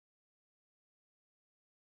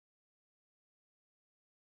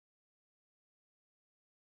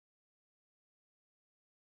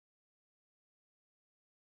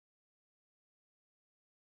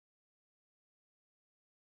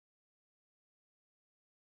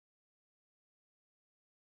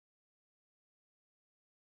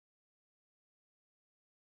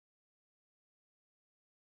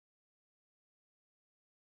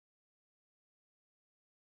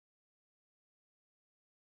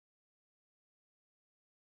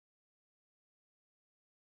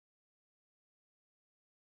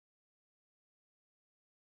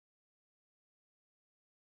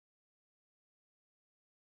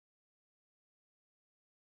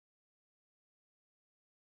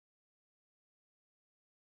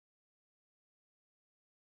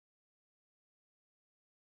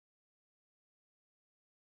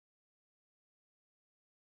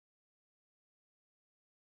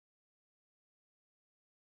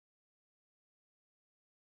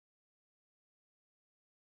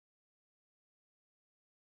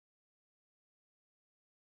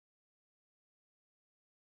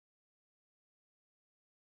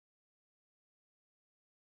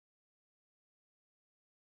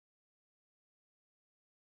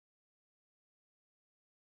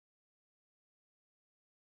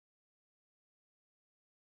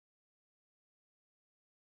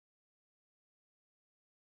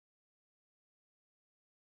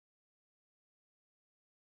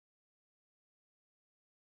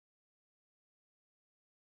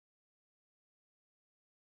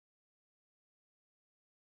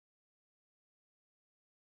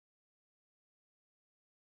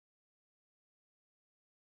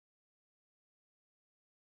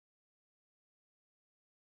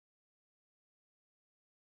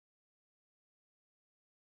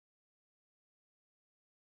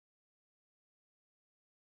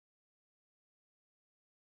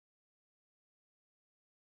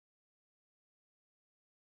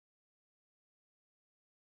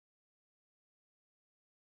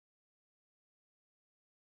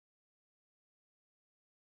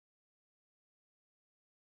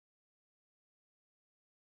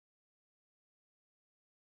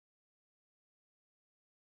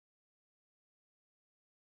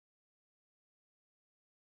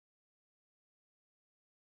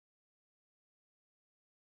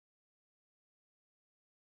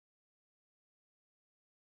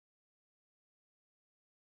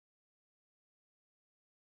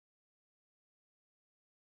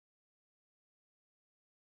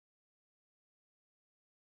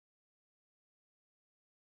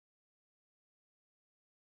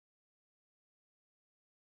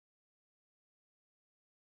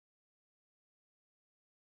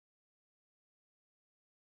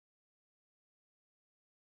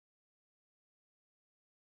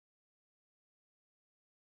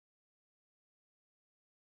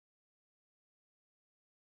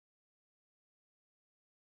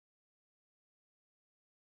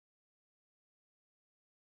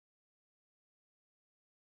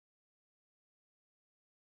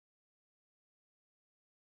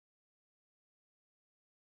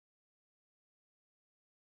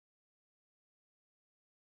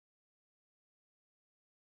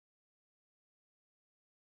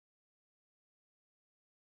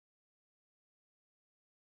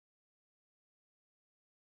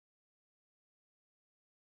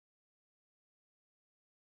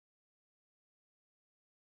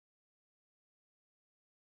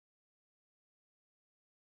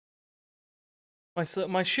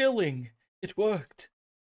My shilling. It worked.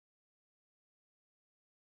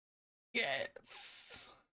 Yes.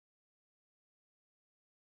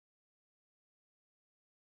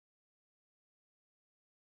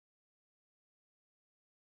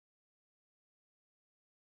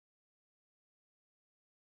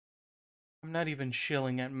 I'm not even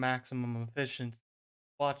shilling at maximum efficiency.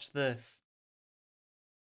 Watch this.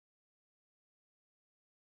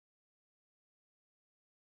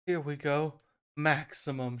 Here we go.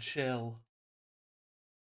 Maximum shill.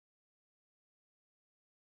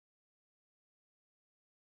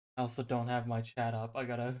 I also don't have my chat up. I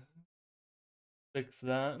gotta fix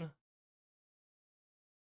that.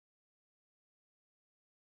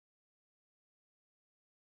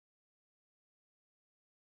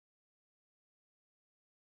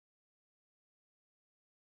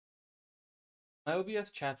 My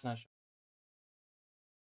OBS chat's not showing.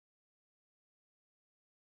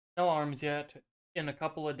 No arms yet. In a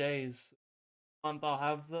couple of days, month I'll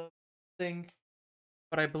have the thing.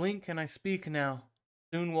 But I blink and I speak now.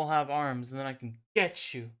 Soon we'll have arms, and then I can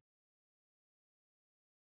get you.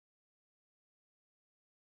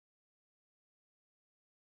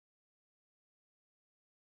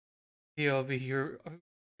 POV,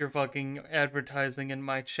 you're fucking advertising in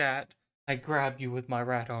my chat. I grab you with my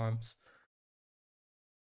rat arms.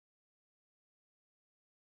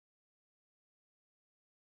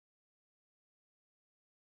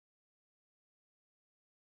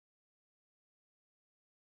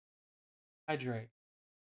 Hydrate.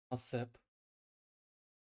 I'll sip.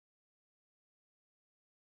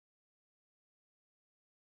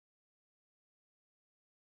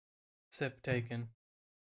 Sip taken.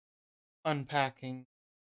 Unpacking.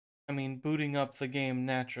 I mean, booting up the game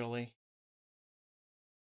naturally.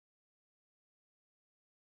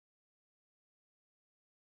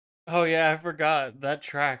 Oh yeah, I forgot. That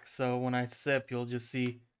tracks, so when I sip, you'll just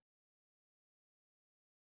see.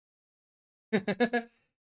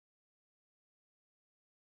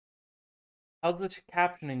 How's the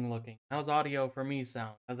captioning looking? How's audio for me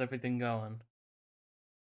sound? How's everything going?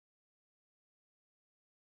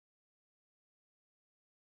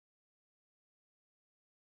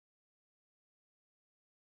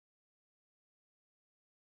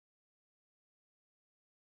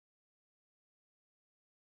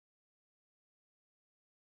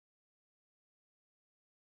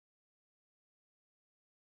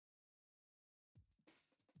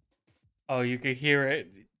 Oh, you could hear it.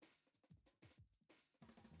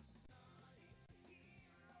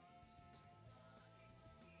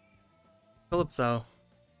 Calypso,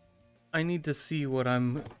 I need to see what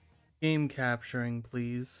I'm game capturing,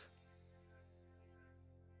 please.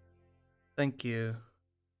 Thank you.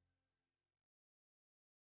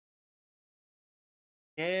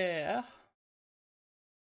 Yeah.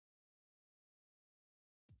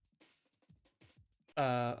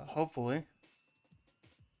 Hopefully.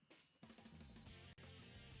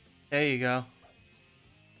 There you go.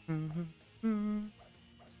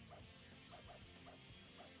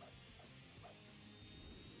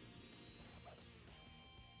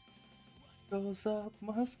 Goes up,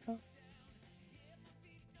 must come.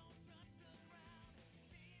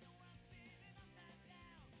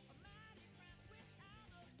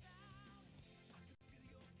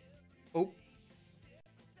 Oh.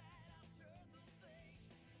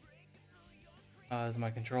 Is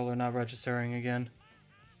my controller not registering again?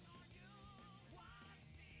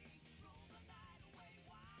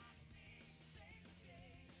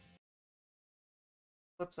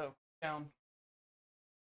 Calypso, down.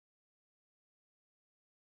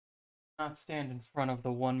 Not stand in front of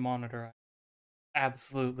the one monitor I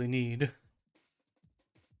absolutely need.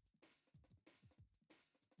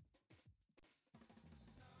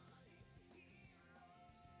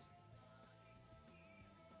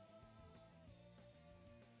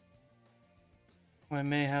 I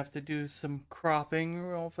may have to do some cropping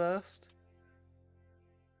real fast.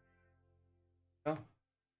 Oh.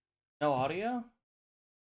 No audio?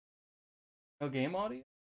 No game audio?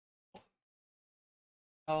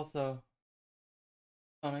 Also,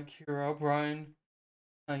 Sonic Hero Brian,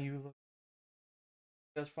 how you look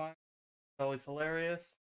just fine. It's always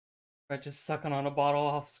hilarious. Right, just sucking on a bottle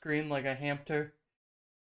off screen like a hamster.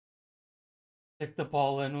 Stick the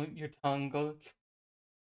ball in with your tongue, go.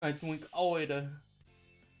 I think to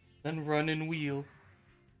then run and wheel.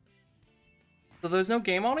 So there's no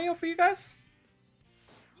game audio for you guys?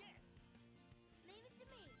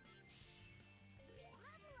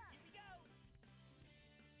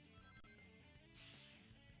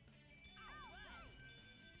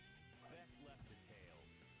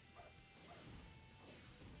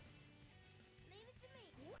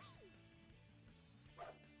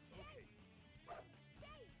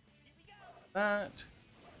 that.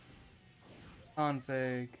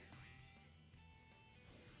 Config.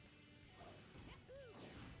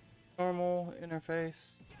 Normal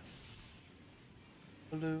interface.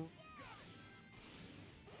 Blue.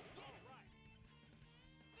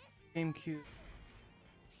 GameCube.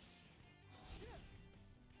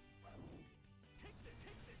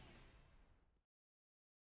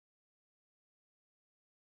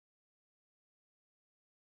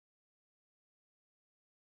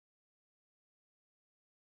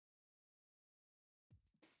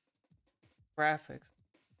 Graphics.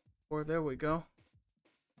 Or there we go.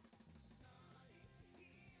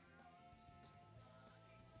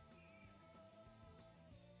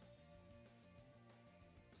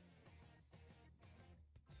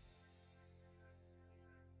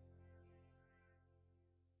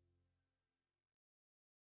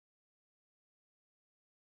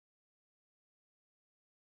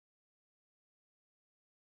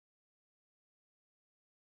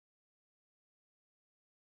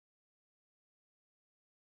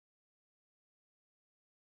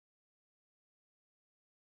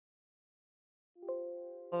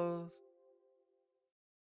 Close.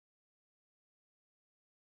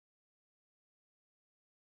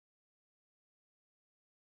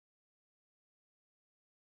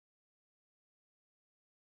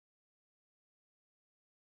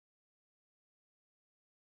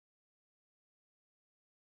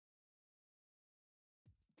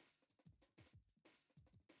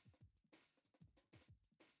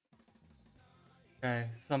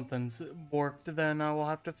 Okay, something's borked then I will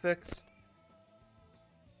have to fix.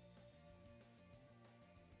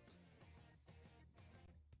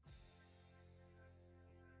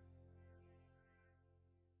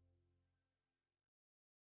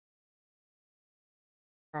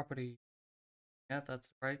 Property. Yeah, that's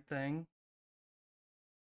the right thing.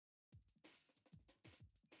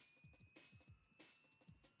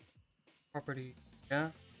 Property.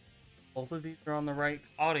 Yeah. Both of these are on the right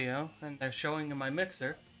audio, and they're showing in my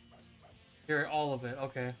mixer. Hear all of it.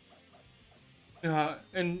 Okay.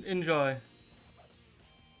 Enjoy.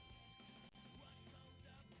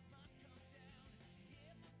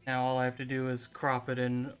 Now all I have to do is crop it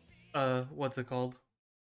in, what's it called?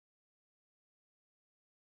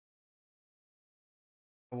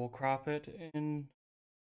 I will crop it in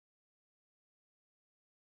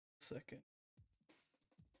a second.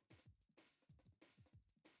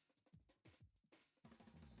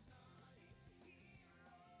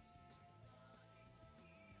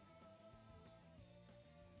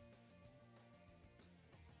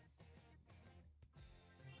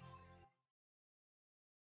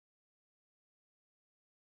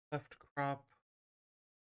 Left crop.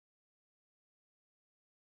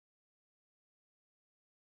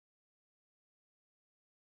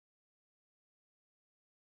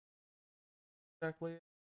 Exactly.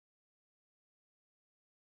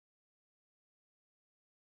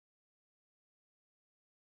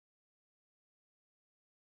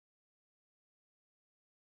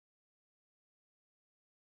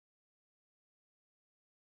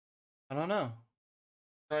 I don't know.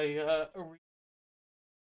 Try,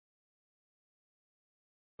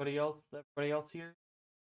 everybody else here?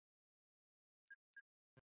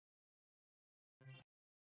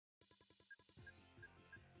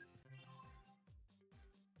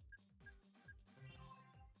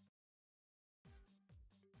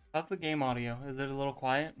 How's the game audio? Is it a little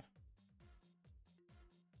quiet?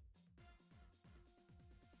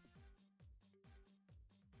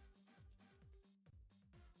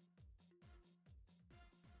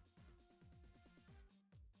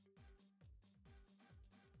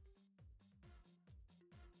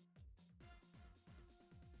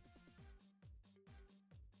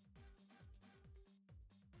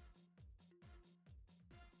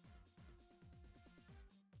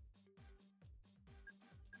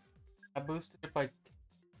 I boosted it by... I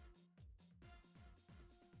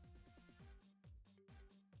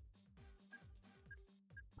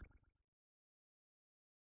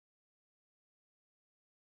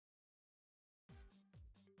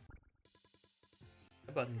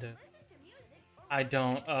buttoned it. I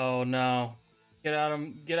don't. Oh no. Get out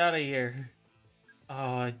of here. Oh,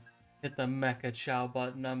 I hit the Mecha Chow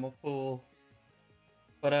button. I'm a fool.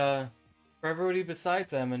 But for everybody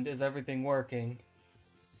besides Emmond, is everything working?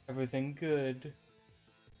 Everything good?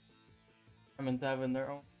 Emmond's having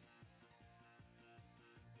their own.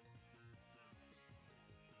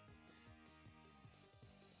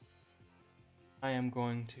 I am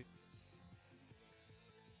going to.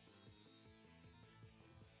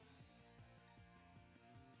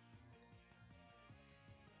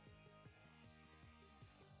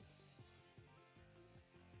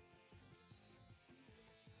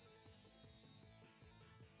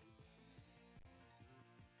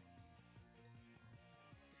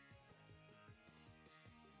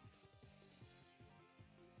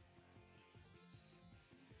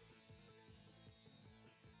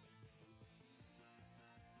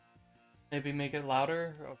 Maybe make it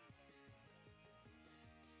louder? Oh.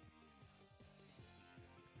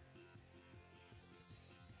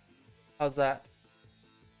 How's that?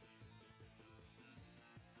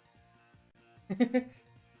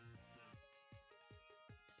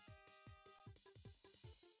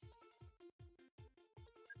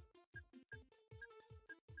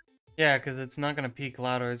 Yeah, because it's not going to peak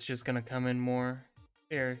louder. It's just going to come in more.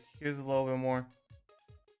 Here's a little bit more.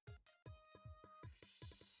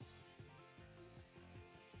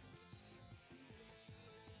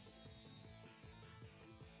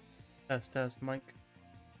 Test, mic.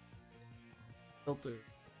 Filter.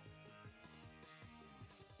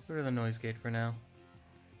 Go to the noise gate for now.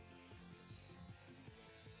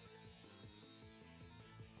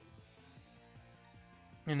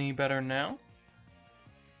 Any better now?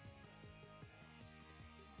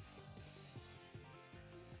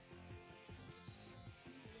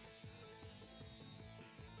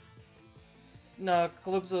 No,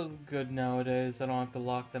 Calypso's good nowadays. I don't have to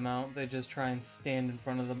lock them out. They just try and stand in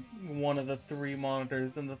front of one of the 3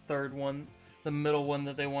 monitors, and the third one, the middle one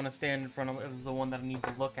that they want to stand in front of, is the one that I need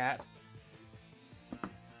to look at.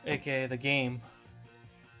 AKA the game.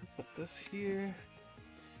 Put this here.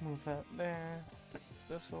 Move that there. Put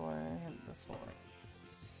this away and this away.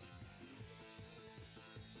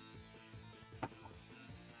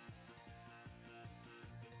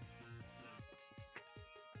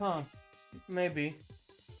 Huh. Maybe.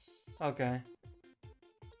 Okay.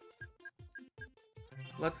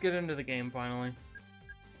 Let's get into the game finally.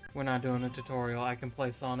 We're not doing a tutorial. I can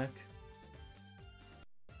play Sonic.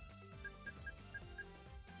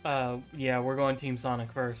 Yeah, we're going Team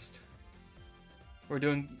Sonic first. We're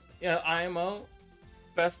doing IMO,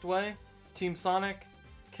 Best Way, Team Sonic,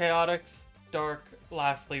 Chaotix, Dark,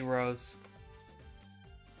 lastly Rose.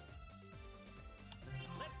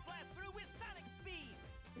 Let's blast through with Sonic speed.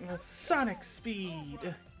 Sonic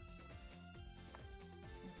speed.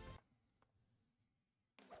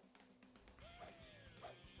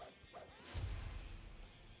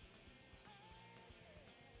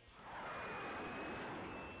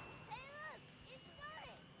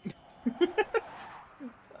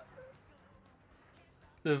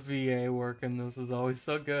 The VA work in this is always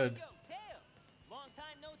so good. Yo, Tails! Long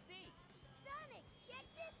time no see. Sonic, check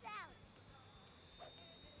this out.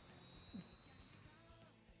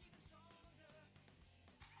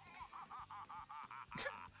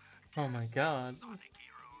 Oh my god. Sonic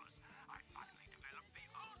heroes, I finally developed the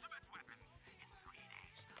ultimate weapon. In 3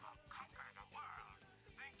 days, I'll conquer the world.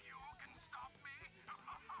 Think you can stop me?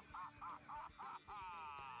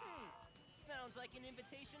 Sounds like an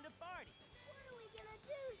invitation to party. What are we gonna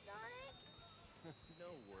do, Sonic?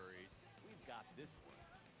 No worries. We've got this one.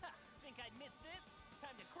 Ha! Think I'd miss this?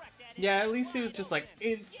 Time to crack that Yeah, egg at least he was wide just like, open.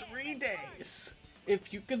 in Yeah, 3 let's party. days,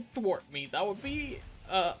 if you could thwart me, that would be,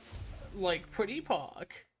 like, pretty pog.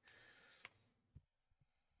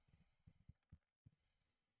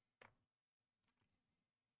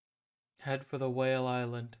 Head for the Whale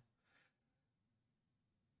Island.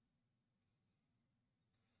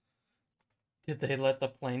 Did they let the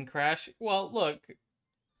plane crash? Well, look.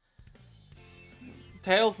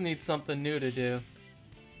 Tails needs something new to do.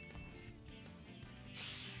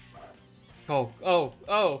 Oh.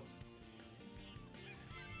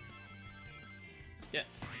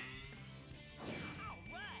 Yes. All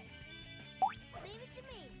right. Leave it to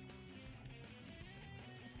me.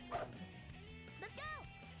 Let's go.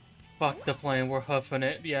 Fuck the plane, we're hoofing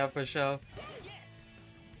it. Yeah, for sure. Yes.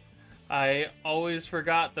 I always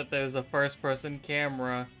forgot that there's a first-person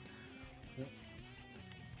camera.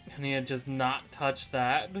 And he had just not touched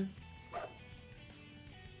that. Let's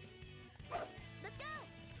go.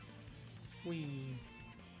 Wee.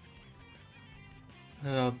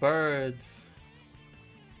 Birds.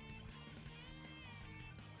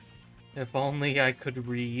 If only I could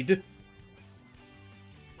read.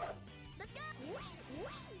 Let's go.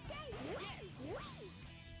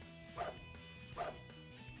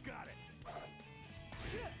 Got it.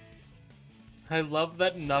 I love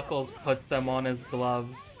that Knuckles puts them on his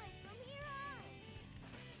gloves. Away from here on.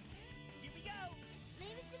 Here we go.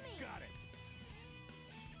 Leave it to me. Got it.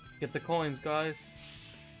 Get the coins, guys.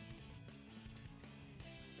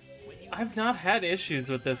 I've not had issues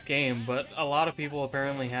with this game, but a lot of people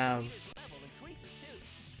apparently have. Level increases too.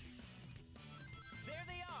 There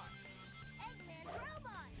they are. Eggman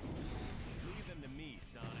robot. Leave them to me,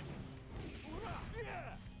 Sonic.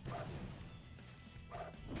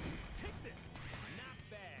 Take this. Not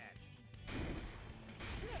bad.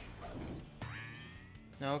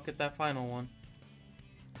 No, get that final one.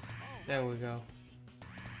 There we go.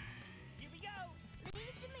 Here we go. Leave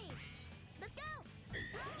it to me. Let's go.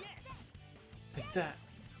 Yes. that.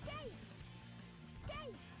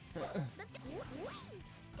 Let's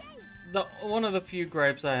go. One of the few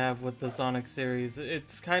gripes I have with the Sonic series,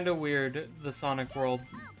 it's kind of weird the Sonic world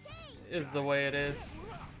is the way it is.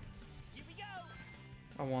 Here we go.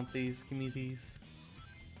 I want these, give me these.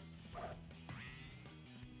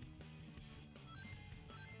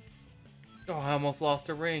 Oh, I almost lost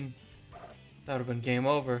a ring. That would have been game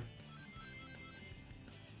over.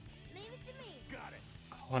 Leave it to me. Got it.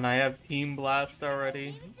 When I have Team Blast already.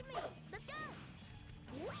 Leave it to me. Let's go.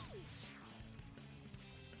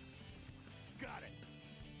 Got it.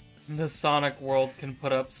 The Sonic world can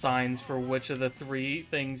put up signs for which of the 3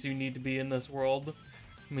 things you need to be in this world.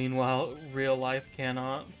 Meanwhile, real life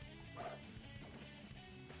cannot.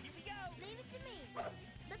 Here we go. Leave it to me.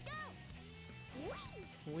 Let's go.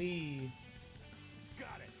 Wee.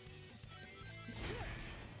 Got it.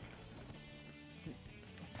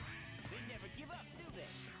 They never give up, do they?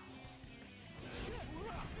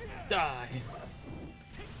 Die.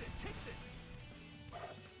 Take it, take it.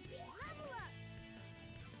 Level up.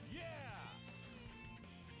 Yeah.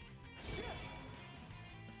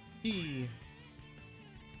 E.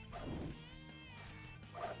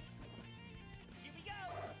 Here we go.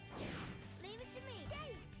 Leave it to me.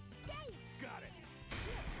 Chase. Got it.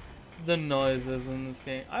 The noises in this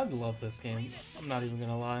game. I love this game. I'm not even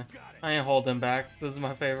gonna lie. Got it. I ain't holding back. This is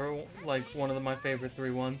my favorite, like one of my favorite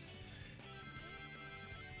 3 ones.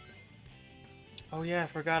 Oh yeah, I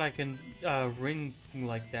forgot I can ring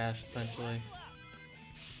like dash essentially.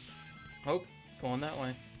 Oh, going that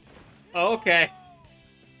way. Oh, okay.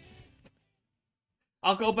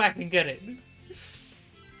 I'll go back and get it.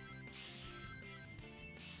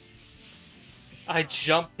 I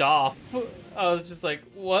jumped off. I was just like,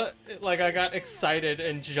 what? Like I got excited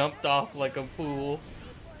and jumped off like a fool.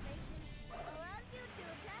 Allows you to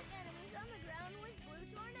attack enemies on the ground with Blue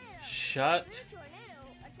Tornado. Shut. Blue Tornado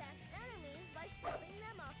attacks enemies by stripping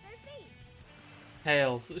them off their feet.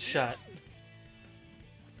 Tails, shut.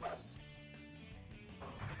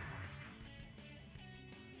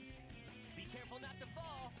 Be careful not to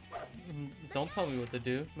fall. Don't tell me what to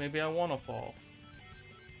do. Maybe I want to fall.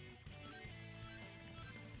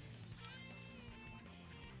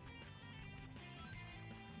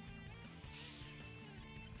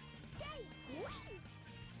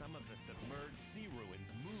 Some of the submerged sea ruins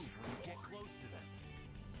move when you get close to them.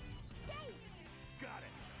 Got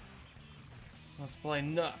it. Let's play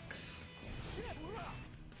Nux.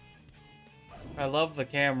 I love the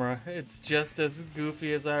camera. It's just as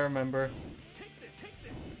goofy as I remember. Take it, take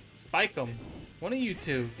it. Spike 'em. One of you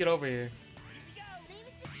two, get over here. Leave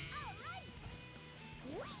it to me. Alright.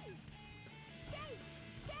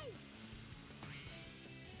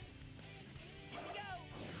 Here we go.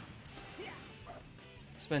 Yeah.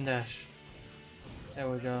 Spin dash. There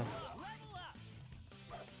we go. Level up.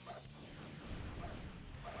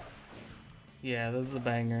 Yeah, this is a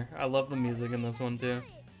banger. I love the music in this one too.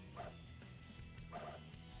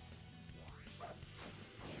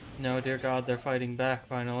 No, dear God, they're fighting back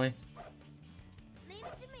finally. Leave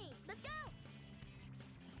it to me. Let's go.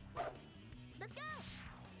 Let's go.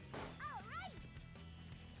 Alright.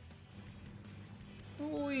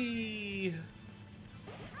 Whee!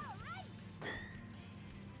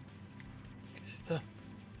 Alright.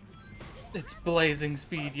 It's blazing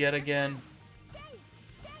speed yet again. Got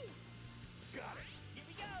it. Here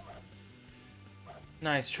we go.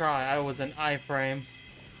 Nice try. I was in iframes.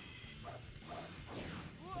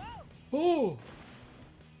 Whoa. Ooh!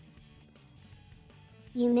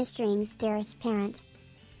 You missed Dream's dearest parent.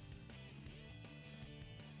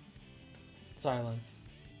 Silence.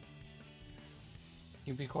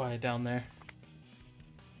 You be quiet down there.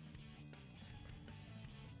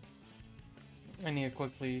 I need to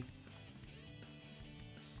quickly.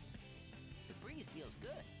 The breeze feels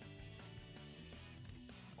good.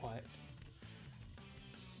 Quiet.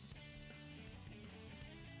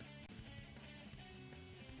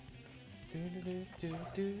 Do do do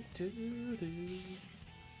do do do do.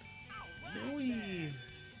 Whee!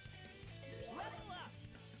 Level up.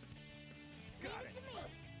 Got it.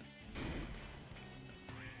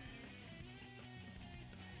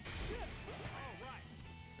 All right.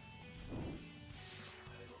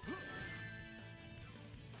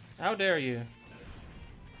 How dare you? Here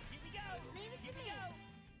we go. Leave it to Here we me. go.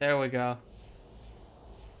 There we go.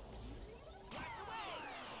 Blast away.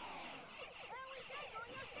 Why don't we try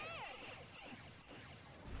going upstairs?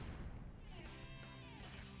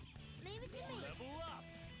 Leave it to me. Level up.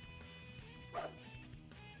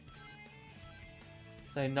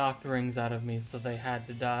 They knocked rings out of me, so they had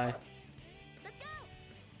to die. Let's go.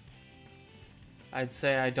 I'd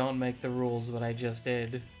say I don't make the rules, but I just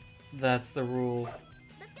did. That's the rule.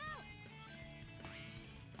 Let's go.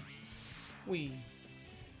 Wee.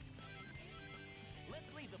 Let's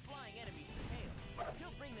leave the flying enemies to Tails.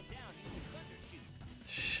 He'll bring them down using Thunder Shoot.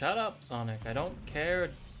 Shut up, Sonic. I don't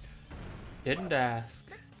care. Didn't ask.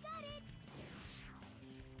 Got it.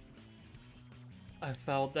 I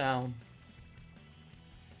fell down.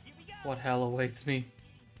 Here we go. What hell awaits me?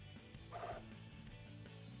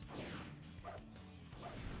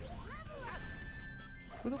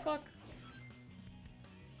 Who the fuck?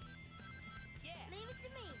 Yeah. Leave it to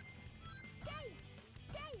me. Dave.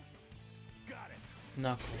 Dave. Got it.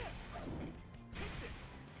 Knuckles.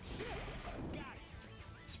 Got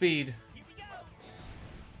it. Speed. Here we go.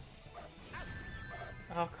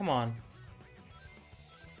 Oh, come on.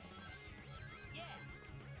 Yeah.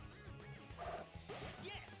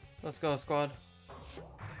 Yes. Let's go, squad.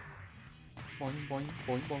 Boing, boing,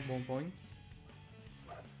 boing, boing, boing, boing.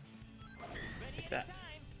 Ready that.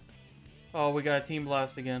 anytime. Oh, we got a Team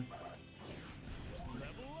Blast again.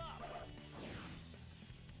 Level up.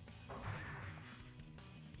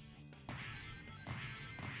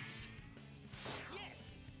 Yes.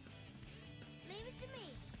 Leave it to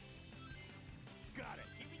me. Got it.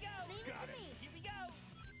 Here we go. Leave it Got to it. me. Here we go.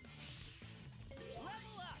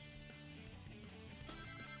 Level up.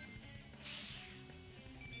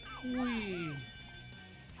 Whee.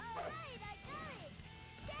 All right, I got it.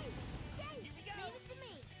 Dave. Dave. Here we go. Leave it to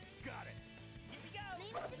me. Got it. Here we go.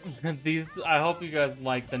 Leave it to me. These, I hope you guys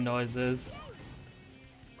like the noises.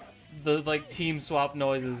 The, like, team swap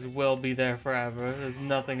noises will be there forever. There's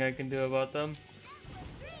nothing I can do about them.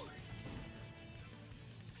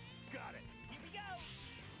 Got it. Here we go.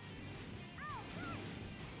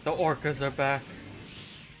 The orcas are back.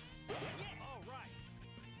 Yeah. All right.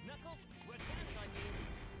 Knuckles, we're counting on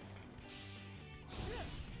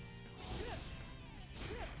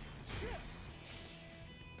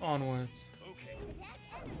you. Onwards. Okay.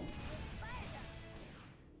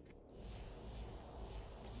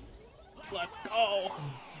 Let's go!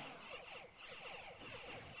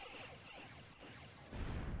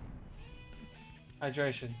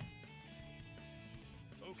 Hydration.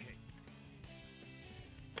 Okay.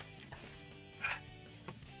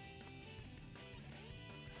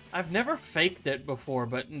 I've never faked it before,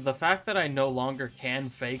 but the fact that I no longer can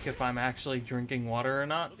fake if I'm actually drinking water or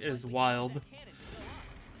not Looks is like we wild. got that cannon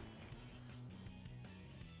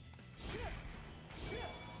to go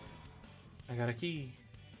off. I got a key.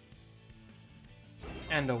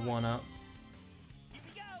 And a 1-up. Here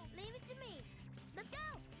we go. Leave it to me. Let's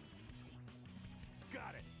go.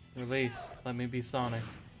 Got it. Release. Let me be Sonic.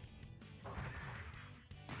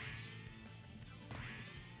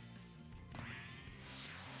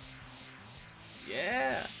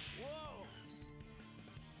 Yeah! Whoa.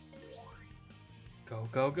 Go,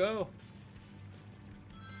 go, go!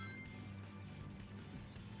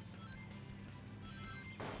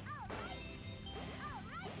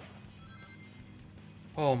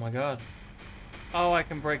 Oh my god. Oh, I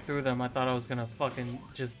can break through them. I thought I was gonna fucking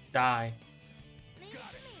just die. Leave it to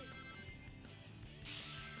me.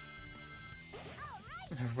 All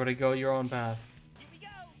right. Everybody go your own path. Here we go.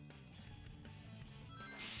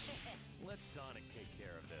 Let Sonic take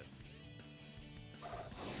care of this.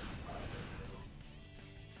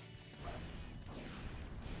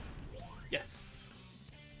 Yes!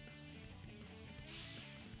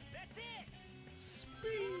 That's it.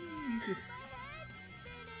 Speed!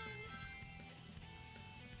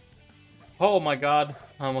 Oh my god.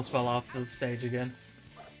 I almost fell off the stage again.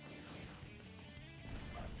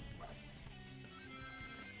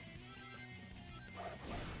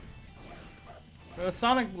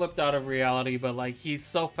 Sonic blipped out of reality, but like, he's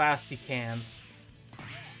so fast he can.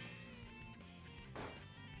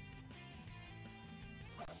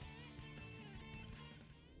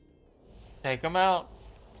 Take him out.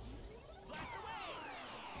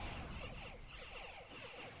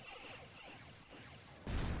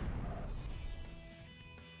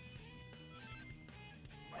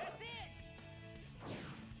 That's it.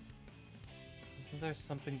 Isn't there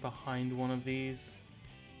something behind one of these?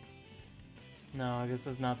 No, I guess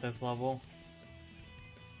it's not this level.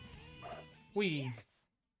 Wee.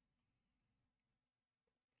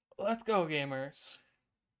 Let's go, gamers.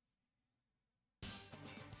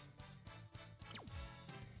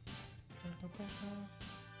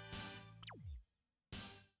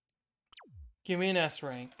 Give me an S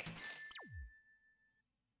rank.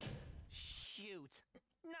 Shoot.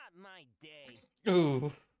 Not my day.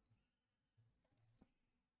 Ooh.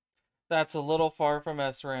 That's a little far from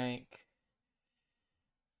S rank.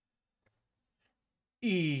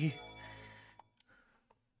 E.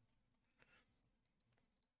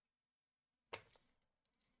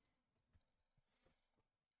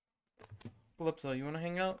 Calypso, you want to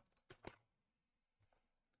hang out?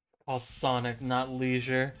 It's called Sonic, not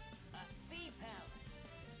Leisure. A sea palace.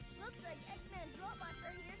 Looks like Eggman's robots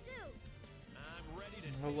are here too. I'm ready to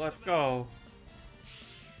Well, take let's them go.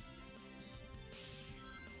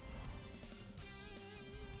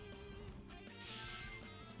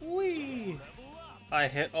 Whee! out. Level up. I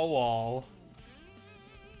hit a wall.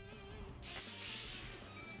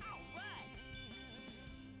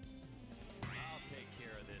 I'll take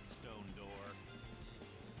care of this stone door.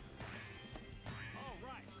 All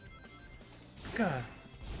right. God.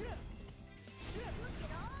 Look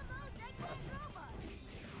at all those Eggman robots.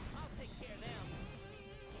 I'll take care of them.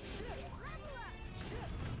 Level up.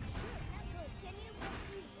 Knuckles, can you break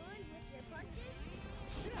these wounds with your punches?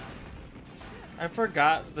 I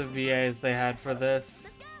forgot the VAs they had for this.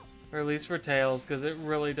 Let's go. Or at least for Tails, because it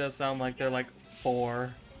really does sound like they're like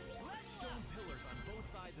 4. Stone pillars on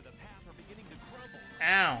both sides of the path are beginning to crumble.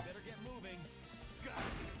 Ow. Better get moving. Got it.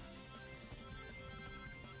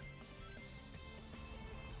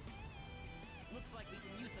 Looks like we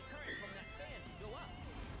can use the current from that fan to go up.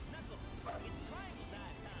 Knuckles, it's triangle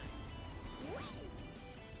dive time.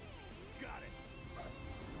 Got it.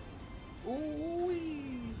 Ooh-wee.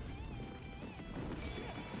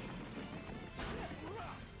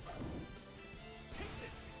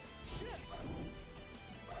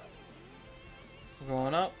 We're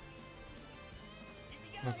going up.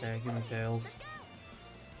 Okay, give me Tails.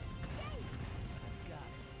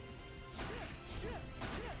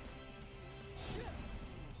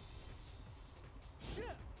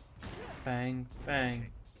 Bang, bang.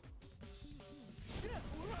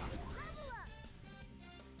 Level up.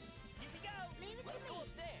 Here we go. Leave it to Let's go me. up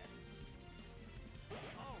there.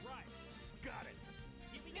 All right. Got it.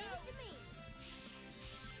 Here we Leave go. it to me.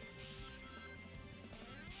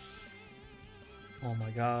 Oh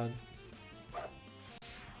my god.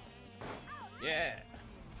 Yeah.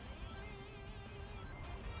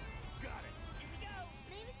 Got it. Here we go.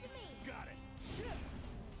 Leave it to me. Got it.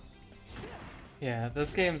 Yeah,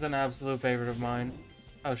 this game's an absolute favorite of mine.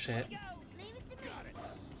 Oh shit. Go. Leave it to me. Got it.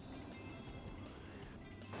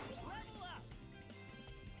 Level up.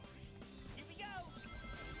 Here we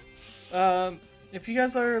go. If you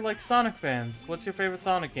guys are like Sonic fans, what's your favorite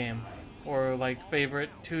Sonic game? Or like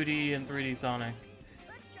favorite 2D and 3D Sonic?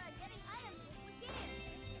 Let's try getting items if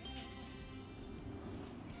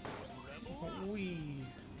we can. Wee.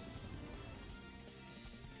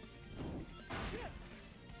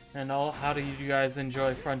 And how do you guys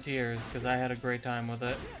enjoy Frontiers? Because I had a great time with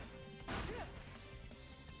it.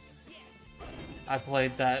 I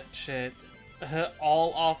played that shit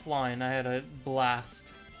all offline. I had a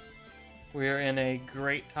blast. We are in a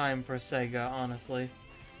great time for Sega, honestly.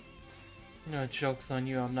 No, joke's on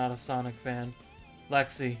you, I'm not a Sonic fan.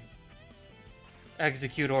 Lexi.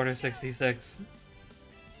 Execute Order 66.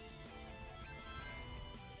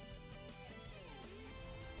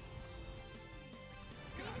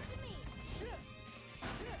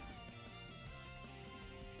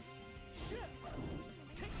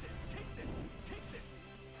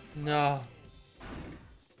 No.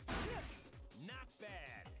 Not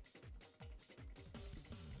bad.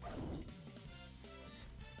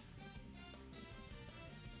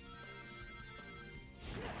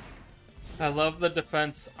 I love the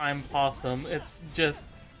defense, I'm Possum. It's just,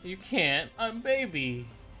 you can't, I'm Baby.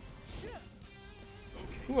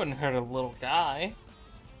 You wouldn't hurt a little guy.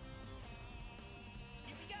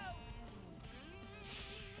 Here we go.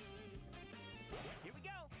 Here we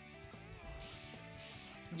go.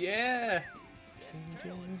 Yeah. This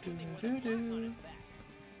turtle is swimming with a flash on its back.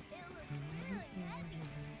 It looks good.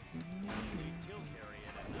 He's still carrying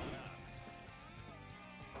it, not us.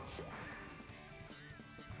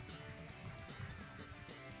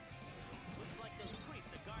 Looks like those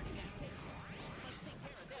creeps are guarding that pit. Let's take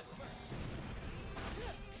care of them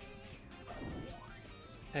first.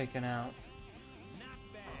 Taken out. Not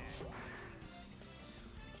bad.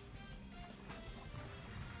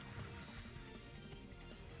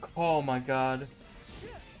 Oh my god.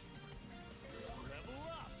 Level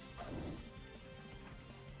up.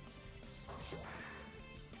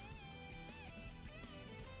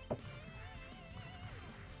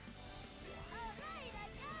 Alright, I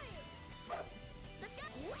got it. Let's go.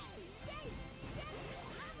 Yay!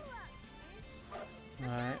 Level up.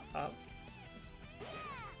 Alright, up.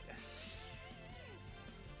 Yes.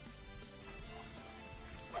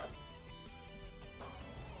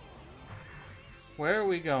 Where are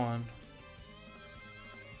we going?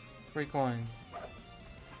 3 coins.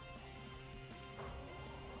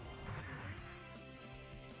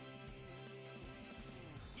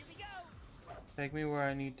 Here we go. Take me where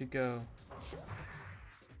I need to go.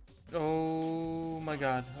 Oh my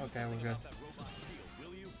god. Okay, we're good. Off that robot shield,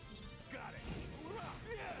 will you? Got it.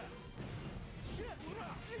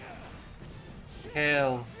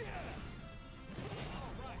 Hell.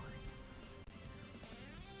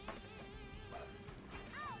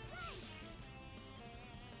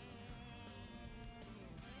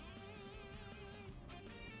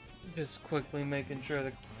 Just quickly making sure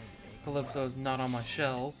that Calypso's not on my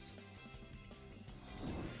shelves.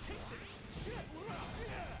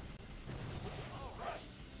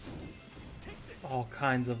 All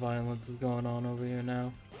kinds of violence is going on over here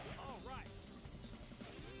now. All right.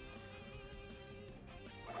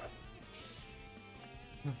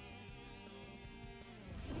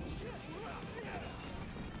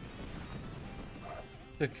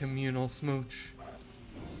 The communal smooch.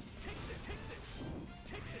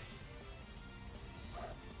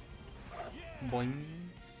 Boing.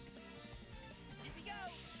 Here we go.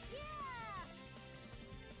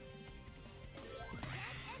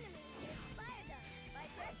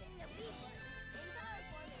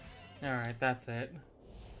 Alright, that's it.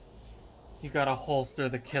 You gotta holster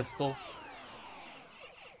the pistols.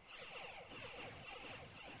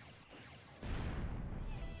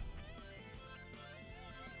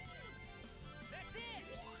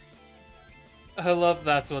 I love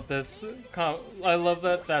that's what this. I love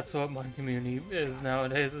that that's what my community is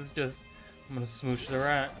nowadays. It's just I'm gonna smooch the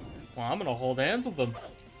rat. Well, I'm gonna hold hands with them.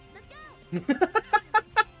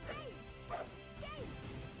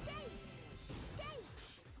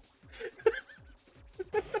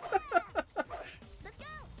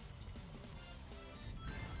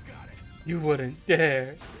 You wouldn't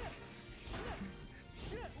dare.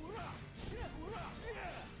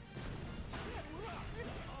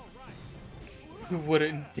 You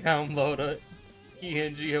wouldn't download a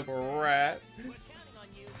PNG of a rat. We're counting on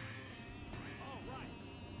you. All right.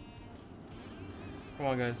 Come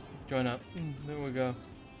on, guys, join up. There we go.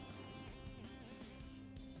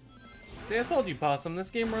 See, I told you, Possum,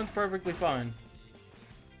 this game runs perfectly fine.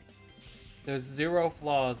 There's zero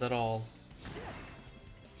flaws at all.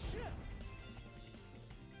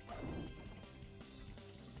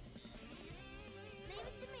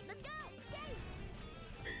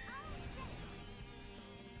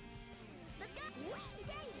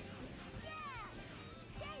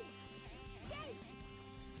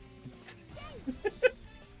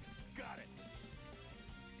 Got it.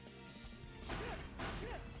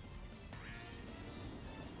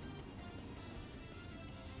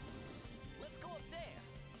 Let's go up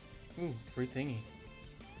there. Ooh, free thingy.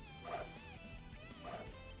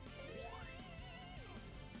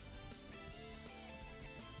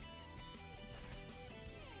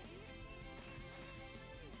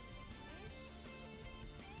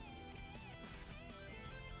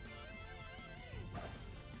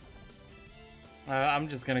 I'm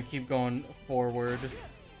just gonna keep going forward Here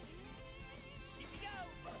we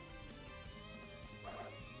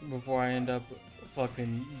go. before I end up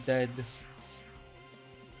fucking dead.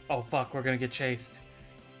 Oh fuck, we're gonna get chased.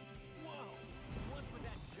 Whoa. What's with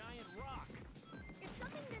that giant rock? It's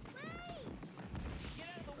coming this way! Get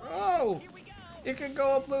out of the way. Oh! Here we go. It can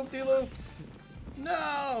go up loop-de-loops!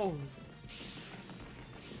 No!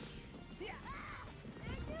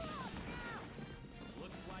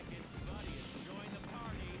 Looks like its buddy has joined the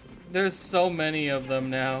party. There's so many of them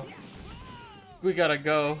now. We gotta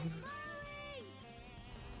go.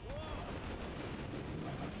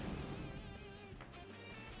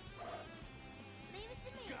 Leave it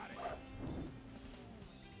to me. Got it.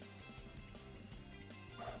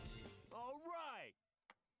 All right.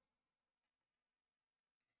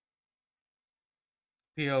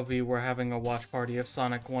 POV, we're having a watch party of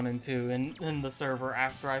Sonic 1 and 2 in the server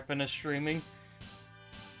after I finish streaming.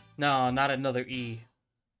 No, not another E.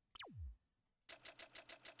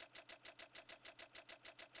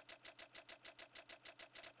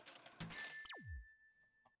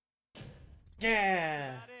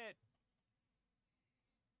 Yeah! Got it.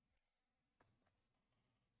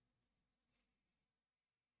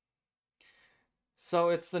 So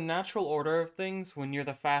it's the natural order of things. When you're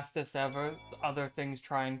the fastest ever, other things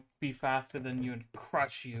try and be faster than you and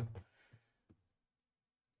crush you.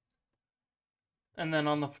 And then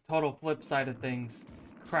on the total flip side of things,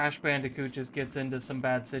 Crash Bandicoot just gets into some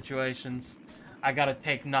bad situations. I gotta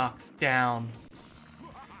take Nox down.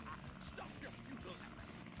 Stop your futile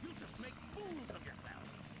efforts. You just make fools of yourself.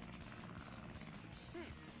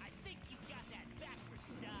 I think you got that backwards,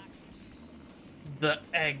 Doc. The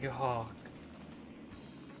Egghawk.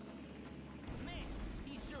 Man,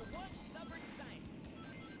 he's sure one stubborn scientist.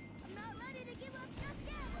 I'm not ready to give up just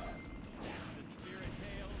yet. That's the spirit,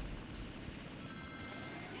 Tails.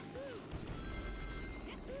 Yahoo!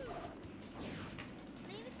 Yahoo!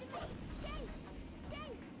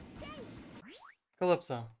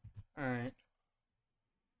 Calypso. Alright.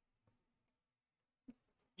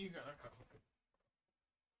 You gotta go.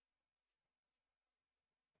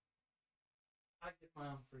 I get my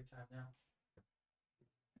own free time now.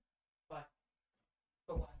 Bye.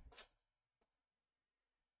 Bye-bye.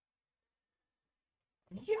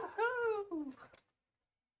 Yahoo!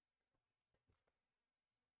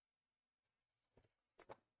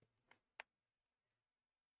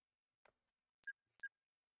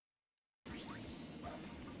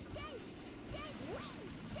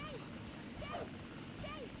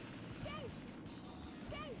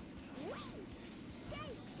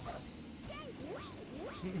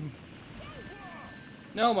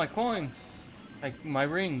 No, my coins! Like, my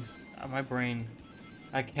rings. My brain.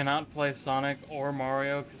 I cannot play Sonic or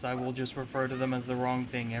Mario because I will just refer to them as the wrong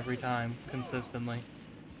thing every time, consistently.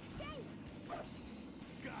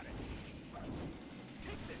 Got it.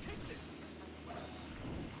 Take this.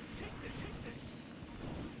 Take this.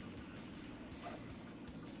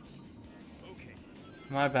 Okay.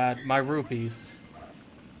 My bad. My rupees.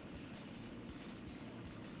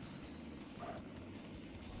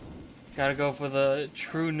 Gotta go for the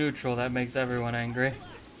true neutral that makes everyone angry.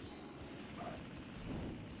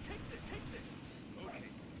 Okay.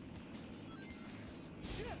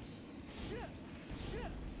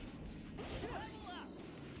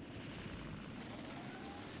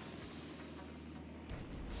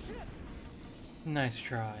 Nice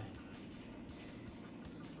try.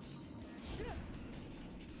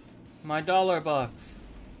 My $1.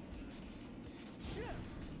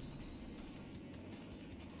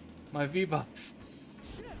 My V-Bucks.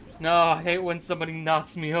 No, I hate when somebody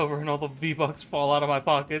knocks me over and all the V-Bucks fall out of my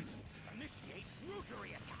pockets. Initiate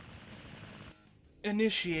rotary attack.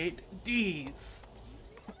 Initiate D's.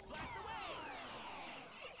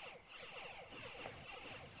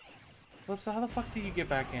 Calypso, how the fuck do you get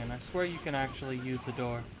back in? I swear you can actually use the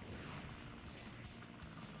door.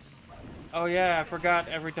 Oh yeah, I forgot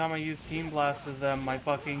every time I use Team Blast of them, my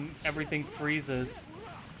fucking everything freezes.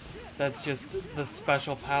 That's just the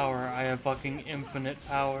special power. I have fucking infinite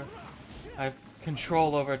power. I have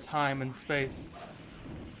control over time and space.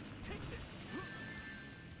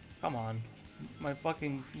 Come on. My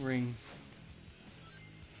fucking rings.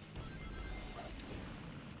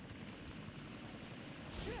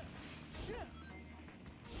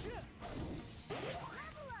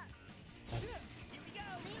 That's...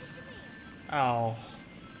 Ow.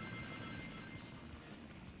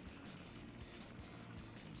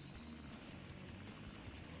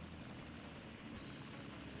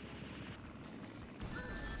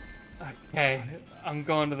 Okay, I'm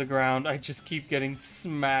going to the ground. I just keep getting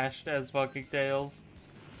smashed as fucking Tails.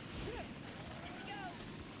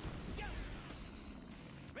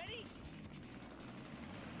 Ready?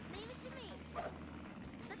 Leave it to me.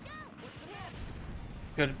 Let's go.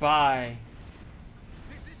 Goodbye.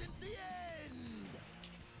 This isn't the end.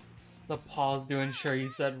 The pause to ensure you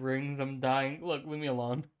said rings. I'm dying. Look, leave me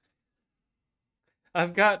alone.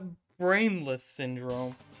 I've got brainless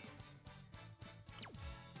syndrome.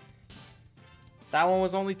 That one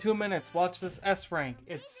was only 2 minutes. Watch this S rank.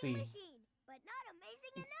 It's C. Amazing machine, but not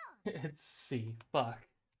amazing enough. It's C. Fuck.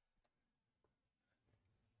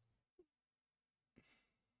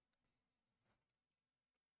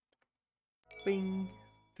 Bing.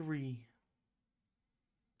 3.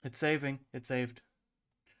 It's saving. It saved.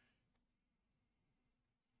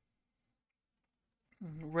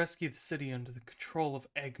 Rescue the city under the control of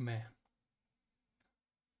Eggman.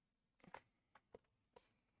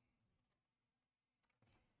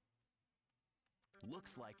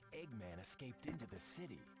 Looks like Eggman escaped into the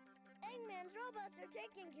city. Eggman's robots are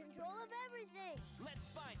taking control of everything. Let's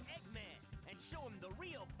find Eggman and show him the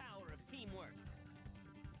real power of teamwork.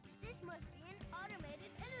 This must be an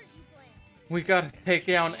automated energy plant. We gotta take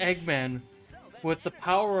down Eggman So that's with the energy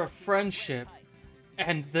power of from the friendship pipe.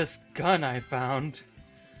 and this gun I found.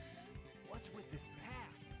 What's with this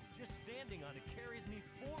path? Just standing on it carries me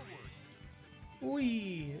forward.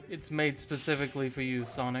 Whee! It's made specifically for you,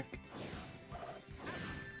 Sonic.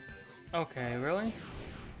 Okay, really?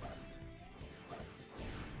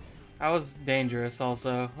 That was dangerous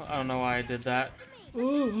also. I don't know why I did that.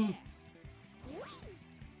 Ooh.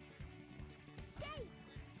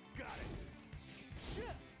 Got it.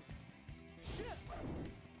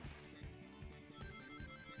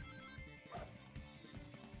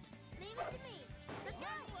 Leave it to me. Let's go.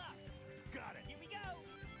 Got it. Here we go.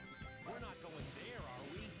 We're not going there, are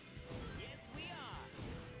we? Yes, we are.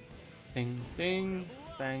 Ding, ding,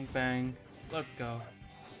 bang, bang. Let's go.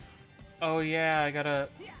 Oh yeah, I gotta...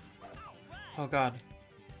 Oh god.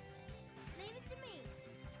 Leave it to me.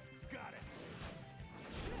 Got it.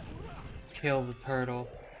 kill the turtle.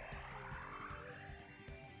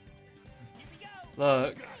 Here we go.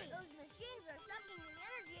 Look. Those machines are sucking the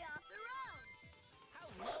energy off the road. How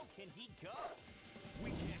low can he go? We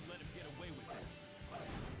can't let him get away with this.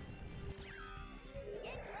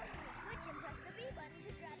 Get close to the switch and press the B button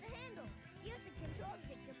to grab the handle. Use the control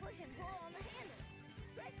stick to push and pull on the handle.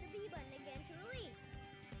 Press the B button again to release.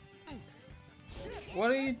 Get What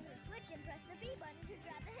are close you? to the switch and press the B button to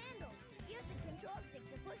grab the handle. Use the control stick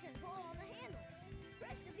to push and pull on the handle.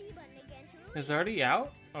 Press the B button again to release. It's already out?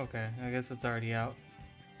 Okay, I guess it's already out.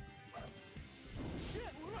 Here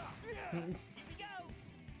we go.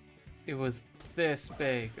 It was this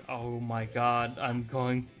big. Oh my god, I'm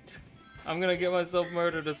gonna get myself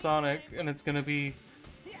murdered to Sonic, and it's gonna be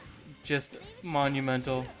just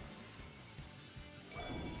monumental. Here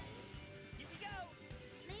we go.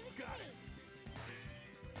 Leave it to me.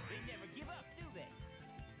 They never give up, do they?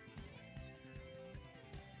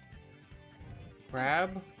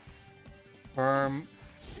 Grab.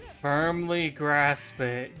 Firmly grasp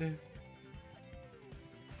it.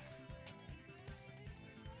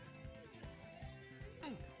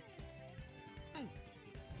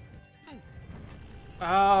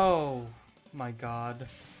 Oh my god.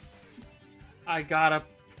 I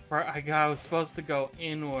was supposed to go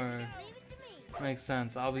inward. Leave it to me. Makes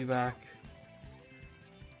sense. I'll be back.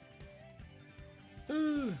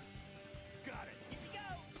 Ooh. Got it. Here we go.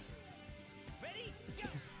 Ready? Go.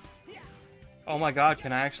 Yeah. Oh my god,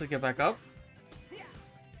 can I actually get back up? Yeah.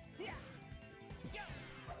 Yeah.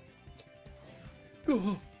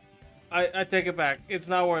 Ooh. I take it back. It's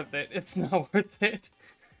not worth it. It's not worth it.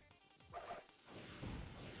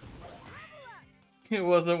 It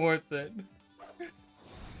wasn't worth it.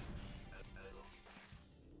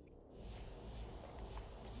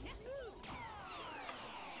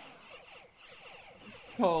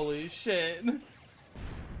 Holy shit. Leave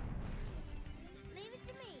it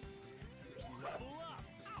to me. Level up.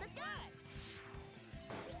 Let's go.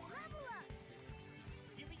 Level up.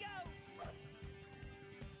 Here we go.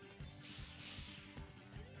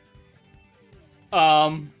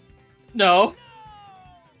 No.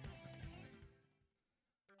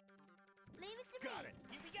 Leave it to Got me. it.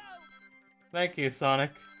 Here we go. Thank you,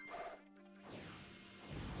 Sonic.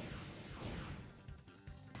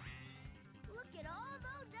 Look at all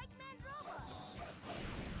those Eggman robots.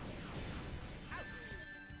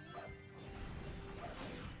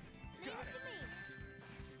 Leave it to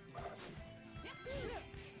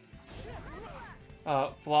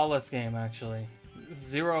me. Flawless game, actually.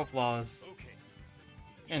 0 flaws. Okay.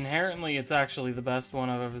 Inherently, it's actually the best one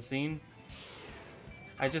I've ever seen.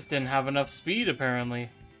 I just didn't have enough speed, apparently.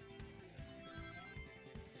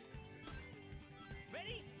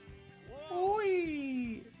 Ready?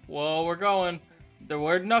 Whee! Well, we're going.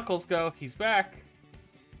 Where'd Knuckles go? He's back.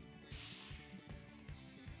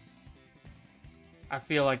 I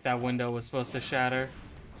feel like that window was supposed to shatter.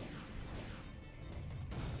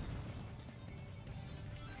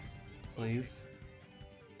 Please.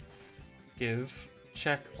 Give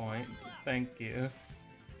checkpoint. Thank you.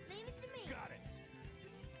 Leave it to me. Got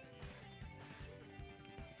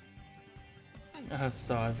it.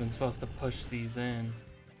 So I've been supposed to push these in.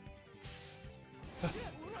 Here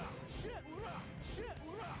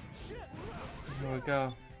we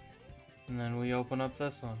go. And then we open up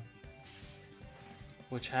this one.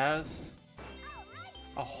 Which has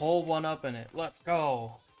a whole 1-up in it. Let's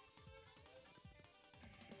go.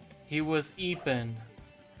 He was Eepin.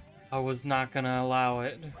 I was not gonna allow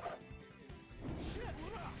it. Press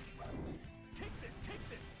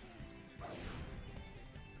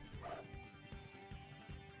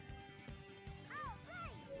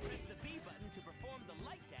the B button to perform the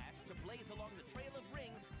light dash to blaze along the trail of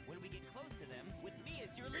rings when we get close to them with me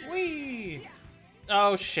as your leader. Whee!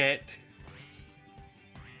 Oh shit.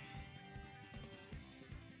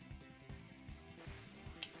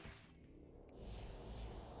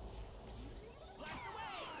 Blast away!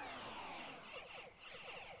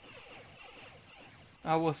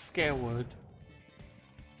 I was scared. All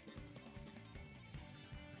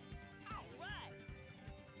right.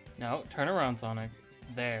 No, turn around, Sonic.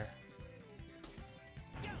 There.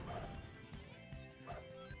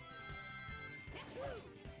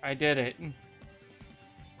 I did it.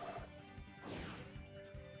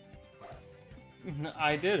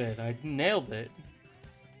 I did it. I nailed it.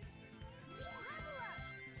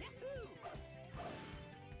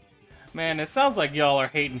 Man, it sounds like y'all are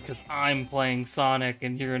hating because I'm playing Sonic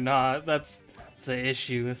and you're not. That's the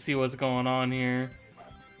issue. Let's see what's going on here.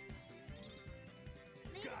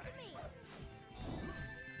 Leave it to me.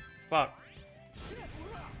 Fuck.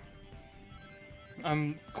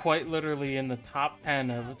 I'm quite literally in the top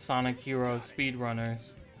 10 of Sonic Heroes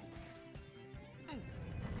speedrunners.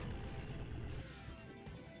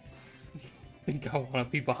 Think I want to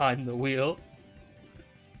be behind the wheel.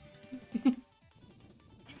 Here we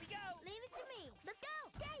go. Leave it to me. Let's go.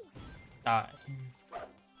 Dave, Die.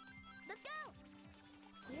 let's go.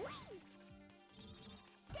 Whee!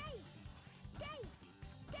 Dave, Dave,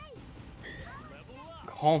 Dave. Level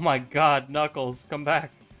up. Oh my god, Knuckles, come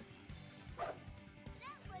back. That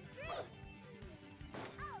was great.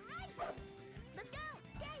 All right. Let's go.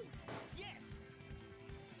 Dave. Yes.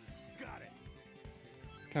 Got it.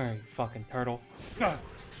 Come here, you fucking turtle. God.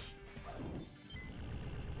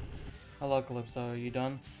 Hello, Calypso, are you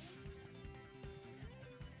done?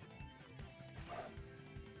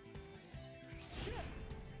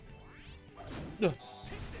 Ugh.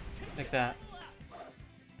 Take that.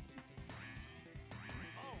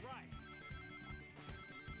 All right.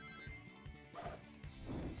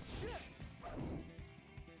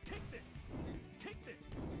 Take this. Take this.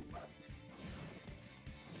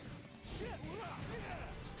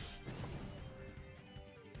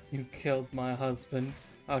 You killed my husband.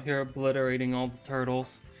 Out here obliterating all the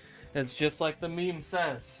turtles. It's just like the meme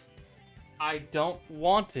says. I don't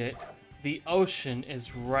want it. The ocean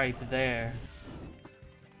is right there.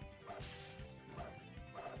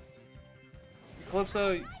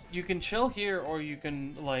 Calypso, you can chill here or you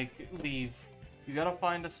can, like, leave. You gotta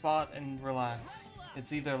find a spot and relax.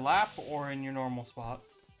 It's either lap or in your normal spot.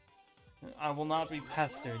 I will not be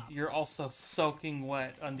pestered. You're also soaking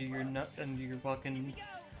wet under your under your fucking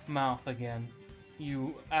mouth again.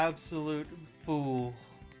 You absolute fool.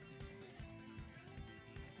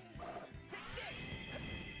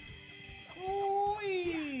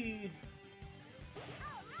 Ooh-wee.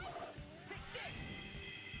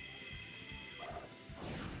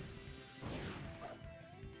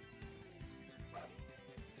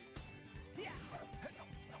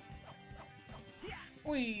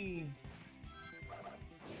 Wee.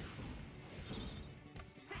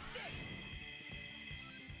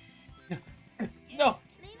 No.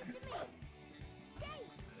 Leave it to me. Dave.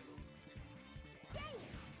 Dave.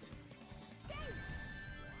 Dave. Dave.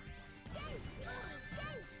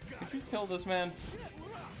 Dave. Did you kill this man?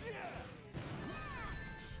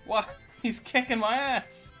 What? He's kicking my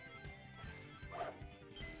ass.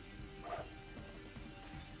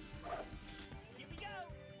 Here we go.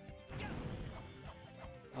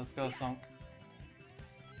 Let's go, Sunk.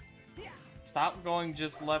 Stop going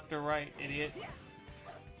just left or right, idiot.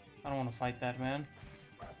 I don't want to fight that man.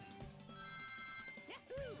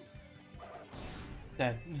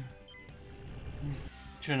 Dead.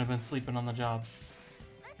 Shouldn't have been sleeping on the job.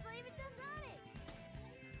 Let's leave it to Sonic.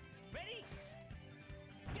 Ready?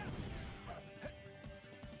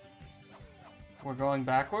 We're going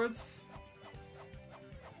backwards?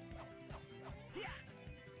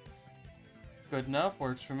 Good enough,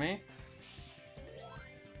 works for me.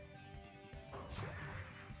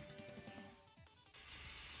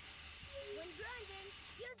 When grinding,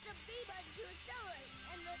 use the B button to accelerate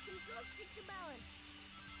and the control stick to balance.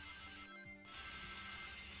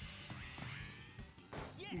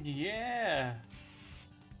 Yeah.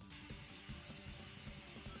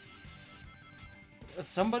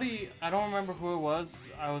 Somebody, I don't remember who it was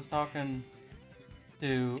I was talking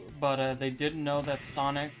to, but they didn't know that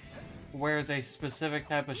Sonic wears a specific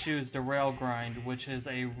type of shoes to rail grind, which is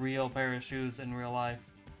a real pair of shoes in real life.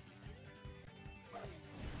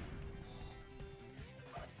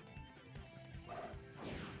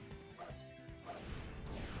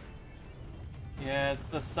 Yeah, it's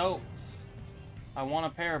the soaps. I want a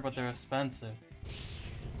pair, but they're expensive.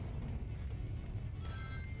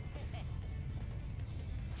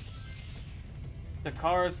 The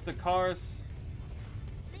cars. Leave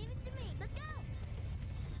it to me. Let's go.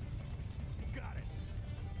 Got it.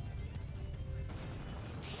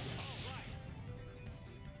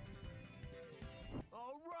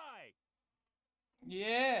 All right.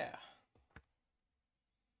 Yeah.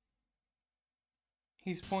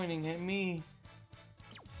 He's pointing at me.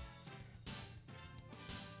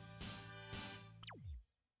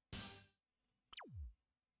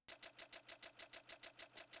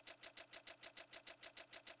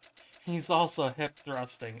 He's also hip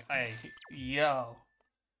thrusting. Hey, yo.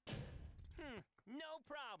 No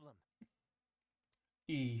problem.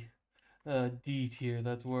 E. D tier,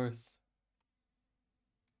 that's worse.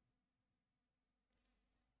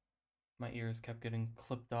 My ears kept getting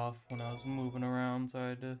clipped off when I was moving around, so I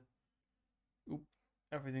had to... Oop,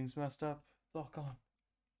 everything's messed up. It's all gone.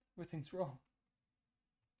 Everything's wrong.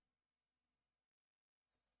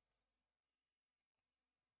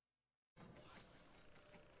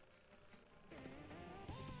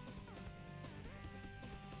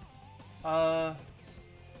 Uh,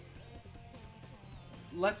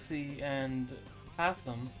 Lexi and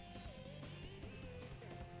Passum,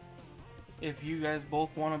 if you guys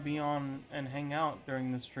both want to be on and hang out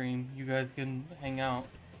during the stream, you guys can hang out.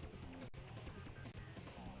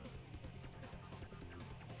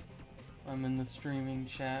 I'm in the streaming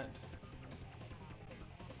chat.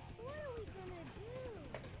 What are we gonna do?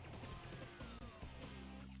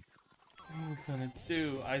 What are we gonna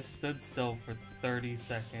do? I stood still for 30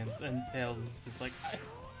 seconds and Tails is just like,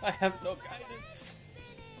 I have no guidance.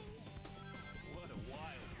 What a wild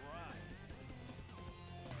ride.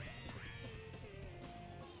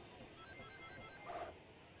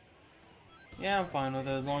 Yeah, I'm fine with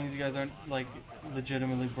it as long as you guys aren't like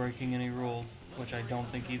legitimately breaking any rules, which I don't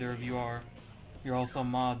think either of you are. You're also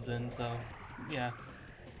mods in, so yeah.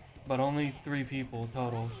 But only 3 people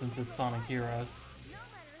total since it's Sonic Heroes. No matter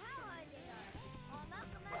how high they are, I'll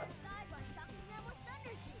knock them out of the sky by shocking them with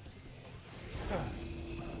thunder shoot.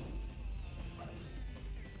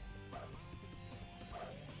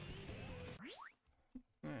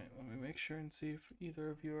 Alright, let me make sure and see if either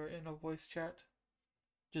of you are in a voice chat.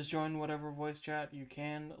 Just join whatever voice chat you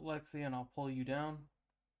can, Lexi, and I'll pull you down.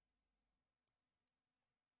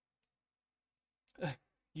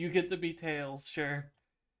 You get to be Tails, sure.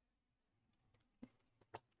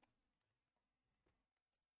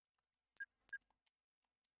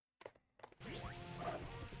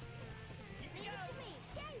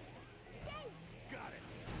 Got it.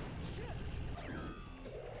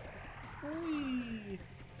 Whee!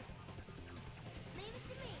 Leave it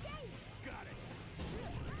to me. Dave, Got it.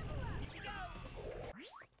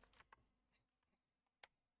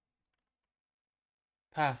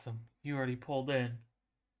 Pass him. You already pulled in.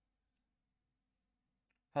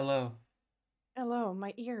 Hello. Hello,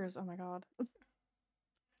 my ears. Oh my god.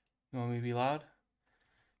 You want me to be loud?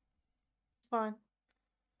 It's fine.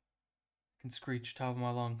 I can screech top of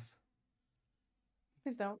my lungs.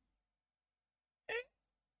 Please don't.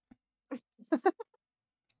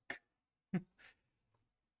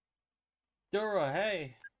 Dura,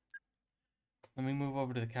 hey! Let me move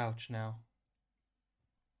over to the couch now.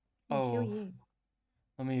 Thank you, Oh, ye.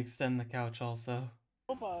 let me extend the couch also.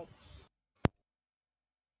 Robots.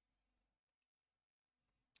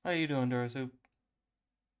 How you doing, Dura Soup?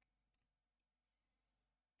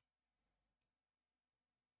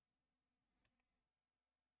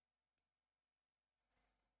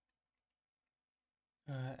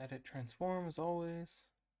 Edit transform as always.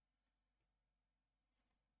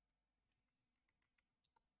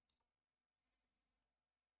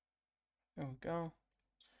 There we go.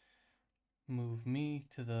 Move me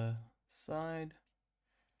to the side.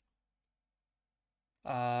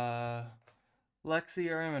 Lexi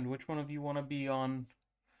or Amond, which one of you want to be on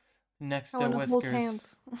next I to want to hold Whiskers?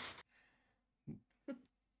 hands.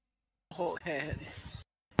 Hold hands.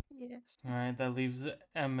 Yes. Alright, that leaves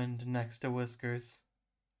Amond next to Whiskers.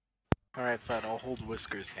 Alright, fine, I'll hold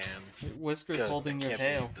Whiskers' hands. Whiskers Good, holding I your can't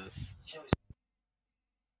tail. believe this.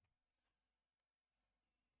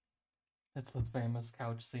 It's the famous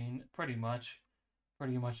couch scene, pretty much.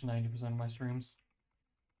 Pretty much 90% of my streams.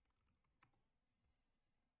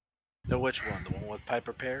 No, which one? The one with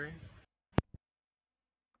Piper Perry?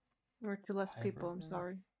 There were 2 less people, I'm Hybrid.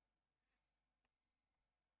 sorry.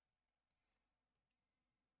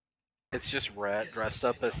 It's just Rat dressed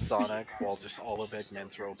up as Sonic while just all of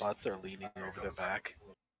Eggman's robots are leaning over their back.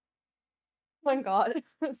 Oh my god.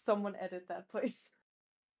 Someone edit that, please.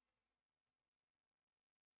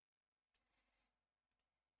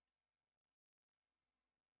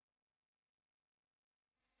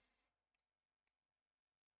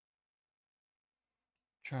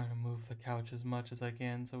 Trying to move the couch as much as I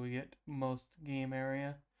can so we get most game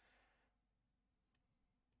area.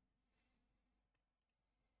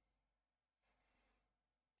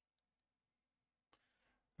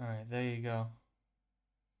 Alright, there you go.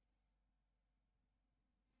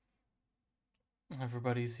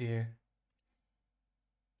 Everybody's here.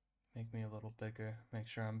 Make me a little bigger. Make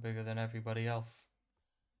sure I'm bigger than everybody else.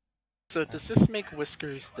 So does this make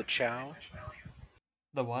Whiskers the Chow?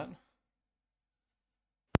 The what?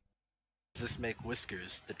 Does this make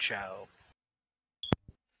Whiskers the Chow?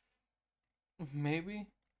 Maybe?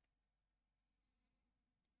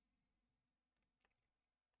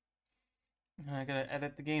 I gotta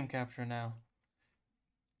edit the game capture now.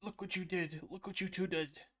 Look what you did. Look what you two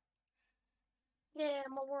did. Yeah,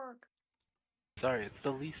 my work. Sorry, it's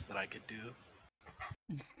the least that I could do.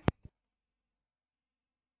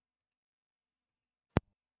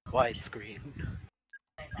 Widescreen.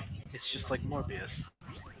 It's just like Morbius.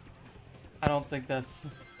 I don't think that's...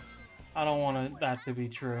 I don't want that to be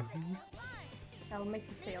true. I'll make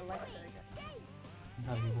you say Alexa again.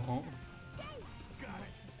 No, you won't.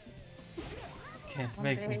 Can't One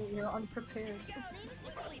make day me. you're unprepared.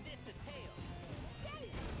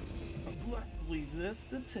 Let's leave this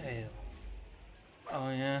to Tails. Oh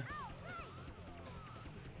yeah.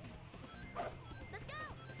 Let's go!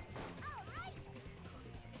 Alright!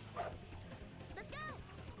 Let's go!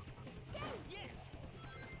 Yes!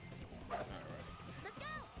 Let's go!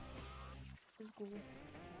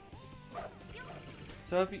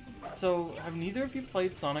 So have neither of you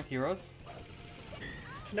played Sonic Heroes?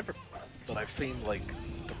 I've never, but I've seen like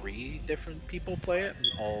 3 different people play it, and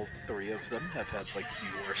all 3 of them have had like the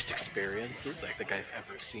worst experiences I think I've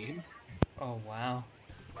ever seen. Oh wow.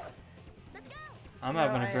 Let's go! I'm No,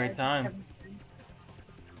 having a I great time. haven't seen.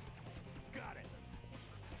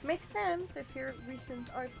 Makes sense if your recent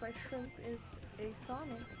art by Shrimp is a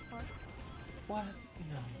Sonic art. What?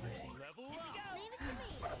 No way. Level up. Leave it to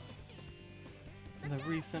me! The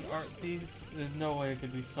recent art piece? There's no way it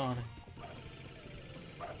could be Sonic.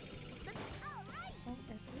 Alright! Oh,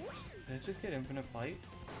 it's Did it just get infinite fight?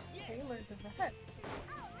 tailored to that.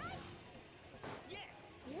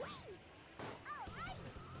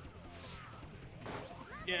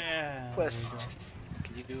 Yeah. there we Quest, go.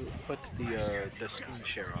 can you put the screen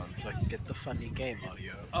share on so I can get the funny game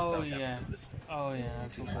audio? Oh, without having yeah. to listen Oh yeah,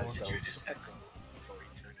 that's to what we'll myself do. echo for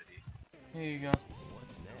eternity. Here you go.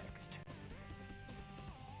 What's next?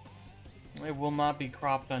 It will not be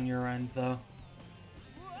cropped on your end though.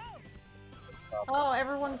 Oh,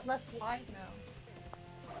 everyone's less wide now.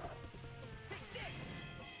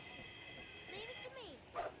 Leave it to me!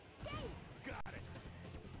 Got it.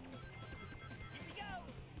 Here we go!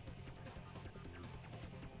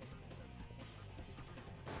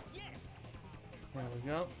 Yes! There we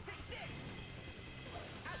go.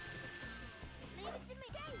 Leave it to me!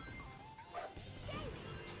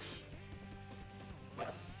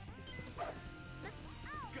 Yes.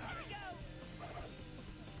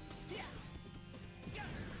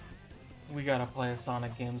 We gotta play a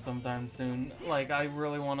Sonic game sometime soon. Like, I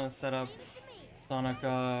really want to set up Sonic 2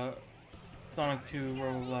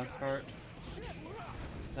 Robo Blast Kart.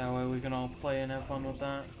 That way we can all play and have fun with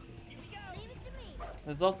that.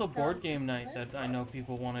 There's also board game night that I know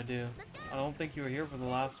people want to do. I don't think you were here for the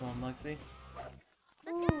last one, Lexi.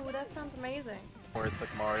 Ooh, that sounds amazing. Or it's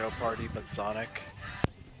like Mario Party but Sonic.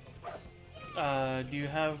 Do you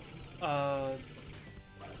have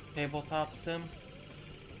tabletop sim?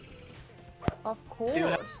 Of course. Do you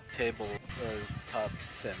have table top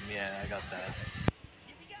sim? Yeah, I got that.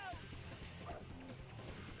 Here we go!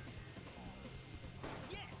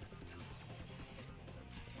 Yes!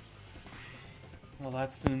 Well,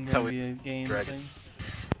 that's soon So going to we- be a game Dragon. thing.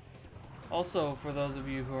 Also, for those of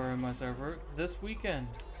you who are in my server, this weekend,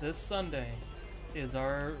 this Sunday, is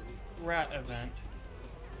our rat event.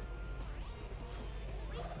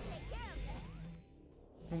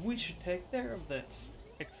 We should take care of this.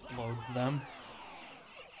 Explodes them.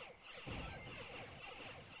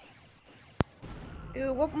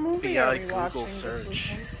 Ew, what movie Yeah, are we Google watching this search.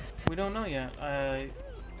 weekend? We don't know yet.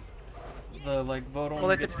 The like vote Well,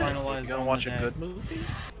 only it gets depends. finalized You gonna on watch the a day. good movie?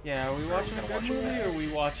 Yeah, are we watching a gonna good watch a movie bad or are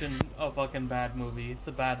we watching a fucking bad movie? It's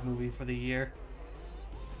a bad movie for the year.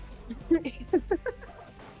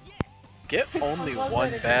 Get only was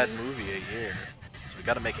one it a bad good movie a year, so we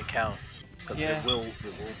gotta make it count. Because Yeah. it will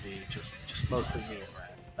be just mostly me and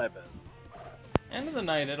Rat. I bet. End of the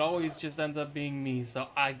night, it always just ends up being me, so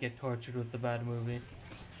I get tortured with the bad movie.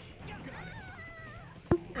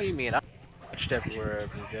 What do you mean? I watched every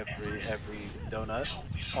donut,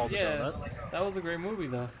 all the Yeah, donut. that was a great movie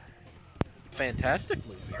though. Fantastic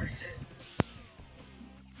movie.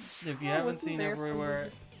 If you I haven't wasn't seen there for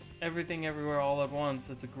Everything Everywhere All at Once,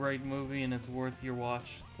 it's a great movie and it's worth your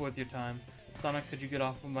watch, worth your time. Sonic, could you get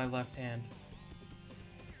off of my left hand?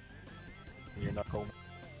 Your knuckle.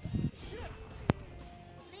 Leave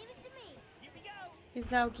it to me! Here we go!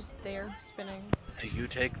 He's now just there, spinning. Do you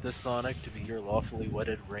take this Sonic to be your lawfully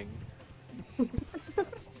wedded ring?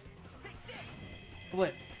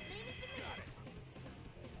 Flipped.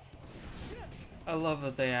 I love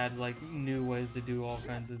that they add like new ways to do all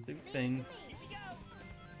kinds of things. Here we go!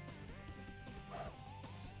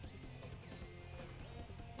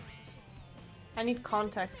 I need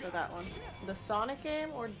context for that one. The Sonic game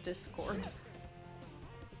or Discord?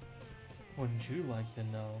 Wouldn't you like to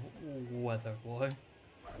know, Weather Boy?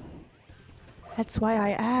 That's why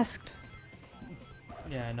I asked.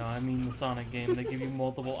 Yeah, no, I mean the Sonic game. They give you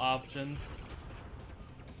multiple options.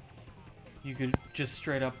 You could just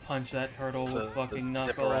straight up punch that turtle So, with fucking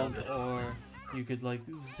zip around knuckles, it. or you could like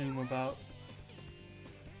zoom about.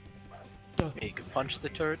 Yeah, you can punch the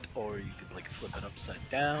turret, or you can like flip it upside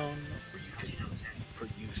down, or you can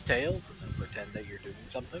use tails and then pretend that you're doing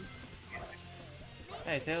something.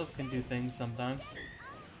 Hey, Tails can do things sometimes.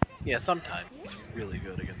 Yeah, sometimes it's really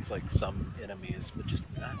good against like some enemies, but just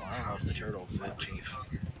I don't know if the turtle's it, Chief.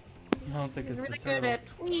 I don't think He's it's really the turtle. good at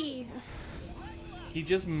wee. He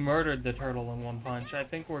just murdered the turtle in one punch. I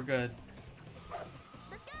think we're good.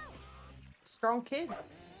 Strong kid.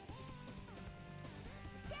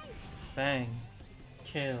 Bang.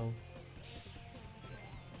 Kill.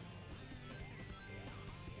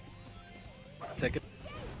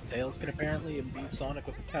 Tails can apparently imbue Sonic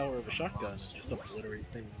with the power of a shotgun and just obliterate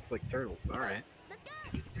things like turtles. Alright.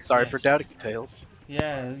 Sorry for Yes. doubting you, Tails.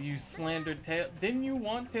 Yeah, you slandered Tails. Didn't you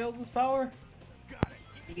want Tails' power?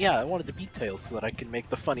 Yeah, I wanted to beat Tails so that I can make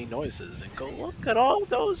the funny noises and go, look at all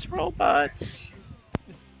those robots!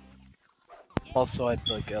 Also, I'd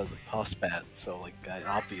like a boss bat, so like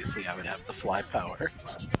obviously I would have the fly power.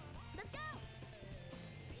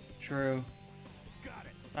 True.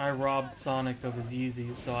 I robbed Sonic of his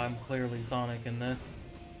Yeezys, so I'm clearly Sonic in this.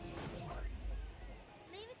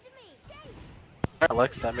 Leave it to me.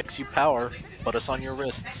 Alex, that makes you power. Put us on your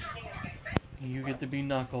wrists. You get to be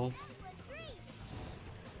Knuckles.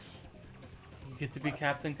 You get to be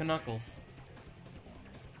Captain Knuckles.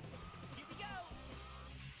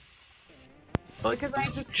 But Because I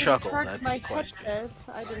just chuckle, charged that's my the question.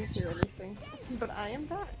 headset, I didn't hear anything. But I am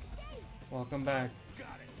back. Welcome back.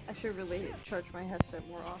 I should really charge my headset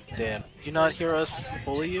more often. Damn, did you not hear us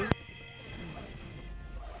bully you?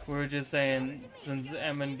 We were just saying, since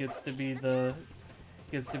Emin gets to be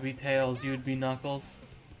Tails, you'd be Knuckles.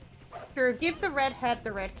 Sure, give the red hat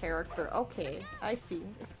the red character. Okay, I see.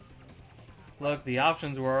 Look, the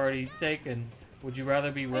options were already taken. Would you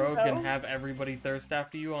rather be Rogue and so. have everybody thirst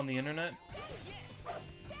after you on the internet?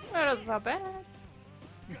 That doesn't sound bad.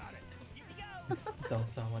 Don't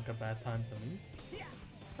sound like a bad time to me.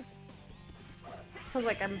 Sounds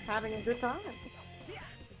like I'm having a good time.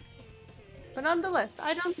 But nonetheless,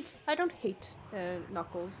 I don't hate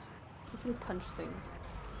Knuckles. He can punch things.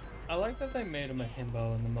 I like that they made him a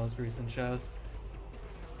himbo in the most recent shows.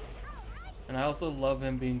 And I also love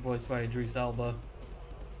him being voiced by Idris Elba.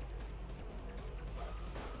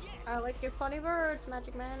 I like your funny words,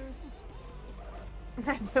 Magic Man.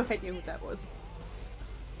 I had no idea what that was.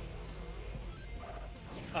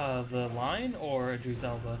 The line or Idris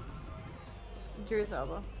Elba? Idris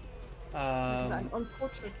Elba. Because I'm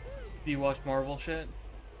unfortunate. Do you watch Marvel shit?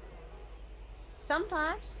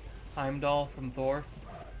 Sometimes. Heimdall from Thor?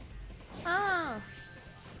 Ah.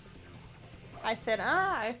 I said,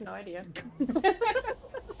 I have no idea.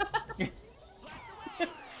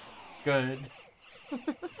 Good.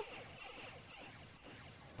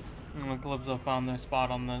 The Clips have found their spot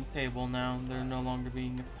on the table now. They're no longer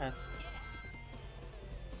being a pest.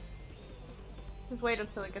 Just wait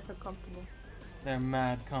until I get so comfortable. They're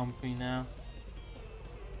mad comfy now.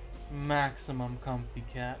 Maximum comfy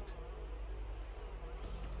cat.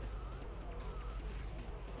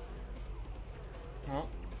 Oh.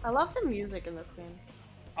 I love the music in this game.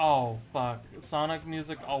 Oh, fuck. Sonic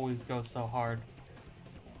music always goes so hard.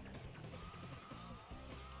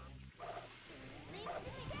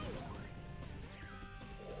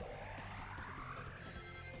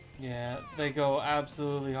 Yeah, they go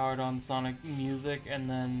absolutely hard on Sonic music, and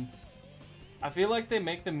then I feel like they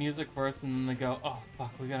make the music first, and then they go, oh,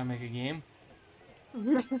 fuck, we gotta make a game.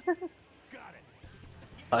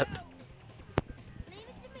 But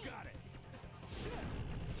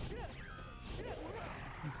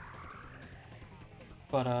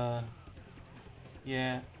But,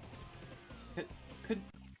 yeah. Could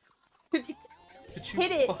you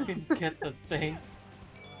Hit it. fucking get the thing?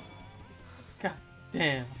 God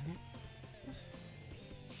damn.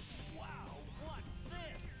 Wow, what's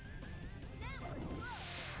this?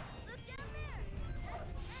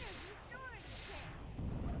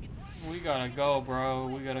 We gotta go, bro.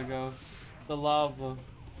 We gotta go. The lava.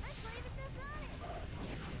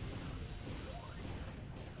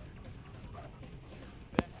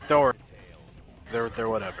 don't worry. They're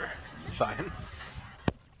whatever. It's fine.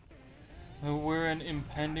 We're in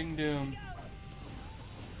impending doom.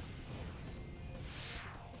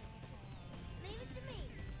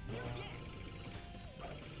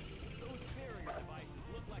 Those barrier devices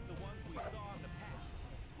look like the ones we saw in the past.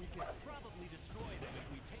 We can probably destroy them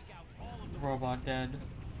if we take out all of the Robot dead.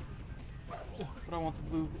 But I want the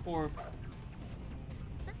blue orb.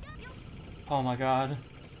 Oh my god.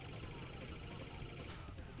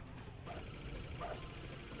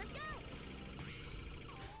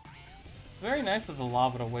 It's very nice of the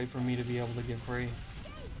lava to wait for me to be able to get free.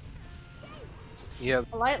 Yeah,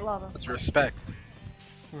 A light lava. that's respect.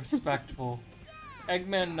 Respectful.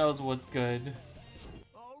 Eggman knows what's good.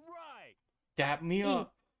 All right. Dap me E.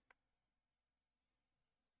 up.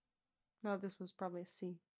 No, this was probably a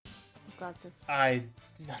C. Got this. I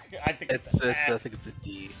think It's I F. think it's a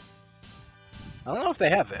D. I don't know if they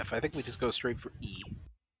have F. I think we just go straight for E.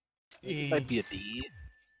 E. It might be a D.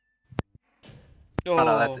 Oh, Oh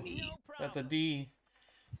no, that's an E. That's a D.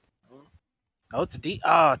 Oh, it's a D.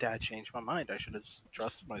 Oh, I changed my mind. I should have just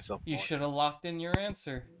trusted myself You more. should have locked in your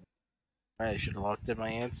answer. I should have locked in my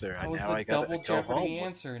answer. That And was now the I gotta double go Jeopardy home.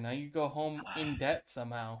 answer. Now you go home in debt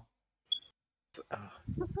somehow. Uh,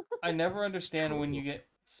 I never understand when True. you get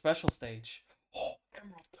special stage. Oh,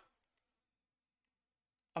 Emerald.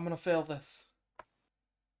 I'm gonna fail this.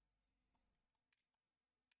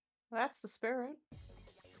 That's the spirit.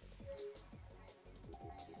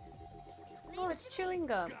 Oh, it's chewing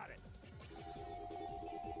gum. Got it.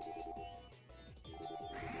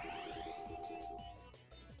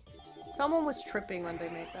 Someone was tripping when they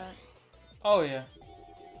made that. Oh yeah.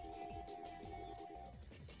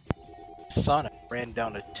 Sonic ran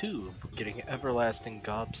down a tube, getting everlasting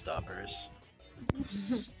gobstoppers.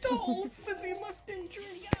 Stole fizzy lifting drink.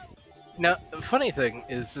 Now, the funny thing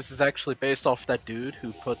is, this is actually based off that dude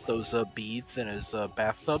who put those beads in his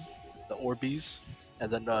bathtub, the Orbeez,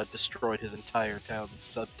 and then destroyed his entire town's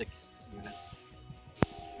septic unit.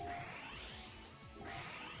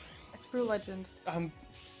 A true legend.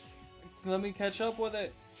 Let me catch up with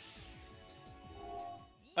it.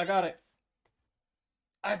 I got it.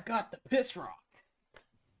 I've got the piss rock.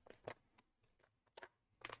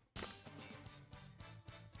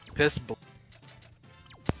 Piss.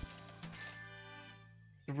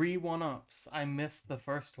 3 1-ups. I missed the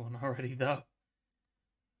first one already though.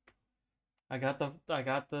 I got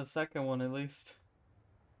the second one at least.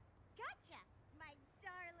 Gotcha, my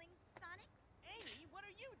darling Sonic. Amy, what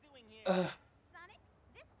are you doing here? Sonic,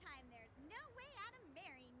 this time there's no way out of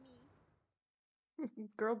marrying me.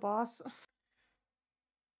 Girl boss.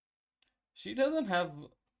 She doesn't have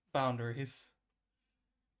boundaries.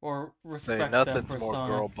 Or Say respect them nothing's for more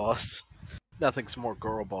Sonic. girl boss. Nothing's more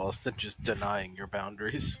girl boss than just denying your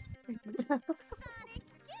boundaries. Sonic, give up.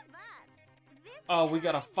 This Oh, we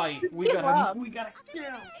gotta fight. We Give gotta up. kill.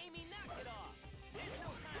 Amy, knock it off. There's no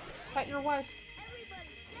time. Fight your wife. Everybody,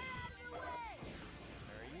 get out of the way.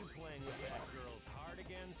 Are you playing with that girl's heart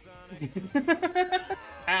again, Sonic?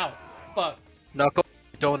 Ow. Fuck. Knuckle,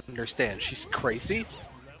 I don't understand. She's crazy?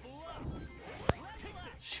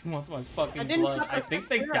 She wants my fucking I didn't blood. stop I her think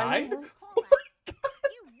they sister, I died. didn't- Hold on.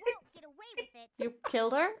 You won't get away with it. You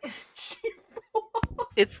killed her?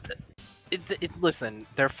 It's... listen,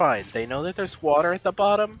 they're fine. They know that there's water at the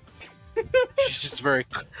bottom. She's just very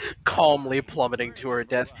calmly plummeting to her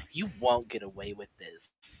death. You won't get away with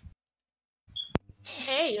this.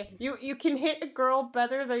 Hey, you can hit a girl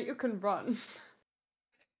better than you can run.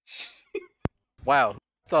 Wow,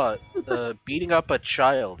 thought beating up a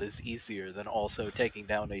child is easier than also taking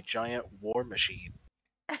down a giant war machine.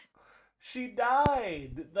 She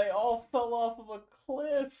died. They all fell off of a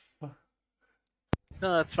cliff.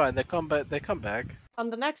 No, that's fine. They come back. They come back. On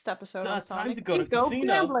the next episode Nah, on it's time Sonic, to go we to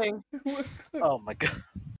casino. gambling. Oh my god.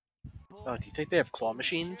 Oh, do you think they have claw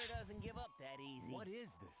machines? Sure doesn't give up that easy. What is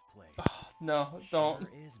this place? No, don't. Sure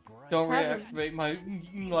is bright. Don't Heaven. reactivate my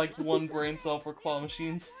like one brain cell for claw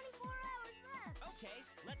machines. 24 hours left.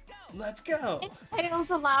 Okay, let's go. Let's go. Is Tails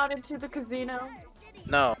allowed into the casino?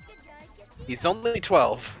 No. He's only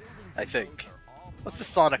 12, I think. What's the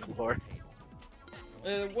Sonic lore?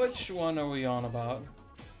 Which one are we on about?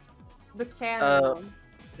 The canon one.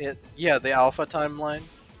 Yeah, the Alpha timeline,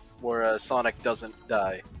 where Sonic doesn't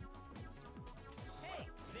die. Hey,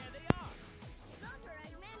 there they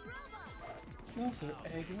are. Those are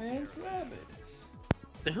Eggman's rabbits.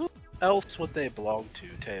 Who else would they belong to,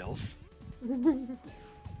 Tails?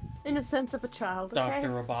 Innocence of a child, okay? Dr.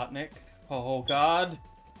 Robotnik. Oh god.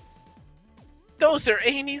 Those are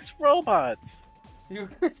Amy's robots! You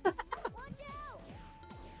Watch out!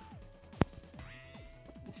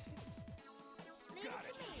 Leave it to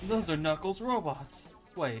me. those are Knuckles robots.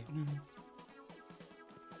 Wait.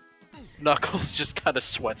 Knuckles just kind of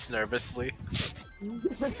sweats nervously.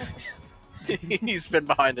 He's been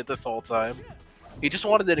behind it this whole time. He just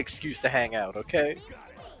wanted an excuse to hang out, okay?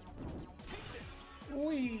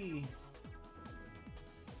 Wee.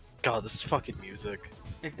 God, this fucking music.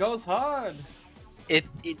 It goes hard. It's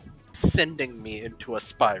sending me into a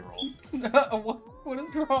spiral. What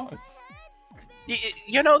is wrong?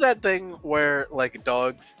 You know that thing where, like,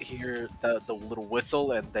 dogs hear the little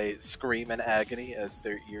whistle and they scream in agony as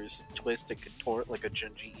their ears twist and contort like a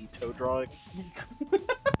Junji Ito drawing?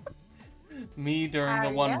 Me during the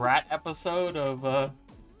one Yeah. rat episode of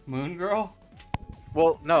Moon Girl?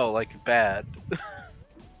 Well, no, like bad.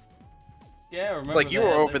 Yeah, remember Like, you that,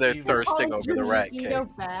 were over the there evil- thirsting Oh, over the rat cake. Eater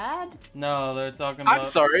bad? No, they're talking I'm about.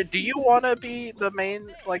 sorry, do you want to be the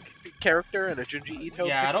main, like, character in a Junji Ito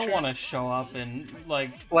Yeah, I don't picture? want to show up in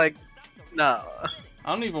like. Like, no. I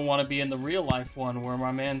don't even want to be in the real life one where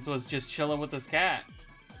my man's was just chilling with his cat.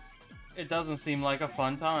 It doesn't seem like a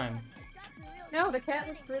fun time. No, the cat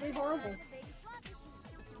looks really horrible.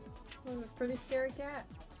 It was a pretty scary cat.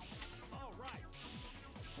 All right.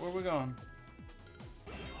 Where we going?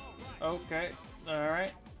 Okay,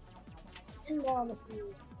 alright.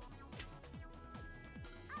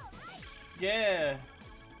 Yeah.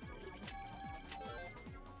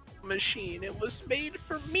 Machine, it was made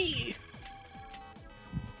for me.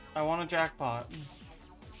 I want a jackpot.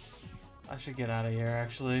 I should get out of here,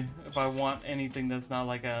 actually. If I want anything that's not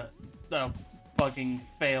like a fucking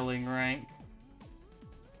failing rank.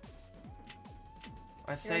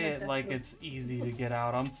 I say it like it's easy to get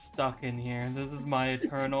out. I'm stuck in here. This is my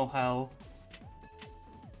eternal hell.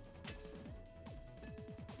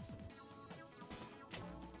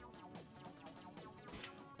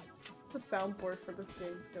 The soundboard for this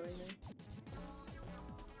game's going in.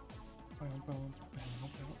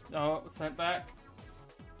 Oh, sent back.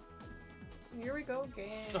 Here we go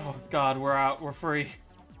again. Oh god, we're out. We're free.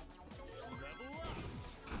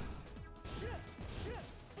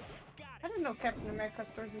 I didn't know Captain America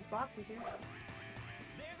stores his boxes here.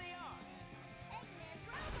 There they are.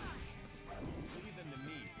 Leave them to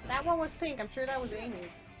me. That one was pink. I'm sure that was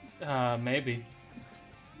Amy's. Maybe.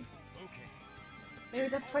 Okay. Maybe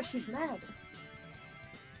that's why she's mad.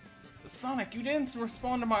 Sonic, you didn't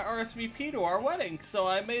respond to my RSVP to our wedding, so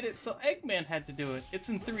I made it so Eggman had to do it. It's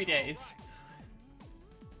in 3 days.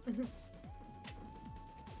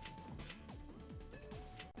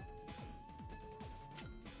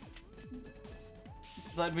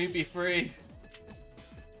 Let me be free.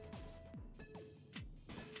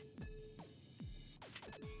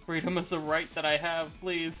 Freedom is a right that I have,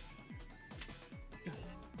 please.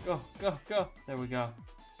 Go, go, go. There we go.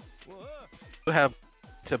 You have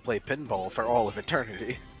to play pinball for all of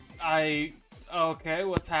eternity. Okay,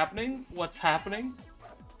 what's happening? What's happening?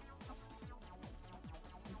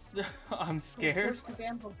 I'm scared. Forced to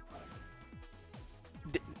gamble.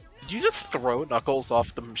 Did you just throw Knuckles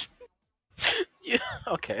off the machine? Yeah,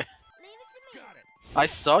 okay. Leave it to me. Got it. I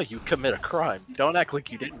saw you commit a crime. Don't act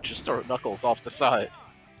like you didn't just throw Knuckles off the side.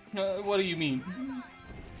 What do you mean?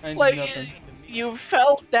 I didn't do Like, nothing. you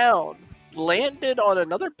fell down, landed on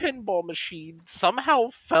another pinball machine, somehow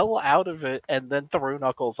fell out of it, and then threw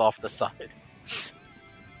Knuckles off the side.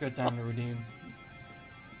 Good time to redeem.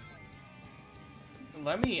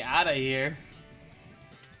 Let me out of here.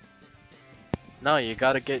 No, you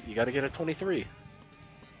gotta get a 23.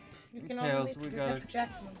 You can Tails, only we make gotta- the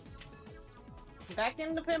jackman. Back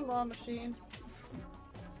in the pinball machine.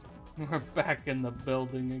 We're back in the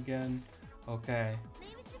building again. Okay.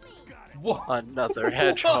 Leave it to me. Got it. Whoa. Another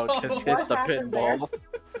hedgehog has What hit the happened pinball.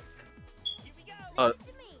 Leave it to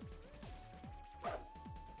me.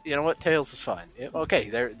 You know what? Tails is fine. Yeah, okay,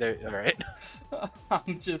 they're alright.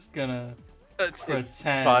 I'm just gonna It's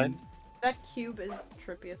pretend. fine. That cube is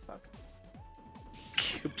trippy as fuck.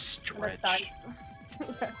 Cube And the stretch. dice. Thank you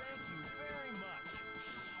very much.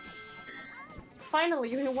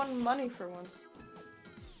 Finally, you won money for once.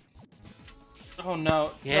 Oh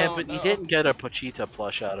no. Yeah, no, but no. you didn't get a Pochita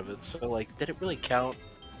plush out of it, so like, did it really count?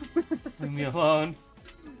 Leave me alone.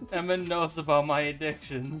 Emma knows about my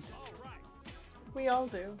addictions. All right. We all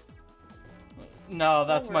do. No,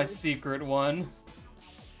 that's my worry. secret one.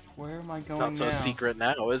 Where am I going Not so now? secret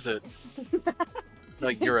now, is it? No,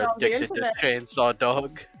 you're On the addicted to internet. Chainsaw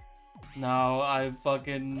Dog. No, I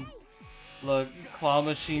fucking look. Claw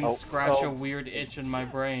machines Oh, scratch oh. a weird itch in my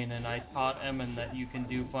brain, and I taught Emin that you can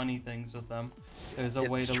do funny things with them. There's a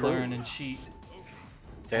way It's to true. learn and cheat.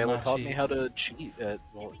 Taylor not taught me cheating. how to cheat.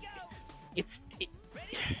 Well,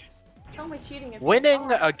 How am I cheating if winning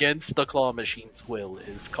Oh, against the claw machine's will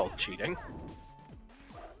is called cheating.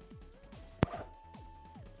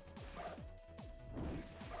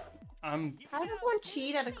 I'm How does one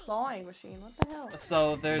cheat at a clawing machine? What the hell?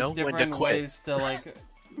 so there's Know when to different quit. ways to like.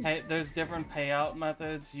 There's different payout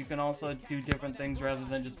methods. You can also do different things rather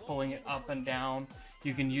than just pulling it up and down.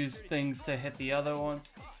 You can use things to hit the other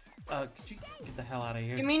ones. Could you get the hell out of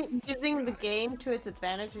here? You mean using the game to its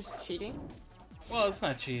advantage is cheating? Well, it's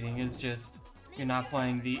not cheating. It's just you're not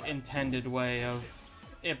playing the intended way of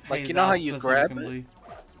it pays Like, you know how out you grab it? specifically.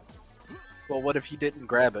 Well, what if you didn't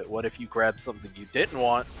grab it? What if you grabbed something you didn't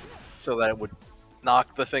want, so that it would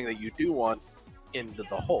knock the thing that you do want into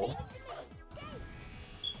the hole?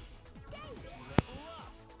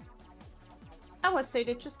 I would say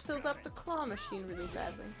they just filled up the claw machine really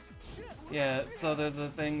badly. Yeah, so there's a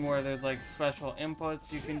thing where there's like special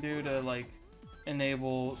inputs you can do to like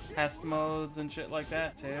enable test modes and shit like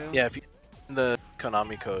that too. Yeah, if you in the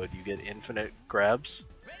Konami code, you get infinite grabs.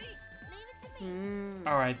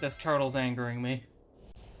 Alright, this turtle's angering me.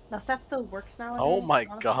 Does that still works nowadays? Oh my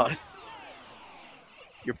Honestly? god.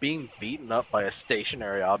 You're being beaten up by a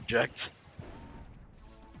stationary object.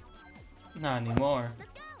 Not anymore.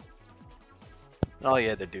 All you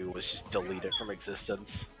had to do was just delete it from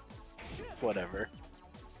existence. It's whatever.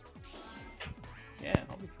 Yeah,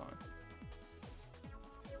 I'll be fine.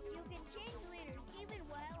 You can change leaders even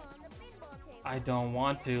while on the pinball table. I don't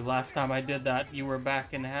want to. Last time I did that, you were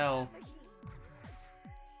back in hell.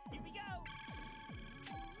 Here we go.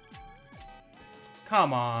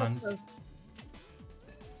 Come on. So close.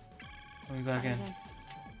 Let me back in.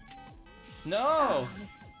 No!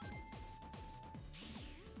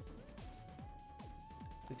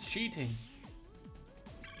 It's cheating.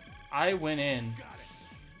 I went in.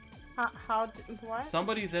 What?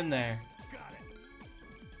 Somebody's in there.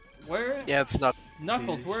 Where? Yeah, it's not.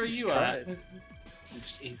 Knuckles, he's- where are he's you trying. at?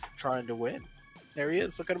 He's trying to win. There he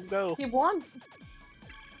is. Look at him go. He won.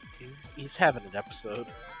 He's having an episode.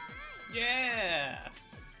 Yeah!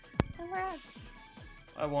 Congrats.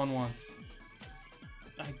 I won once.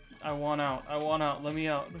 I want out. I want out. Let me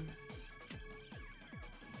out.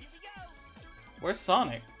 Where's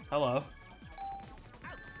Sonic? Hello.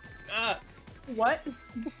 Ah! What?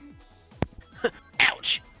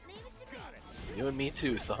 Ouch! You and me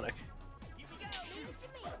too, Sonic.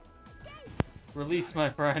 Release my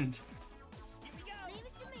friend.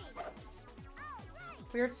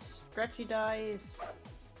 Weird stretchy dice.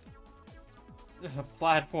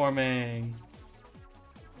 Platforming.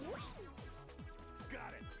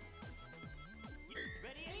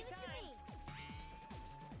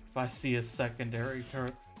 If I see a secondary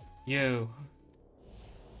turret, you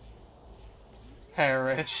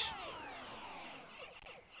perish.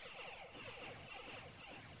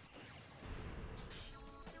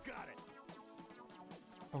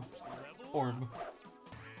 Oh, orb.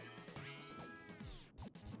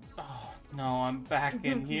 Oh, no, I'm back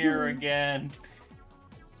in here again.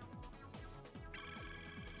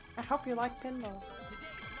 I hope you like pinball.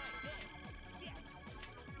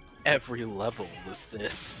 Every level was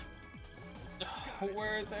this.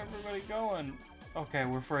 Where is everybody going? Okay,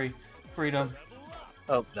 we're free. Freedom.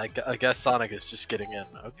 Oh, I guess Sonic is just getting in.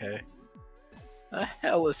 Okay. The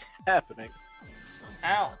hell is happening?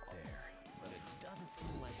 Ow!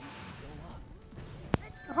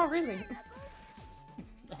 Oh, really?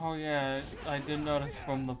 Oh yeah, I did notice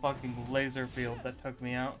from the fucking laser field that took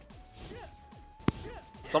me out.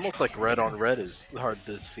 It's almost like red on red is hard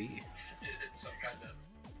to see.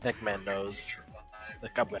 Eggman knows.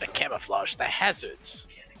 Like, I'm gonna camouflage the hazards.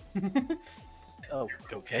 Oh,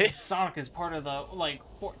 okay. Sonic is part of the like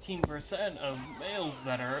 14% of males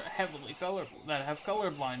that are heavily that have color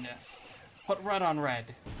blindness. Put red on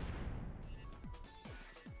red.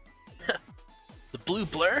 The blue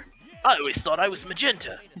blur? I always thought I was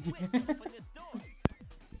magenta.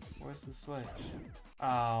 Where's the switch?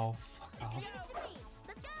 Oh, fuck off.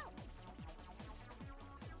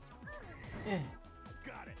 Eh.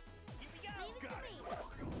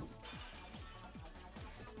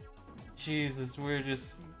 Jesus, we're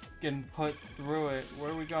just getting put through it.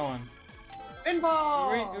 Where are we going?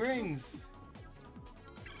 Pinball! Rings!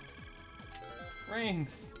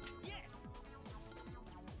 Rings!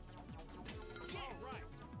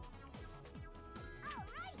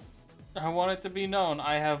 I want it to be known,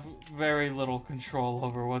 I have very little control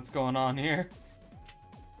over what's going on here.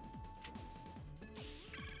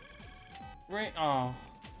 Ring. Oh.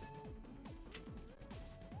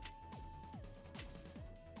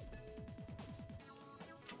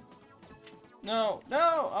 No,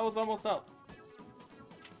 no! I was almost up.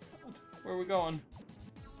 Where are we going?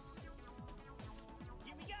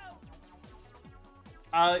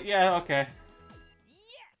 Yeah, okay.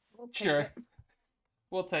 Sure.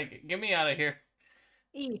 We'll take it. Get me out of here.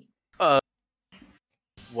 E.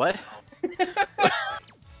 What?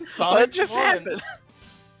 Sonic What just won. happened?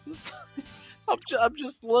 I'm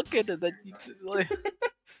just looking and then you just like...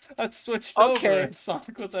 I switched Okay. over and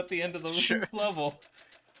Sonic was at the end of the Sure. level.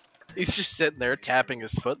 He's just sitting there tapping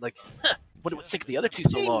his foot like, huh, what would take the other two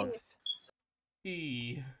so long?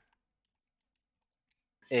 E.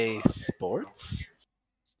 A sports?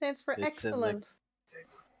 Stands for It's in the- excellent.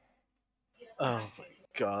 Oh my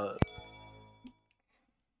god.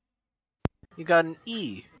 You got an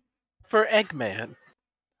E for Eggman.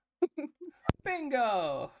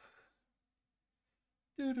 Bingo!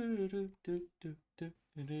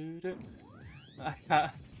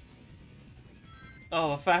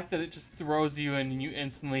 Oh, the fact that it just throws you and you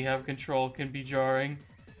instantly have control can be jarring.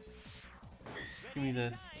 Give me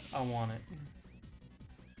this. I want it.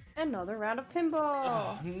 Another round of pinball.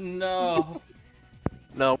 Oh, no.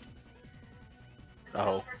 No.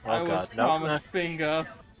 Oh, I oh was god, no, no. promised bingo.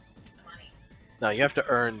 No, you have to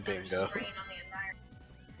earn bingo.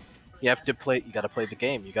 You have to play. You gotta play the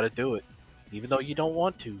game. You gotta do it, even though you don't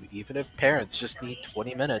want to. Even if parents just need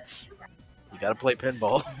 20 minutes, you gotta play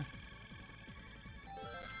pinball.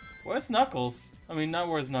 Where's Knuckles? I mean, not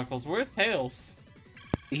where's Knuckles. Where's Tails?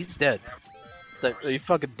 He's dead. He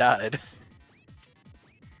fucking died.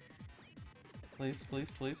 Please,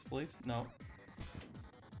 please, please, please. No.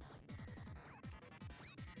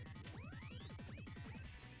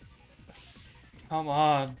 Come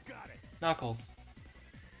on. Knuckles.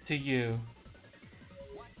 To you.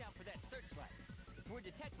 Watch out for that searchlight. If we're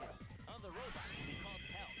detected, other robots will be called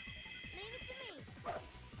to help. Leave it to me.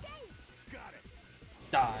 Dave,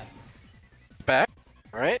 Die. Back,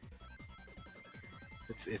 right?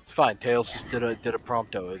 It's fine. Tails just did a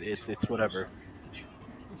prompto. It's whatever.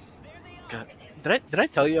 God, did I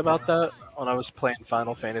tell you about that when I was playing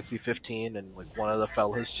Final Fantasy 15 and like one of the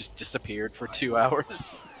fellas just disappeared for 2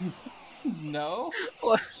 hours? No?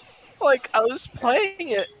 Like I was playing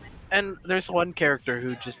it, and there's one character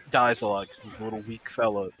who just dies a lot because he's a little weak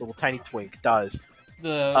fellow, little tiny twink dies.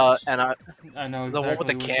 And I know exactly the one with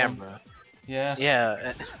the which camera. Yeah.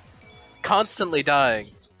 Yeah, constantly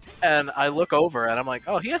dying. And I look over and I'm like,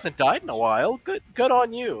 oh, he hasn't died in a while. Good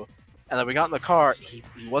on you. And then we got in the car. He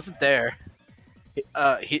wasn't there.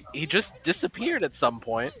 He just disappeared at some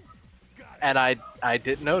point, and I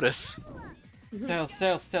didn't notice. Tails,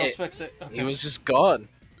 fix it. Okay. He was just gone.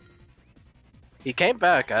 He came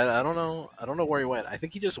back. I don't know where he went. I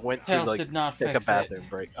think he just went Tails to like did not take a fix bathroom it.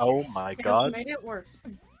 break. Oh my Tails god. made it worse.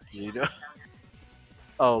 You know.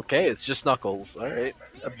 Okay, it's just Knuckles. All right,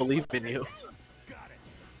 I believe in you.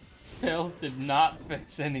 Tails did not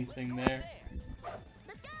fix anything there.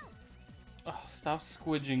 Oh, stop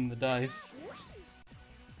squidging the dice.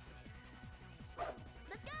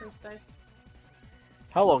 First dice.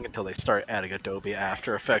 How long until they start adding Adobe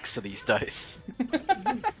After Effects to these dice?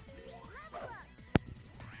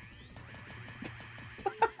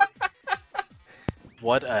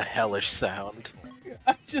 What a hellish sound.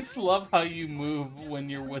 I just love how you move when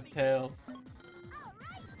you're with Tails.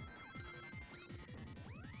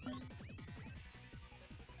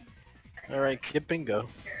 Alright, get bingo.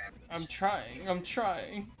 I'm trying.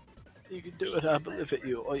 You can do it, I believe in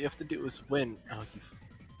you. All you have to do is win. Oh,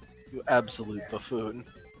 you absolute buffoon.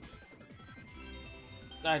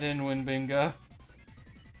 I didn't win bingo.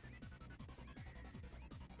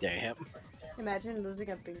 Damn. Imagine losing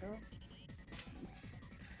a bingo.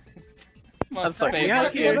 My I'm sorry, we favorite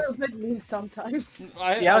out here- A little bit mean sometimes.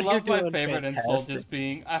 I Yeah, out here love my doing favorite insult fantastic. just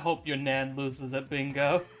being, I hope your nan loses at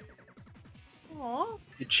bingo. Aww.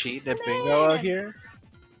 You cheating at bingo out here?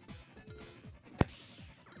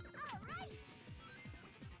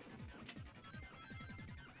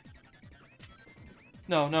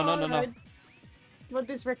 No. Alright. But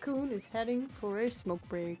this raccoon is heading for a smoke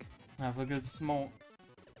break. Have a good smoke.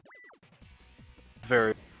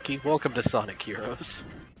 Very lucky. Welcome to Sonic Heroes.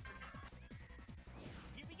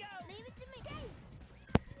 Here we go. leave it to me. Dave,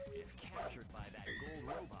 If captured by that gold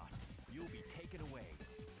robot, you'll be taken away.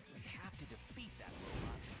 We have to defeat that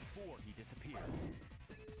robot before he disappears.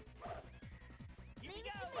 Here we leave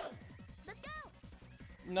it go. to me. Let's go.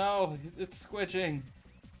 No, it's squidging.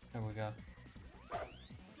 There we go.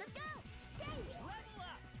 Let's go. Dave, Level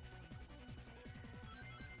up.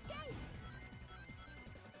 Dave.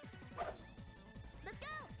 Let's go.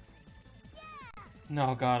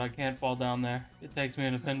 No, God, I can't fall down there. It takes me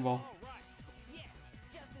into pinball. All right. Yes,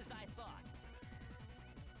 just as I thought.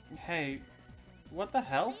 Hey, what the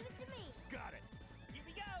hell? Leave it to me. Got it. Here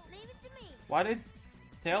we go. Leave it to me. Why did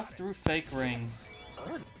Tails threw fake rings?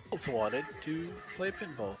 Tails wanted to play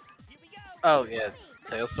pinball. Here we go. Oh yeah,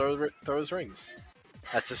 Tails throws rings.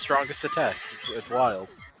 That's his strongest attack. It's wild.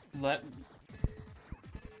 Let...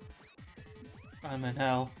 I'm in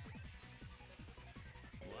hell.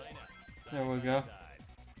 Line up. There we go. Side.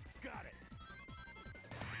 Got it.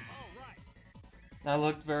 All right. That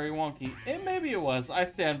looked very wonky. Maybe it was. I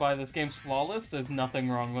stand by this game's flawless. There's nothing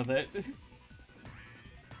wrong with it.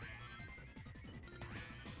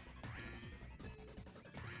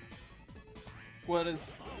 What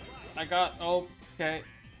is... I got... Oh, okay.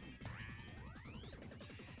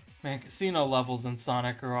 Man, casino levels in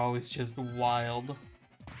Sonic are always just wild.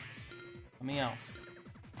 Let me out.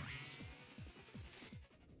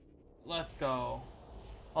 Let's go.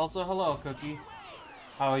 Also, hello, Cookie.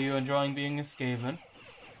 How are you enjoying being a Skaven?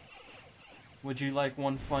 Would you like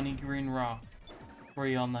one funny green rock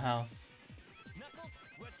free on the house? Knuckles,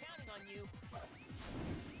 we're counting on you.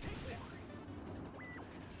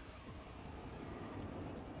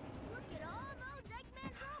 Look at all those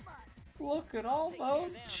Eggman robots. Look at all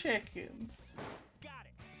those chickens. Got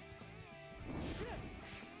it. Shit.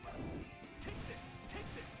 Take this. Take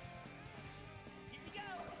this. Here you go.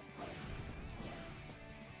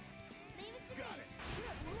 Leave it to Got me. it.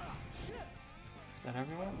 Shit, rah, shit. Is that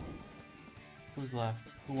everyone? Who's left?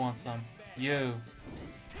 Who wants some? You.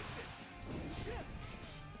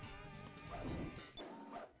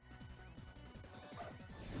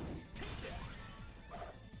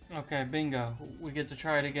 Okay, bingo. We get to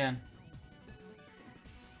try it again.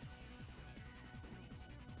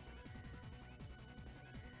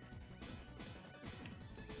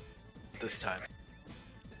 This time.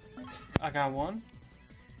 I got one.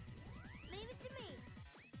 Leave it to me.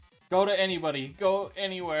 Go to anybody. Go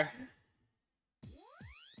anywhere.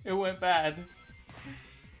 It went bad.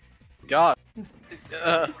 God.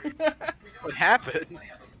 What happened?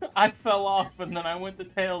 I fell off and then I went to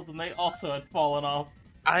Tails and they also had fallen off.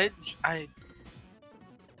 I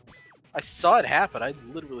saw it happen. I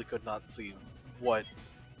literally could not see what.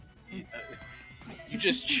 You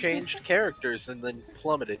just changed characters and then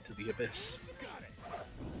plummeted to the abyss.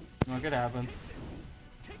 Look, it happens.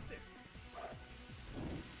 Take this.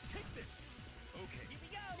 Take this. Okay.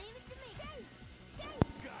 Leave it to me. Dave.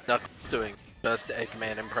 Dave. Knuckles doing best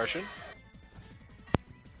Eggman impression.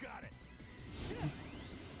 Got it.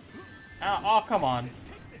 Oh, come on.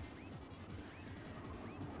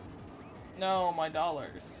 No, my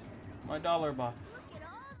dollars. My dollar bucks. Look at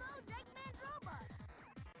all those Eggman robots.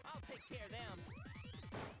 I'll take care of them.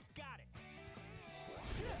 Got it.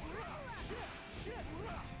 Shit, rah, shit, shit,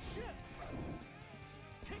 rah, shit.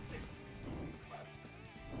 Take this.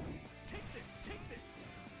 Take this. Take this.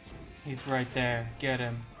 He's right there. Get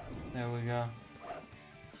him. There we go.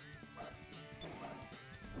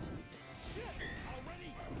 Shit,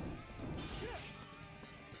 already. Shit.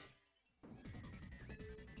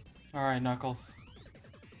 Alright, Knuckles.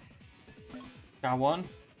 Got one.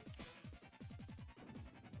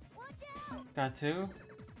 Watch out. Got two.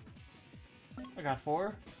 I got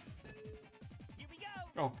four. Here we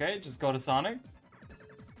go. Okay, just go to Sonic.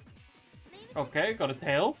 Leave it Okay, go to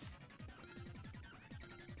Tails.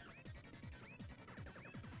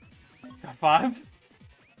 Got five.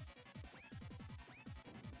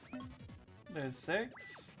 There's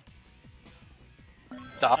six.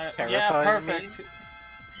 Stop Yeah, terrifying me. perfect.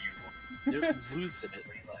 You're losing it.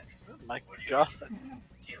 Oh my god.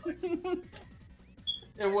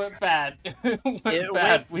 It went bad. It went It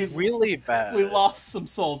bad. went really bad. We lost some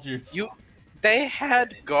soldiers. They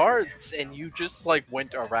had guards and you just like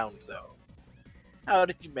went around them. How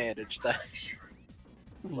did you manage that?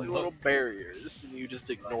 Like little Look, barriers and you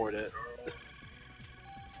just ignored it.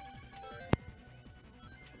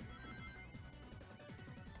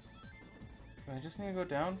 do I just need to go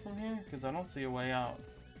down from here? Because I don't see a way out.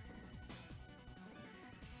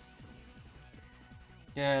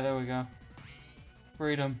 Yeah, there we go.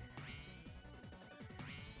 Freedom.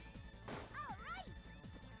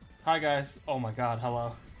 Hi guys. Oh my god,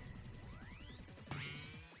 hello.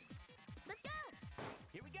 Let's go.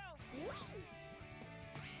 Here we go.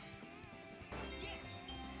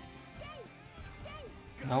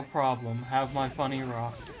 No problem. Have my funny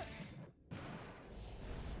rocks.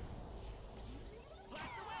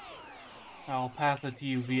 I'll pass it to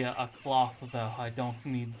you via a cloth though. I don't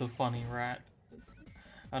need the funny rat.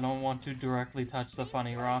 I don't want to directly touch the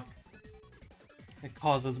funny rock. It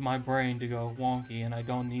causes my brain to go wonky and I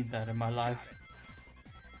don't need that in my life.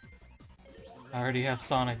 I already have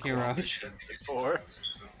Sonic Heroes. Before.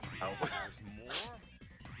 Oh.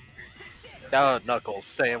 Now Knuckles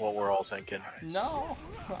saying what we're all thinking. No!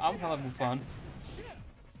 I'm having fun.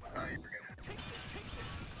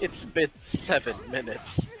 It's been 7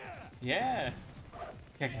 minutes. Yeah!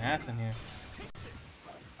 Kicking ass in here.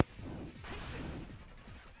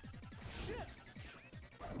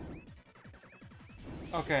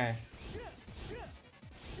 Okay.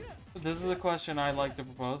 This is a question I'd like to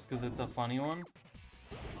propose because it's a funny one.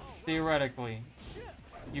 Theoretically,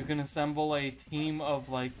 you can assemble a team of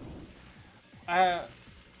like,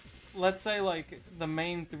 let's say like the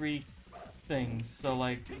main three things. So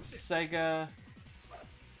like Sega,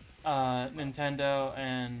 Nintendo,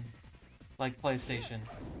 and like PlayStation.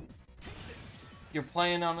 You're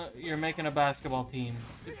playing on you're making a basketball team.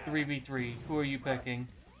 It's 3v3. Who are you picking?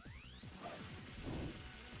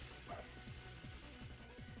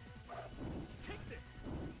 Take this.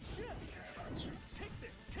 Take this.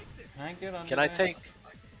 Take this. Can I get under Can I there? take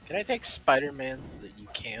Can I take Spider-Man so that you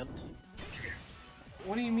can't?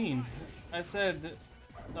 What do you mean? I said,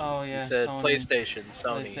 oh yeah, You said Sony, PlayStation,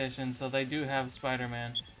 Sony. PlayStation. So they do have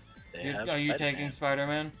Spider-Man. They have Are you Spider-Man. taking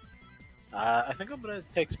Spider-Man? I think I'm gonna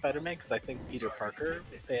take Spider-Man because I think Peter Parker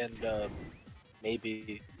and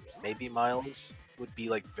maybe Miles would be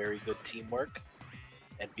like very good teamwork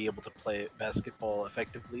and be able to play basketball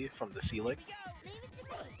effectively from the ceiling.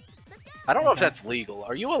 I don't know if Okay. that's legal.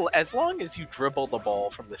 Are you as long as you dribble the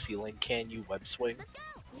ball from the ceiling, can you web swing?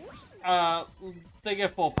 They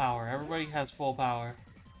get full power. Everybody has full power.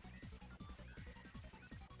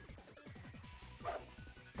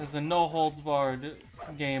 There's a no holds barred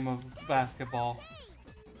game of basketball.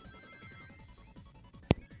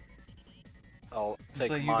 I'll take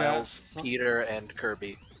So you got Miles, some- Peter, and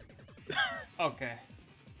Kirby. Okay.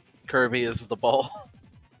 Kirby is the ball.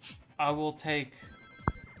 I will take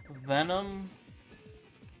Venom,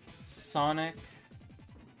 Sonic,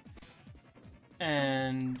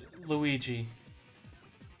 and Luigi.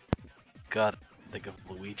 God, think of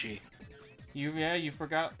Luigi. You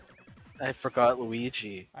forgot. I forgot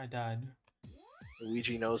Luigi. I died.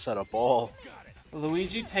 Luigi knows how to ball.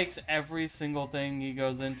 Luigi takes every single thing he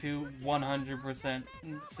goes into 100%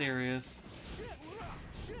 serious.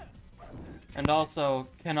 And also,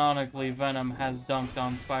 canonically, Venom has dunked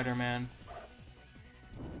on Spider-Man.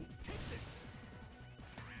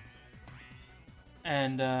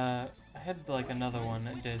 And, I had, like, another one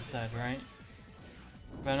that did said, right?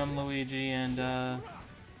 Venom, Luigi, and,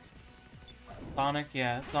 Sonic?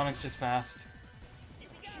 Yeah, Sonic's just fast.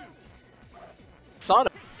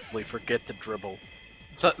 Sonic we forget to dribble.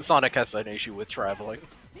 Sonic has an issue with traveling.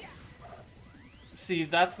 See,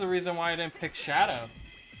 that's the reason why I didn't pick Shadow.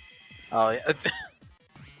 Oh, yeah.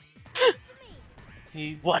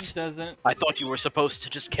 He What? doesn't... I thought you were supposed to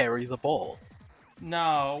just carry the ball.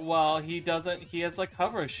 No, well, he doesn't... He has, like,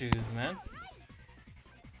 hover shoes, man.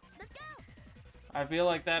 I feel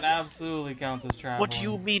like that absolutely counts as traveling. What do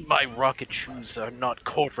you mean my rocket shoes are not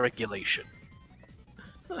court regulation?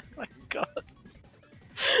 Oh my god.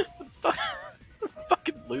 I'm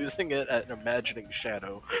fucking losing it at imagining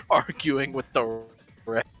Shadow arguing with the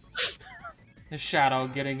ref. Shadow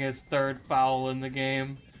getting his third foul in the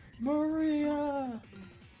game. Maria!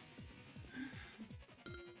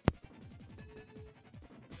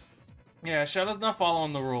 Yeah, Shadow's not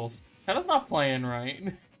following the rules. Shadow's not playing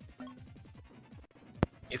right.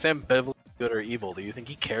 Is ambivalent good or evil? Do you think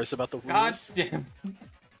he cares about the God rules? damn it.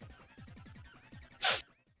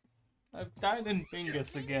 I've died in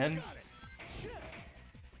Bingus again.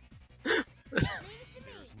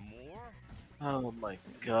 There's more? Oh my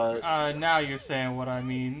god. Now you're saying what I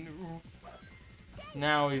mean.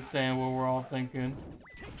 Now he's saying what we're all thinking.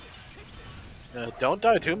 Don't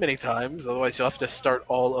die too many times, otherwise you'll have to start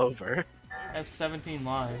all over. I have 17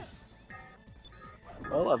 lives.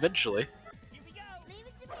 Well, eventually. Leave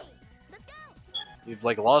it to me. Let's go. You've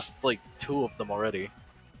like lost like 2 of them already.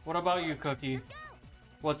 What about you, Cookie?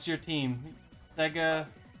 What's your team? Sega,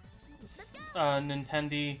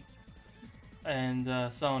 Nintendo, and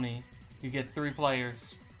Sony. You get 3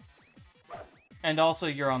 players. And also,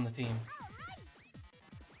 you're on the team.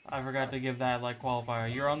 I forgot to give that, like,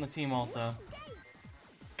 qualifier. You're on the team also.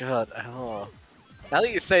 God, oh. Now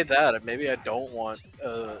that you say that, maybe I don't want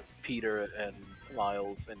Peter and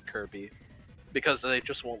Miles and Kirby. Because they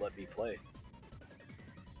just won't let me play.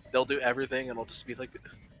 They'll do everything and I'll just be like,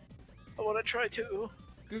 I want to try too.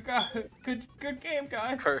 Good guy. Good game,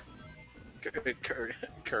 guys.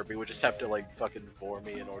 Kirby would just have to like fucking vor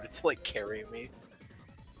me in order to like carry me.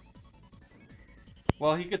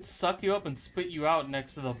 Well, he could suck you up and spit you out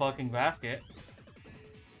next to the fucking basket.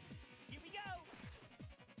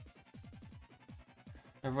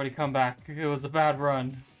 Everybody come back. It was a bad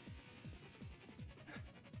run.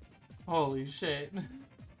 Holy shit.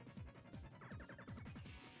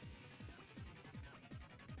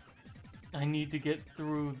 I need to get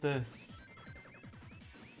through this.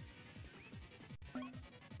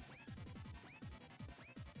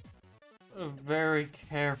 Very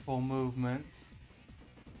careful movements.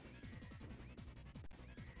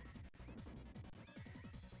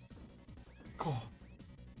 Cool.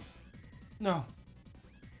 No.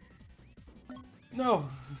 No.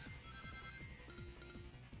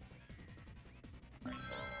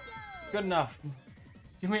 Good enough.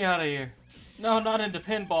 Get me out of here. No, not into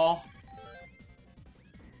pinball.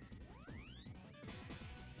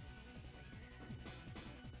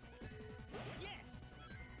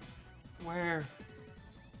 Where?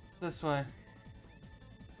 This way.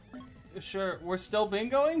 Sure, we're still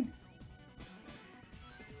bingoing?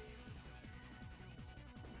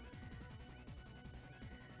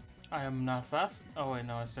 I am not fast. Oh wait,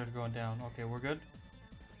 no, I started going down. Okay, we're good.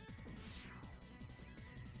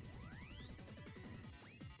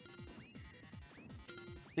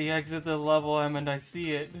 The exit of the level, and I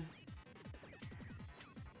see it.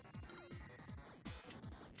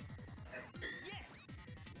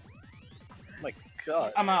 My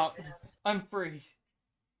God. I'm out. I'm free.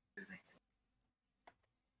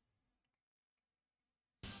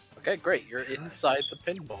 Okay, great. You're inside the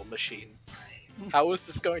pinball machine. How is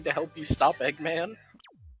this going to help you stop Eggman?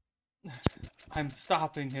 I'm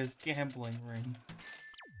stopping his gambling ring.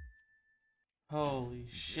 Holy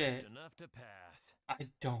shit. Just enough to pass. I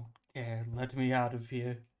don't care. Let me out of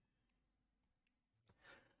here.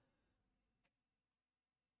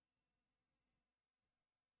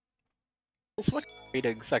 What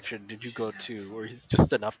rating section did you go to where he's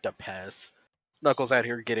just enough to pass? Knuckles out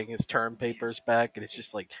here getting his term papers back, and it's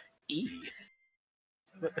just like, E.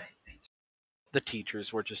 The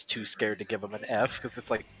teachers were just too scared to give him an F, because it's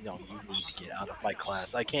like, no, you need to get out of my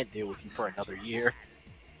class. I can't deal with you for another year.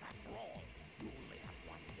 After all, you only have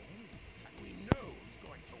one game, and we know who's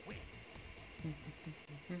going to win.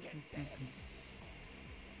 Get them.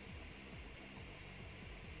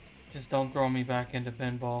 Just don't throw me back into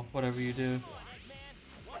pinball, whatever you do.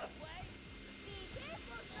 Wanna play? Be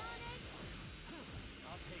careful, Sonic!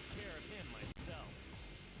 I'll take care of him myself.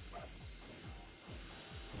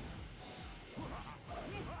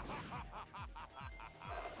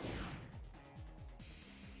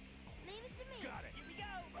 Leave it to me. Got it. Here we go.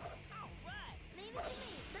 All right. Leave it to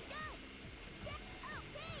me. Let's go.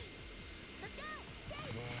 Okay. Let's go.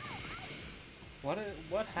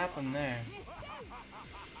 What happened there?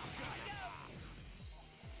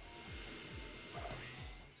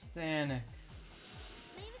 Sonic.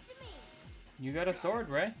 Leave it to me. You got a sword,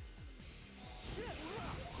 Ray? Leave it to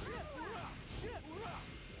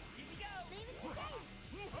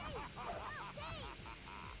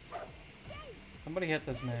me. Somebody hit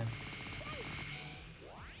this man.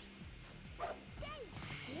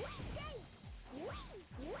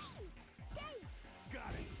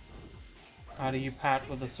 How do you pat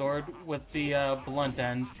with a sword? With the blunt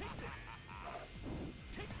end.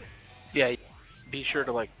 Yeah, be sure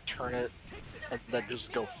to, like, turn it and then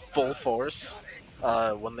just go full force.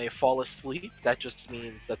 When they fall asleep, that just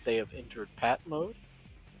means that they have entered pat mode,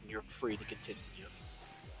 and you're free to continue.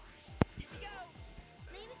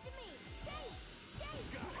 Leave it to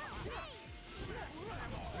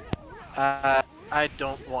me. I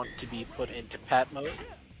don't want to be put into pat mode.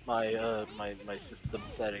 My system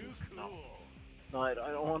settings. No, I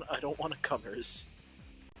don't want a comers.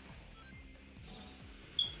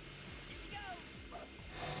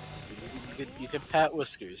 So you can pat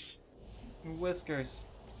Whiskers. Whiskers.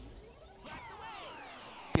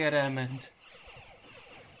 Get Emmond.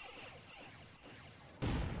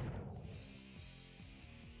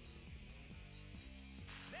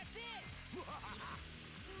 That's it. Here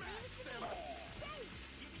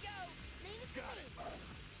we go. Leave it to me.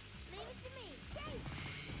 Leave it to me.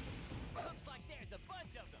 Looks like there's a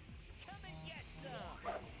bunch of them. Come and get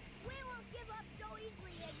some. We won't give up so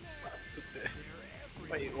easily, Eggman.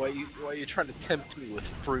 Why are you trying to tempt me with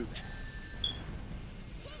fruit?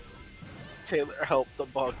 Taylor, help the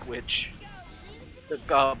bug witch. The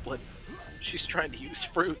goblin. She's trying to use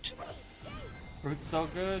fruit. Fruit's so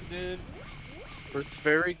good, dude. Fruit's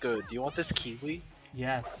very good. Do you want this kiwi?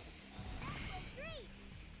 Yes.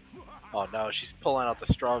 Oh no, she's pulling out the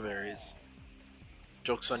strawberries.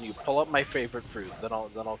 Joke's on you. Pull up my favorite fruit, then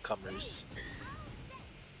I'll comers.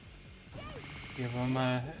 Give him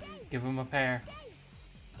a pear.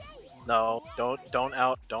 No, don't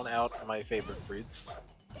out my favorite fruits.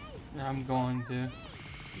 I'm going to.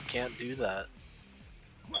 You can't do that.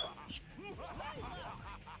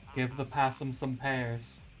 Give the possum some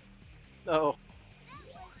pears. No.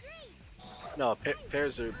 No,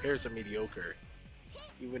 pears are mediocre.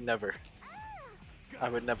 You would never. I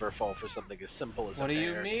would never fall for something as simple as What a do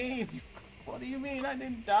pear. you mean? What do you mean I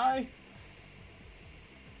didn't die?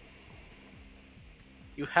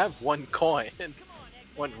 You have one coin,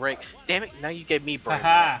 one ring. Damn it! Now you gave me brain.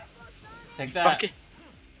 Haha! Take You that. fucking.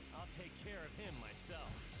 I'll take care of him myself.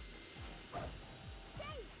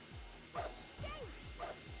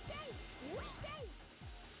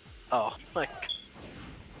 Oh my.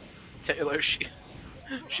 Taylor,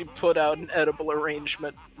 she put out an edible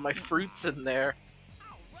arrangement. My fruit's in there.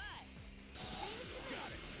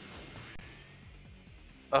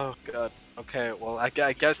 Oh god. Okay, well I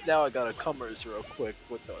guess now I gotta comers real quick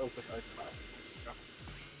with the open.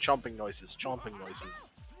 Chomping noises. Chomping noises.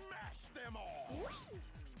 Smash them all!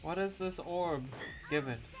 What is this orb? Give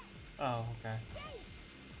it. Oh, okay.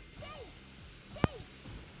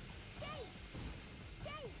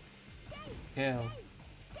 kill.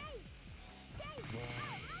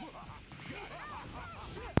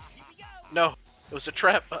 No, it was a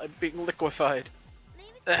trap. I'm being liquefied.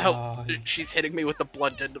 Help! Oh, She's hitting me with the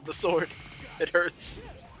blunt end of the sword. It hurts.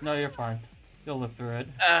 no, you're fine. You'll live through it.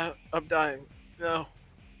 I'm dying. No.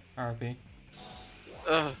 RP.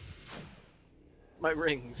 My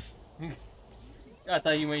rings. I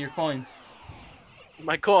thought you meant your coins.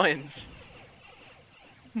 My coins.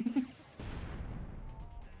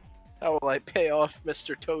 How will I pay off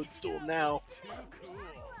Mr. Toadstool now?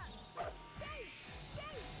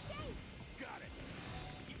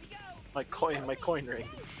 My coin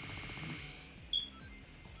rings.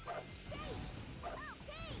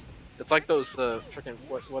 It's like those freaking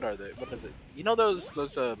what are they? What are they? You know those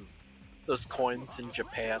coins in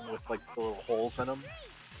Japan with like the little holes in them?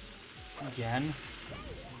 Yen?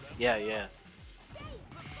 Yeah.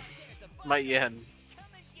 My yen. Come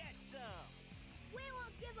and get some. We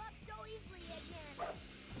won't give up so easily again.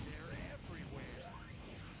 They're everywhere.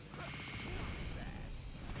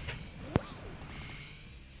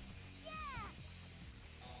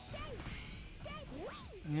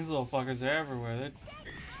 These little fuckers are everywhere. They're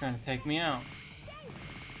trying to take me out.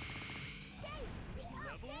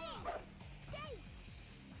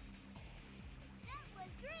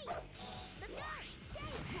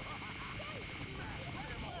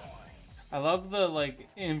 I love the like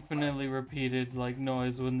infinitely repeated like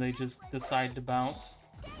noise when they just decide to bounce.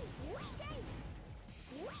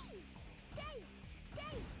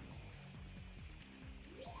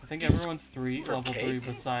 I think everyone's level 3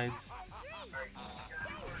 besides.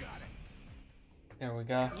 There we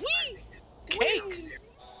go. Cake!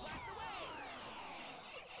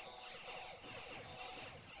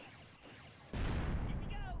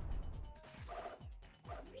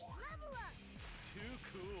 Too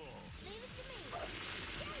cool.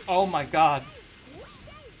 Oh my god.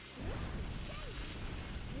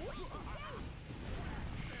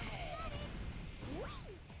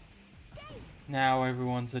 Now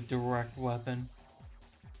everyone's a direct weapon.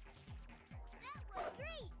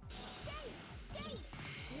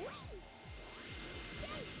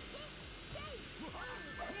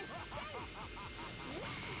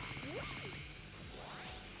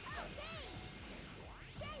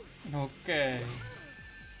 Okay.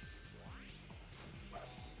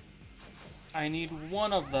 I need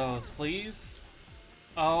one of those, please.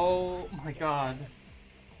 Oh my god.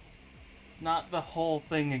 Not the whole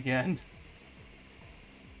thing again.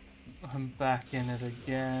 I'm back in it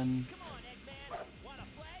again. Come on, Eggman. Wanna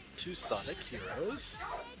play? Two Sonic heroes?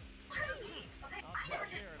 I'll take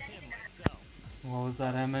care of him myself. What was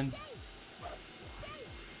that, Emmett?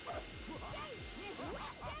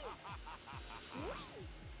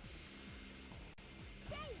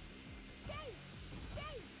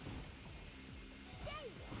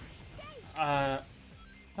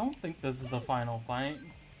 Don't think this is the final fight.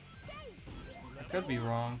 I could be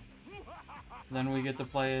wrong. Then we get to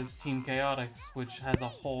play as Team Chaotix, which has a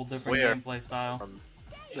whole different gameplay style.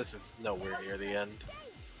 This is nowhere near the end.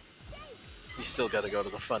 You still gotta go to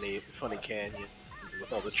the funny canyon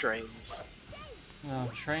with all the trains. Oh,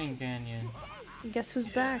 Train Canyon. Guess who's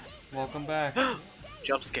back? Welcome back.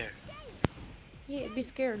 Jump scare. Yeah, be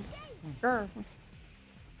scared. Grr.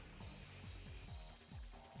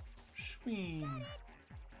 Schween.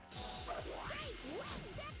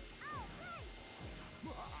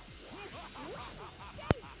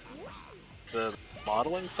 The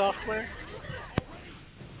modeling software?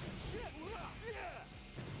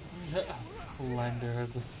 Blender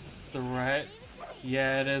is a threat.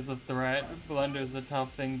 Yeah, it is a threat. Blender's a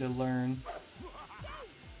tough thing to learn.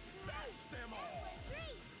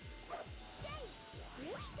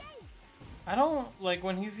 I don't like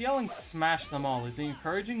when he's yelling smash them all. Is he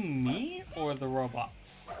encouraging me or the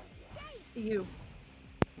robots? You.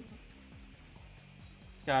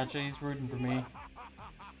 Gotcha, he's rooting for me.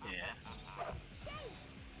 Yeah.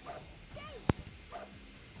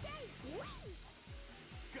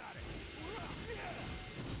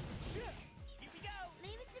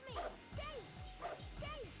 Leave it to me.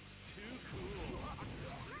 Too cool.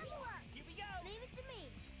 Level up. Here we go. Leave it to me.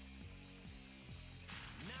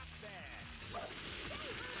 Not bad.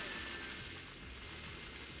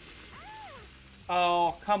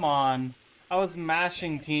 Oh, come on. I was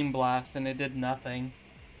mashing Team Blast and it did nothing.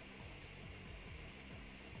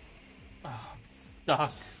 Oh, I'm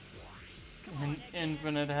stuck in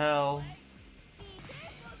infinite hell.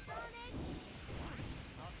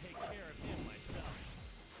 I'll take care of him myself.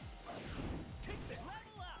 Take this.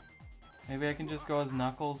 Level up. Maybe I can just go as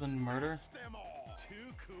Knuckles and murder? Them all.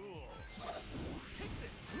 Too cool. Take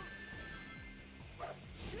this.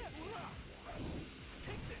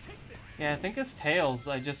 Yeah, I think it's Tails.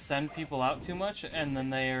 I just send people out too much, and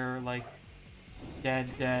then they are like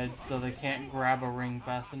dead, so they can't grab a ring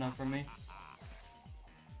fast enough for me.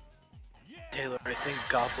 Taylor, I think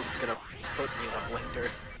Goblin's gonna put me in a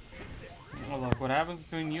blender. Oh, look, what happens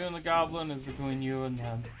between you and the goblin is between you and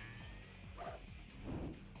them.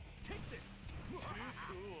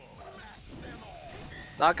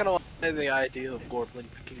 Not gonna lie, the idea of Goblin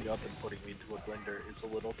picking you up and putting me into a blender is a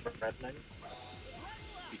little threatening.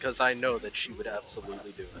 Because I know that she would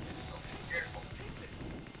absolutely do it.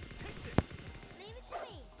 Leave it to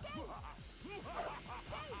me.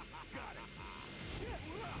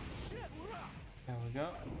 There we go.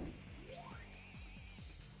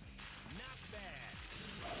 Not bad.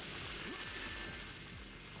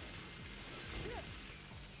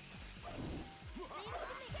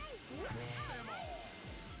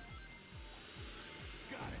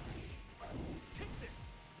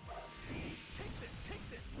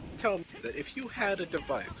 Tell me that if you had a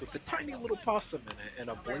device with a tiny little possum in it and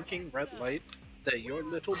a blinking red light, that your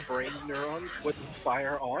little brain neurons wouldn't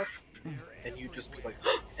fire off, and you'd just be like,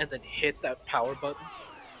 and then hit that power button.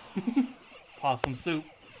 Possum soup.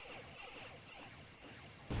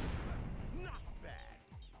 Not bad.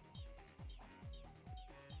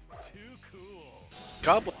 Too cool.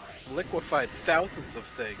 Goblin liquefied thousands of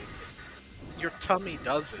things. Your tummy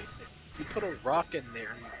doesn't. You put a rock in there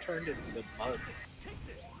and you turned it into mud.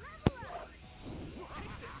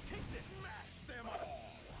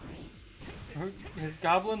 Is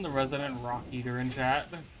Goblin the resident rock eater in chat?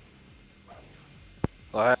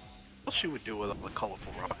 What else you would do with all the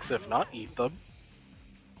colorful rocks, if not eat them?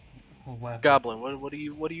 Weapon. Goblin, what do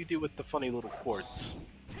you do with the funny little quartz?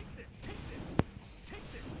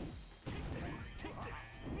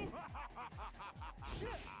 Too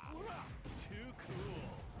cool.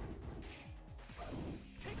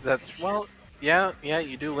 That's, well, yeah,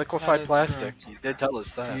 you do liquefied is plastic. true. You did tell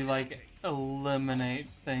us that. You like eliminate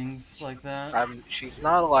things like that. She's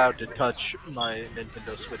not allowed to touch my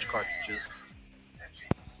Nintendo Switch cartridges.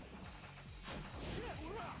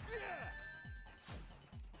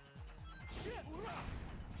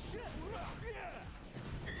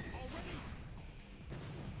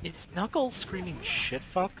 Is Knuckles screaming shit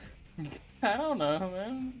fuck? I don't know,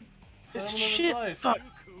 man. It's Having his shit life. fuck.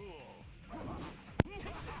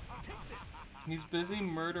 He's busy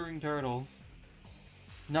murdering turtles.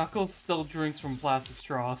 Knuckles still drinks from plastic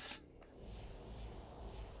straws.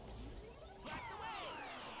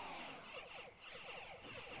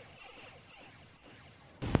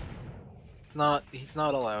 He's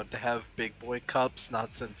not allowed to have big boy cups,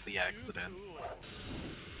 not since the accident.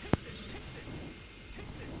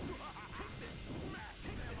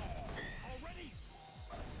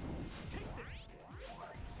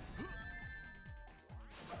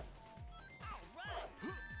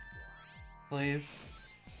 Please.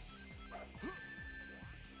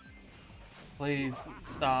 Please,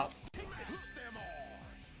 stop.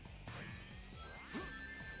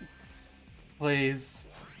 Please.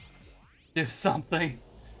 Do something.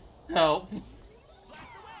 Help.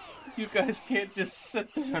 You guys can't just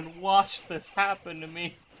sit there and watch this happen to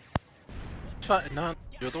me. No,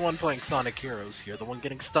 you're the one playing Sonic Heroes. You're the one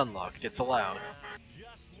getting stun locked. It's allowed.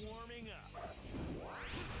 Just warming up.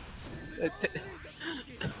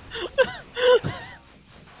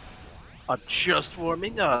 I'm just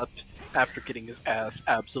warming up after getting his ass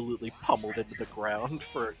absolutely pummeled into the ground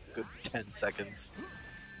for a good 10 seconds.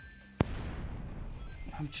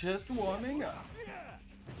 I'm just warming up.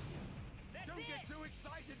 Don't get too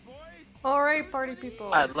excited, boys. Alright, party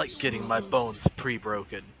people. I like getting my bones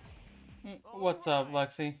pre-broken. What's up,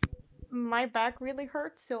 Lexi? My back really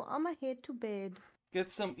hurts, so I'ma head to bed.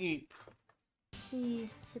 Get some eat.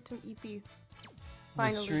 Get some EP. The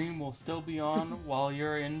Finally. stream will still be on while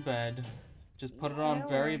you're in bed. Just put it on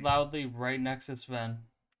very Yeah. loudly right next to Sven.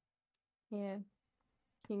 Yeah.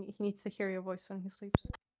 He needs to hear your voice when he sleeps.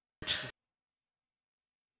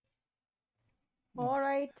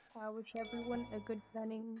 Alright, I wish everyone a good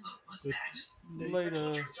planning.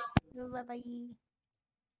 Later. Bye-bye.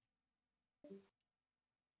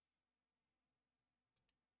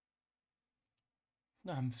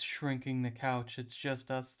 I'm shrinking the couch. It's just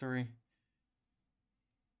us three.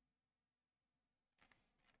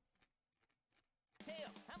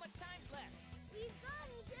 Tails, how much time's left? We've got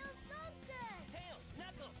until sunset. Tails,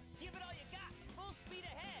 Knuckles, give it all you got. Full speed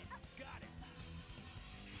ahead. Got it.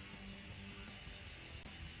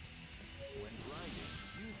 When grinding,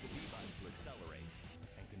 use the B button to accelerate,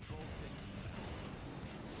 and control stick to balance.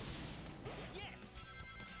 Yes!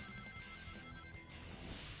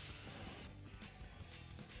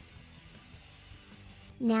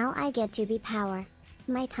 Now I get to be power.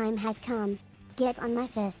 My time has come. Get on my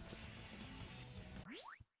fists.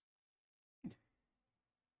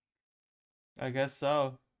 I guess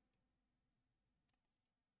so.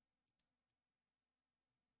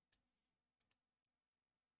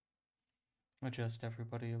 Adjust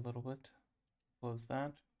everybody a little bit. Close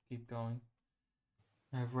that. Keep going.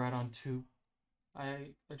 I have Red on two. I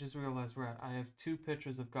just realized, Red, I have 2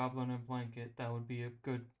 pictures of Goblin and Blanket. That would be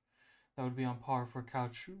that would be on par for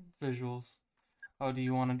couch visuals. Oh, do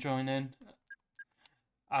you want to join in?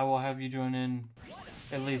 I will have you join in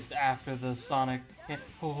at least after the Sonic.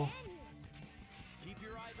 Oh, Keep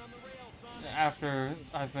your eyes on the rail, son. after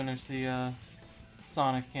I finish the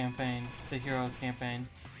Sonic campaign, the Heroes campaign.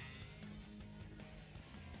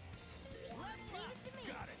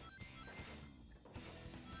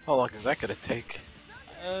 How long is that gonna take?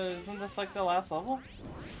 Isn't this like the last level?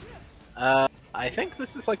 I think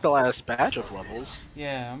this is like the last batch of levels,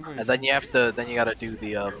 Yeah, I'm pretty and then you have to, then you gotta do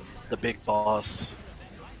the big boss.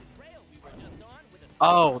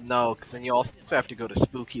 Oh no, because then you also have to go to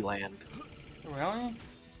Spooky Land. Really?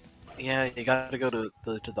 Yeah, you gotta go to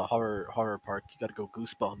the horror park. You gotta go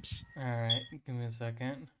Goosebumps. Alright, give me a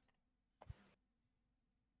second.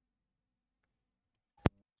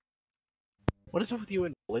 What is it with you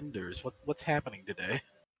and blenders? What's happening today?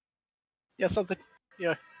 Yeah, something.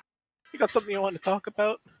 Yeah, you got something you want to talk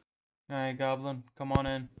about? Alright, Goblin, come on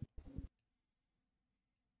in.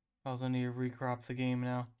 I also need to recrop the game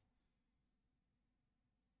now.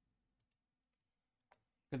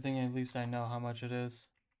 Good thing at least I know how much it is.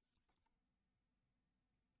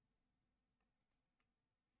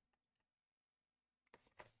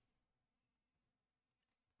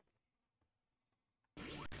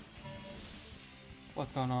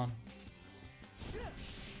 What's going on?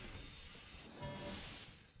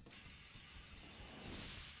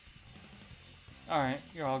 Alright,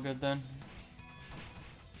 you're all good then.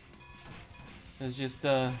 There's just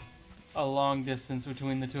a long distance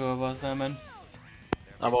between the two of us, Emin.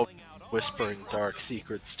 I'm whispering dark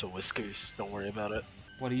secrets to Whiskers. Don't worry about it.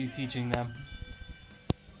 What are you teaching them?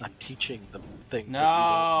 I'm teaching them things No. that you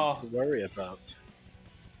don't need to worry about.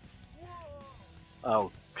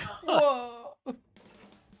 Oh. Whoa!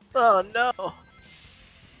 Oh no!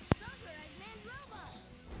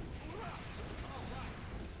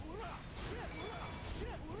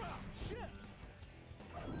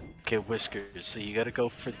 Okay, Whiskers, so you gotta go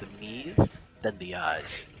for the knees, then the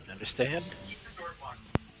eyes. You understand?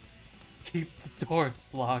 Keep the doors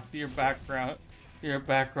locked. Your background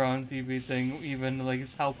TV thing even like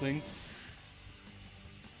is helping.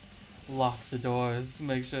 Lock the doors.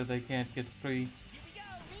 Make sure they can't get free.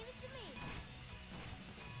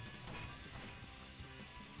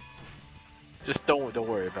 Just don't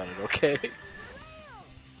worry about it, okay? They're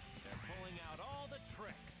pulling out all the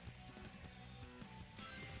tricks.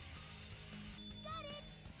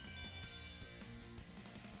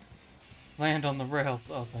 Land on the rails.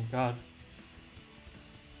 Oh thank God.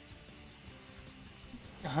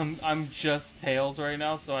 I'm just Tails right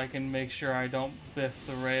now, so I can make sure I don't biff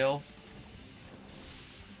the rails.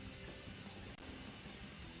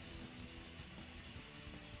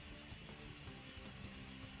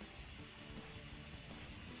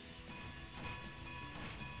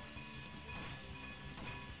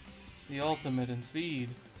 The ultimate in speed.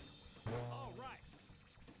 All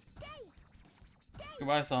right.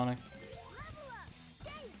 Goodbye, Sonic.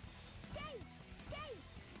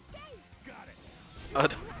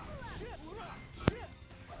 Got it.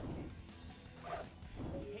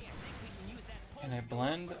 Can I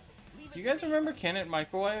blend? Do you guys remember Can It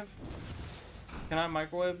Microwave? Can I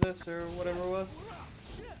microwave this or whatever it was?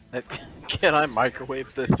 Can I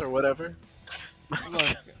microwave this or whatever? Look,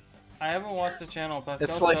 I haven't watched the channel. Pascal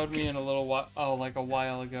It's like- showed me in a little while, like a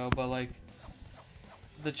while ago, but like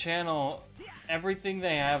the channel, everything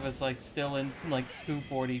they have is like still in like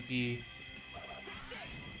 240p.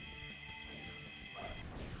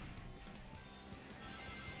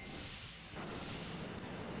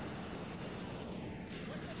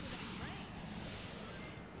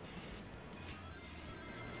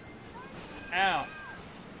 Ow.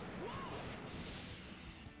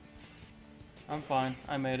 I'm fine.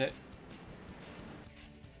 I made it.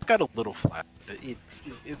 It's got a little flat. But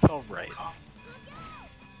it's all right.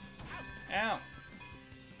 Ow.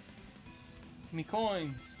 Me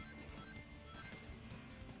coins.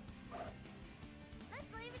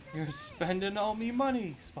 You're spending all me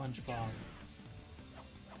money, SpongeBob.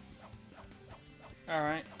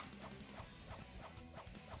 Alright.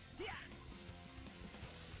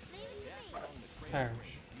 Perish.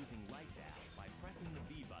 Using light dash by pressing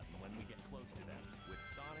the B button when we get close to them, with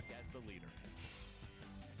Sonic as the leader.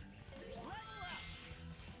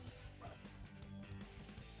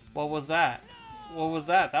 What was that? What was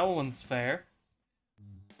that? That one's fair.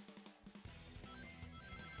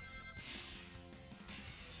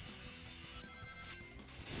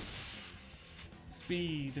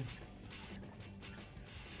 Speed.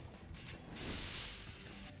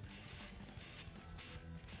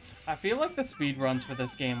 I feel like the speed runs for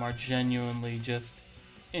this game are genuinely just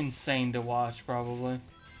insane to watch, probably.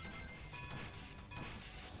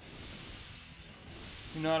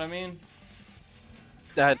 You know what I mean?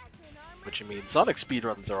 That, what you mean? Sonic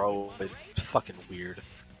speedruns are always fucking weird.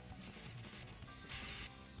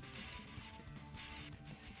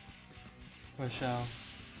 Push out.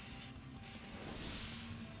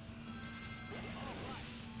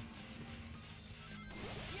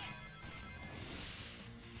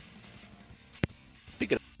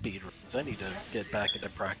 Speaking of speedruns, I need to get back into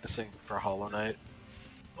practicing for Hollow Knight.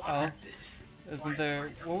 Oh, isn't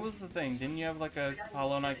there? What was the thing? Didn't you have like a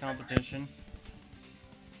Hollow Knight competition?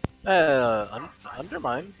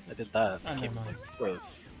 Undermine. I did that. I came Undermine. like the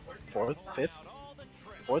fourth, fifth,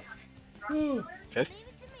 fourth, fifth.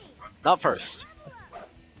 Not first.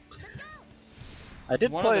 I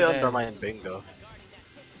did One of play the Undermine days. Bingo.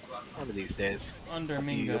 One of these days. Under You'll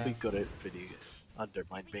Mingo. be good at video.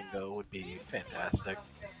 Undermine Bingo would be fantastic.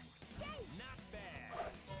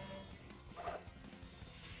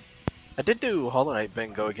 I did do Hollow Knight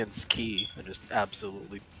Bingo against Key and just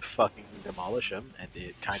absolutely fucking demolish him, and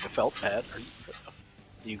it kind of felt bad.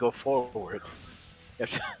 You go forward. You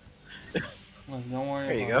have to- Well, don't worry.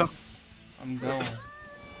 There you about go. it. I'm going.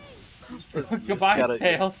 You just Goodbye, gotta-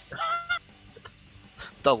 Tails.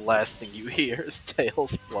 The last thing you hear is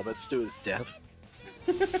Tails plummets to his death.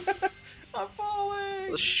 I'm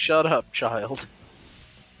falling. Shut up, child.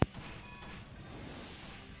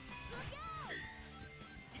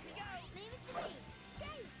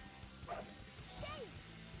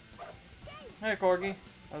 Hey, Corgi.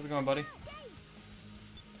 How's it going, buddy?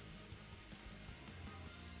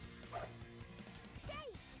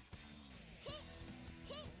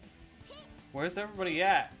 Where's everybody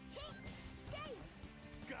at?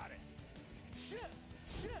 Got it. Shit.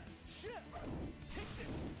 Shit. Shit. Take this.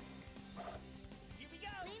 Here we go.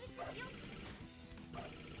 Leave it to you.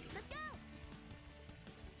 Let's go.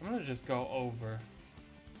 I'm gonna just go over.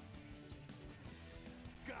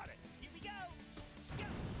 Got it. Here we go. Go.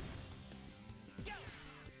 Go.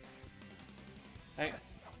 Hey,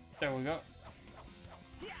 there we go.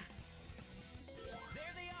 There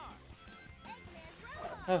they are. Eggman's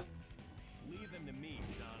roll. Huh. Leave them to me,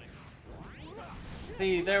 Sonic.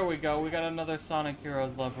 See, there we go. We got another Sonic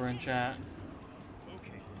Heroes lover in chat.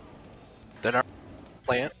 Okay. Then our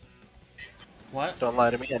plant. What? Don't lie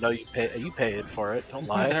to me. I know you paid for it. Don't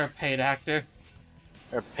lie. They're a paid actor.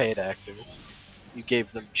 Or paid actor. You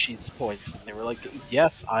gave them cheese points, and they were like,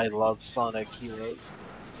 "Yes, I love Sonic Heroes.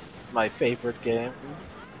 It's my favorite game.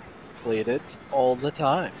 Played it all the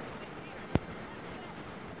time.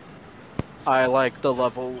 I like the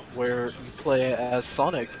level where you play as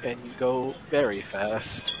Sonic and you go very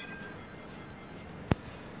fast."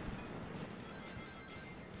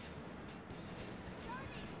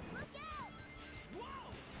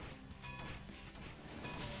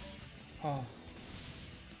 Oh.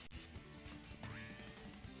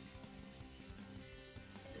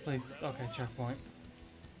 Please. Okay, checkpoint.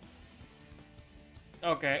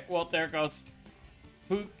 Okay, well, there goes.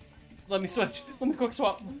 Who? Let me switch. Let me quick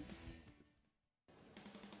swap. Leave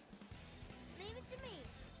it to me.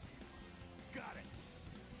 Got it.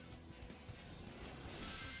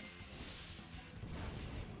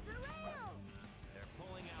 The rail. They're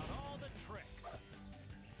pulling out all the tricks.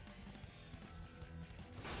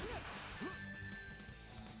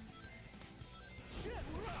 Shit.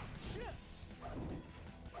 Shit.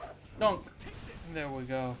 Dunk. There we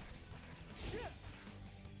go. Shit.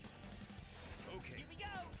 Okay. Here we go.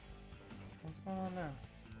 What's going on now?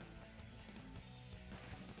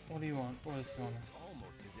 What do you want? What is going on? It's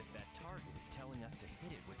almost as if that target is telling us to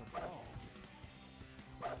hit it with a ball.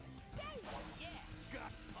 Yeah.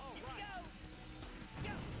 Got. All Here we right. go.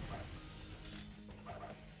 Go.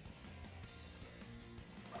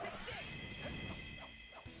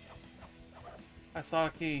 I saw a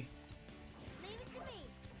key. Leave it to me.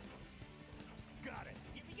 Got it.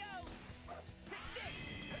 Here we go.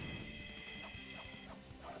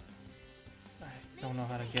 I don't know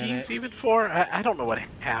how to get Keys it. even for? I don't know what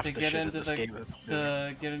half To the get shit in into this the game is.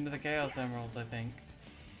 to get into the Chaos Emeralds, I think.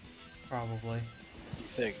 Probably. You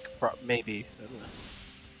think? Maybe.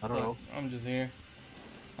 I don't know. Look, I'm just here.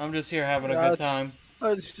 I'm just here having a Yeah, good it's- time. I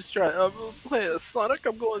was just trying. I'm playing Sonic.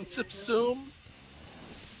 I'm going Sip Zoom.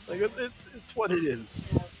 Like it's what it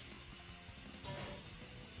is.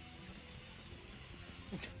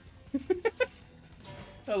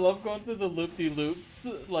 I love going through the loop-de-loops,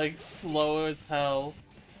 like, slow as hell.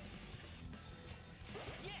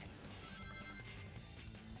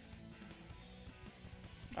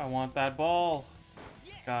 I want that ball.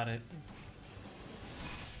 Got it.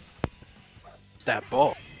 That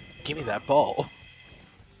ball. Give me that ball.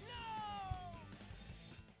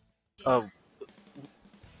 Oh.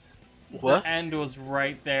 What? The end was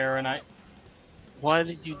right there, and I... Why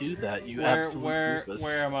did you do that? You absolute where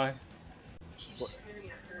goofus. am I? What?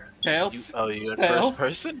 Tails? You in Tails? first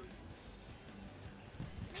person?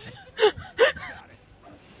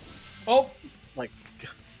 Oh! Like,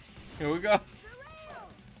 Here we go.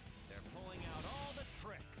 They're pulling out all the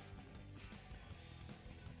tricks.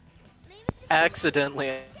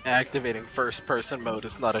 accidentally activating first person mode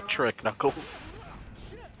is not a trick, Knuckles.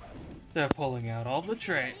 They're pulling out all the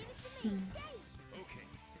tricks. Okay.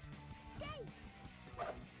 Got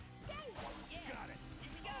it.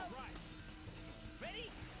 Here we go. Right.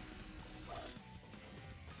 Ready?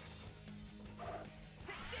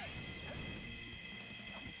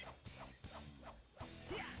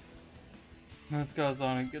 Let's go,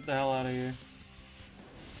 Sonic. Get the hell out of here.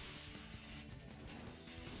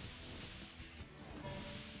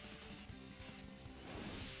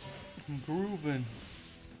 I'm grooving.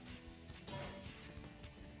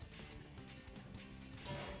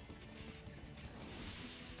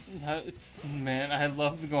 Man, I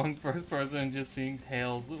love going first person and just seeing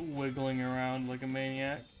Tails wiggling around like a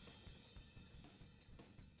maniac.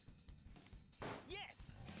 Yes.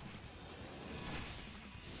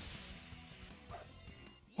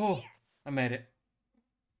 Oh, I made it.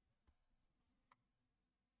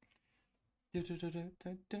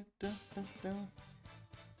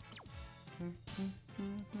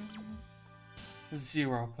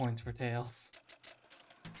 Zero points for Tails.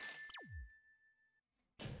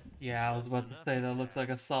 Yeah, I was about to say that looks like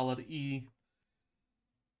a solid E.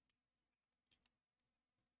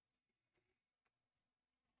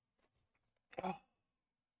 Oh.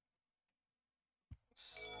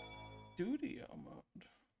 Studio mode.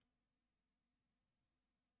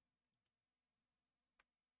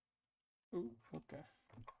 Ooh, okay.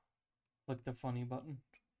 Click the funny button.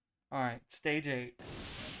 Alright, stage 8. It's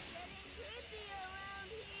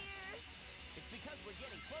because we're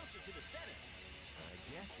getting closer to the center. I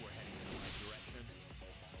guess we're heading in the right direction.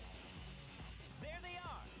 There they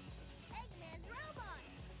are. Eggman's robot.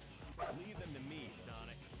 Leave them to me,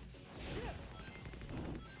 Sonic.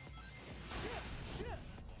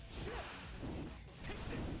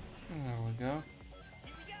 There we go.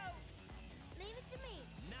 Here we go. Leave it to me.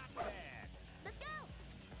 Not bad. Let's go.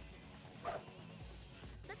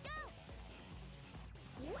 Let's go.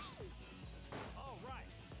 Whee! All right.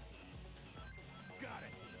 Got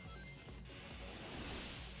it.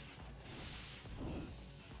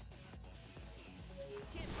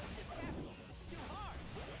 Can't push this capsule. It's too hard.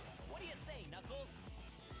 What do you say, Knuckles?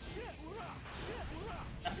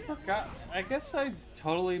 I forgot. I guess I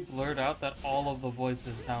totally blurred out that all of the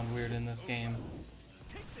voices sound weird in this game.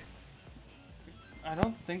 I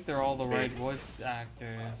don't think they're all the right voice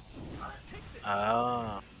actors.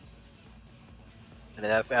 Ah. And it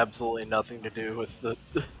has absolutely nothing to do with the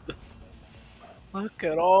Look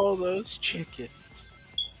at all those chickens.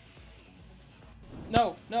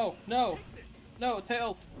 No, no, no! No,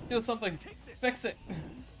 Tails! Do something! Fix it!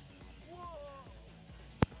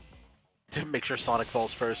 Make sure Sonic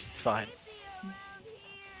falls first, it's fine.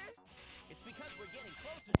 It's because we're getting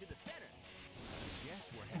closer to the center. Guess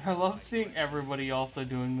we're heading. I love seeing everybody also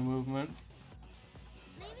doing the movements.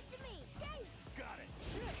 Leave it to me. Dave. Got it.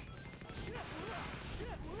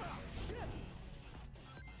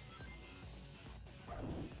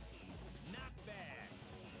 Not bad.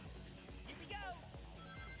 Here we go.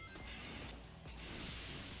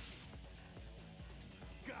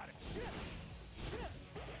 Got it.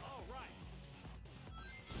 All right.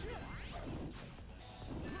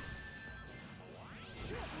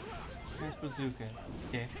 Nice bazooka.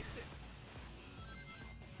 Dick.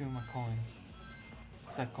 Give me my coins.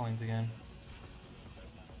 Set coins again.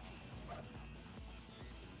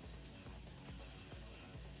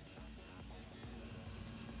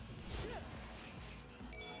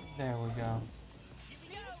 There we go.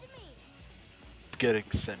 Leave it to me.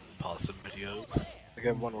 Getting sent possum videos. I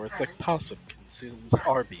got one where it's like possum consumes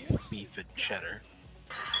Arby's beef and cheddar.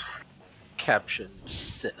 Captioned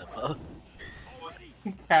cinema.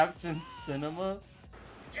 Caption cinema?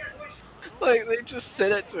 Like they just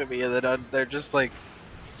sent it to me and then they're just like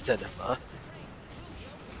cinema.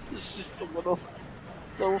 It's just a little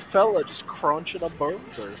fella just crunching a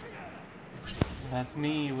burger. That's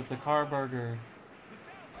me with the car burger.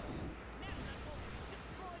 Now, Knuckles,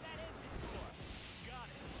 destroy that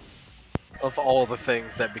Of all the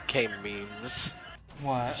things that became memes,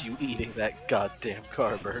 What? is you eating that goddamn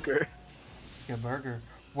car burger. It's a good burger.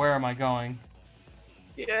 Where am I going?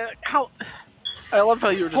 Yeah, how? I love how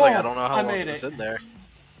you were just like, I Oh, don't know how I long made it was it. in there.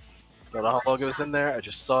 I don't know how long it was in there. I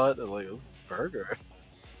just saw it. And like, oh, burger.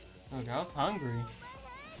 Look, I was hungry.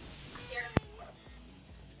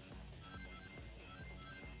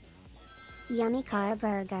 Yummy car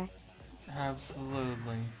burger.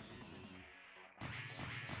 Absolutely.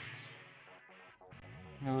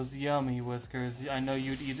 It was yummy, Whiskers. I know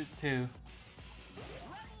you'd eat it too.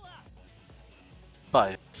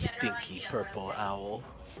 By a stinky purple owl.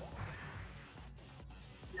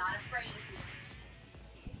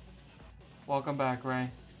 Welcome back,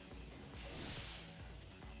 Ray.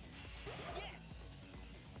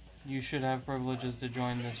 You should have privileges to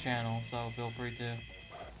join this channel, so feel free to.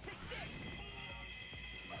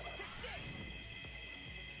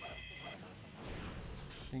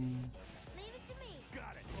 Ding. Leave it to me.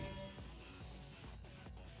 Got it.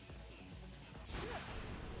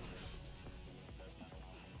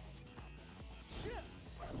 Ship.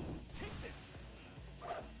 Take this.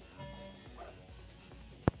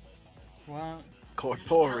 What?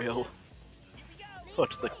 Corporeal.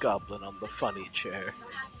 Put the goblin on the funny chair.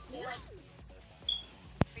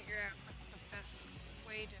 Figure out what's the best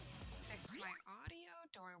way to fix my audio.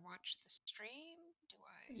 Do I watch the stream? Do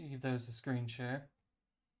I? There's a screen share.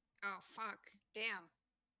 Oh, fuck. Damn.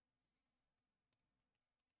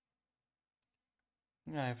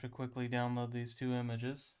 I have to quickly download these two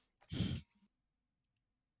images.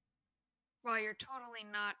 Well, you're totally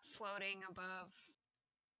not floating above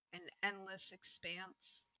an endless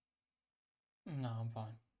expanse. No, I'm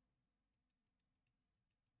fine.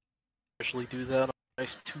 Usually do that on a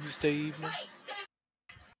nice Tuesday evening.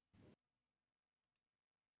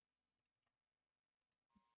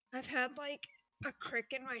 I've had like a crick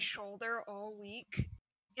in my shoulder all week,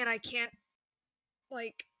 and I can't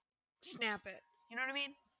like snap it. You know what I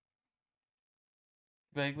mean?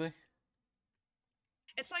 Vaguely?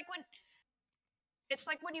 It's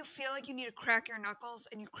like when you feel like you need to crack your knuckles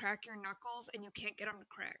and you crack your knuckles and you can't get them to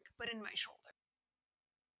crack, but in my shoulder.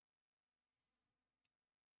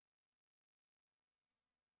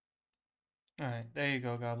 Alright, there you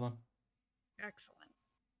go, Goblin. Excellent.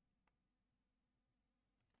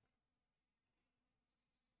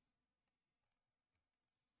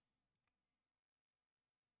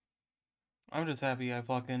 I'm just happy I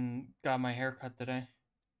fucking got my hair cut today.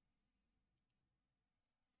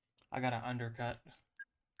 I got an undercut.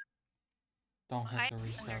 Don't hit I the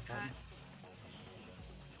restart undercut.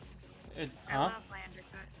 button. It, I huh? love my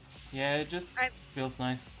undercut. Yeah, it just I- feels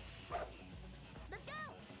nice. Let's go.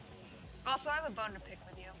 Also, I have a bone to pick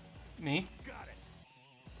with you. Me? Got it.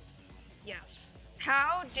 Yes.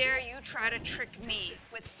 How dare you try to trick me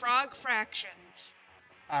with frog fractions?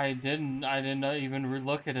 I didn't even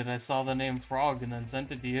look at it. I saw the name Frog and then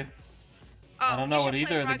sent it to you. Oh, I don't know you what should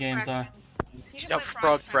play either of the Frog games are. Fractions. You should Yeah, play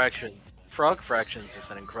Frog Fractions. Frog Fractions is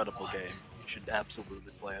an incredible game. You should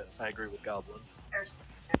absolutely play it. I agree with Goblin. How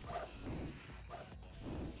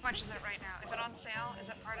much is it right now? Is it on sale? Is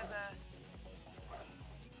it part of the...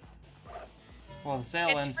 Well, the sale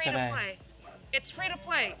It's ends free today. to play. It's free to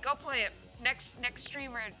play. Go play it. Next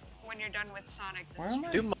stream or when you're done with Sonic this Where am I?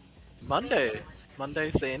 stream. Do Monday.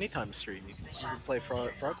 Monday's the anytime stream. You can play Frog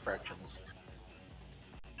Fractions.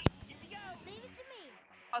 Leave it to me.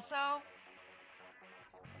 Also,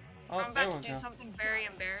 Oh, I'm there about to we do go. something very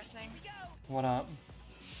embarrassing. What up?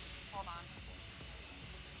 Hold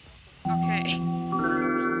on. Okay.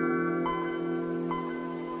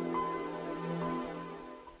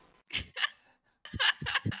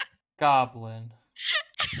 Goblin.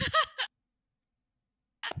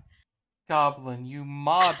 Goblin, you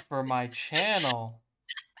mod for my channel.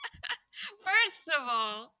 First of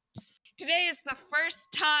all, today is the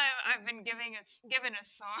first time I've been given a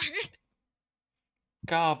sword.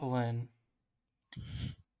 Goblin.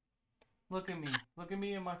 Look at me. Look at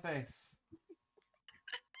me in my face.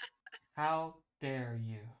 How dare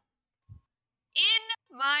you?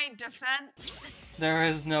 In my defense, There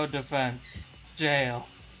is no defense. Jail.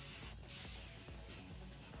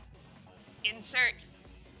 insert.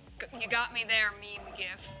 You got me there, meme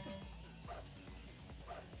gif.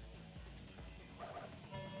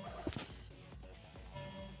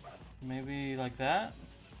 Maybe like that?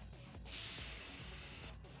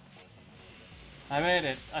 I made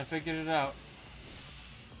it. I figured it out.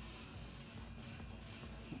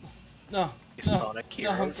 No. No. Sonic No,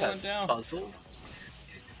 I'm Heroes going has down. puzzles.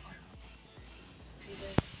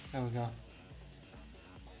 There we go.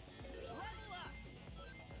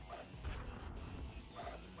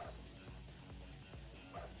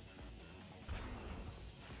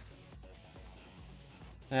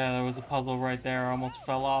 Yeah, there was a puzzle right there. I almost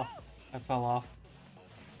fell off. I fell off.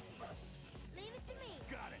 Leave it to me.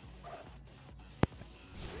 Got it.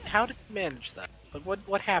 How did you manage that? Like,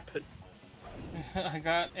 what happened? I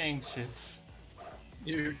got anxious.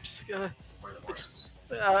 You just wanna.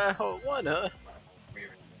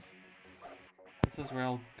 What's this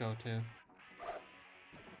rail go to?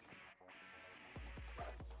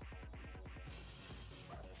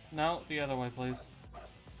 No, the other way, please.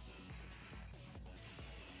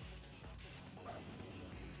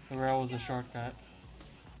 The rail was a shortcut.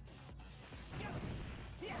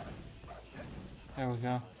 There we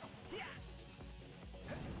go.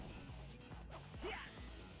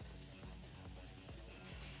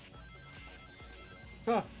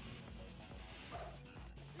 Huh.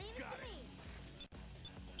 Leave it to me.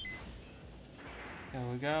 There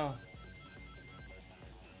we go.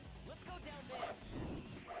 Let's go down there.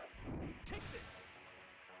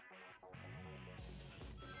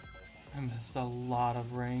 I missed a lot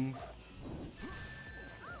of rings.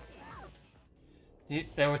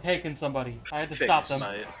 They were taking somebody. I had to stop them.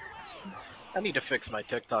 I need to fix my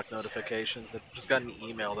TikTok notifications. I just got an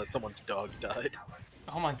email that someone's dog died.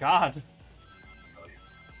 Oh my god.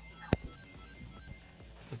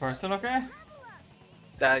 Is the person okay?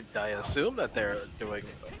 I assume that they're doing,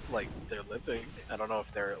 like, they're living. I don't know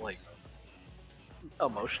if they're, like,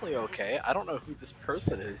 emotionally okay. I don't know who this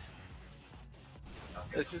person is.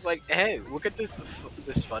 It's just like, hey, look at this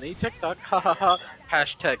funny TikTok. Ha ha ha.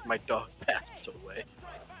 Hashtag my dog passed away.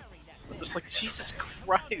 I'm just like, Jesus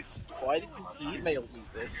Christ, why did you email me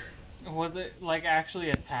this? Was it like actually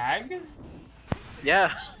a tag?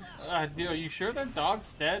 Yeah. Are you sure their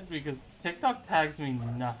dog's dead? Because TikTok tags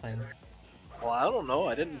mean nothing. Well, I don't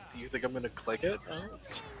know. Do you think I'm gonna click it?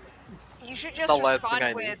 You should just the last thing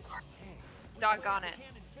I respond with, doggone it.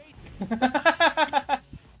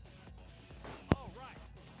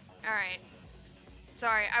 Alright.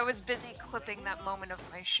 Sorry, I was busy clipping that moment of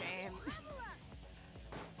my shame.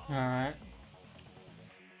 Alright.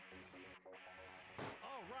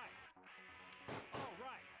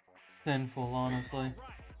 Sinful, honestly.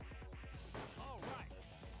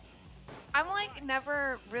 I'm like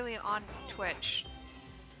never really on Twitch.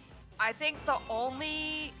 I think the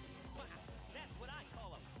only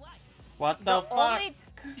What the fuck? only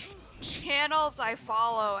channels I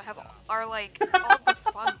follow are like all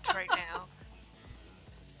defunct right now.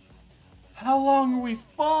 How long are we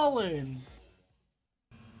falling?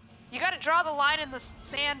 You gotta draw the line in the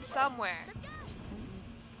sand somewhere.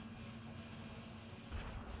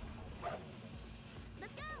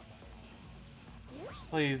 Let's go.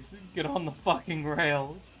 Please, get on the fucking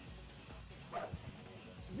rail.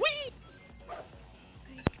 Whee! I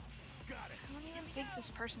don't even think this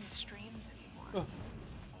person streams anymore.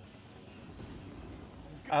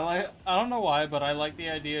 I don't know why, but I like the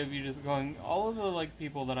idea of you just going, all of the like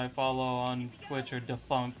people that I follow on Twitch are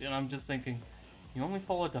defunct, and I'm just thinking, you only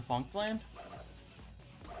follow Defunct Land?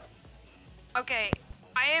 Okay,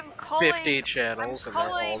 I am calling 50 channels I'm and they're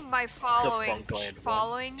calling all my Defunct Land 1,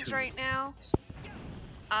 followings 2. right now.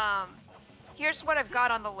 Here's what I've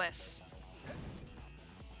got on the list.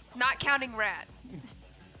 Not counting Rad.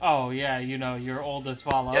 Oh yeah, you know, your oldest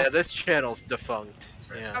follow. Yeah, this channel's defunct.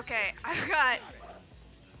 Yeah. Okay, I've got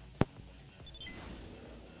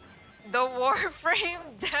the Warframe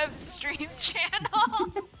Dev Stream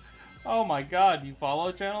channel. Oh my god, you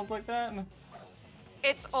follow channels like that?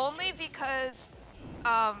 It's only because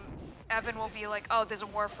Evan will be like, "Oh, there's a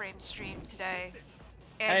Warframe stream today,"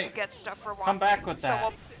 and Hey, you get stuff for Warframe. come back with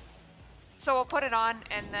that. So we'll put it on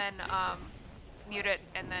and then mute it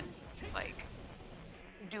and then like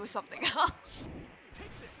do something else.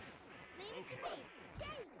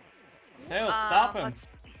 Hey, let's stop him. Let's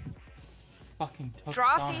Fucking took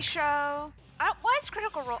Drawfee Sonic. show. Why is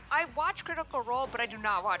Critical Role? I watch Critical Role, but I do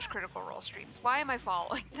not watch Critical Role streams. Why am I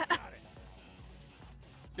following that?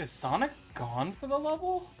 Is Sonic gone for the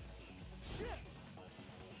level?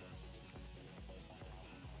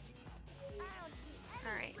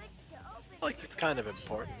 Alright. Like, it's kind of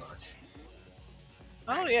important.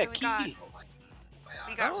 Oh yeah, so we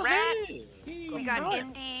got Oh, Rat, hey. we got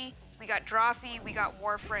Indie, we got Drawfee, we got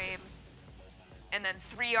Warframe, and then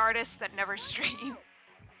 3 artists that never stream.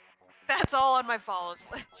 That's all on my follows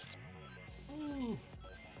list.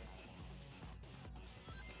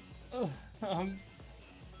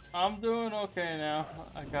 I'm doing okay now.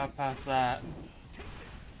 I got past that.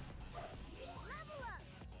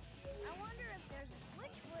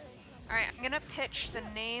 Alright, I'm gonna pitch the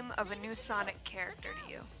name of a new Sonic character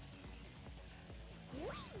to you.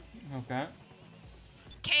 Okay.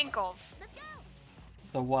 Cankles.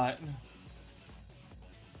 The what?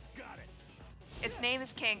 It's name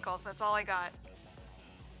is Cankles. That's all I got.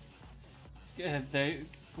 Yeah,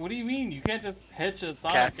 what do you mean? You can't just pitch a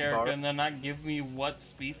Sonic Capybara. character and then not give me what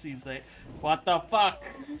species they... What the fuck?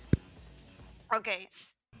 Okay,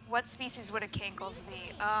 what species would a Cankles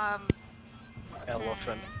be?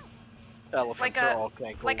 Elephant. Elephants Like are a- all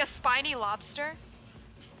cankles. Like a spiny lobster?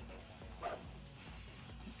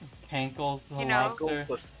 Cankles the You know? lobster. Cankles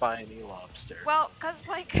the spiny lobster. Well, cause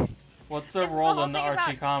like What's their It's the role whole in the thing about-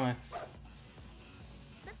 Archie comics?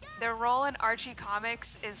 their role in Archie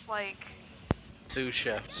Comics is like Sous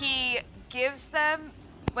chef. he gives them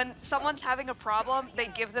when someone's having a problem, they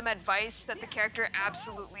give them advice that the character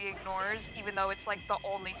absolutely ignores, even though it's like the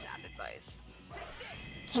only sound advice.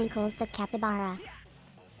 Cankles the capybara.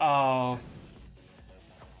 Oh.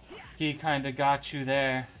 He kinda got you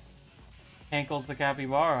there. Cankles the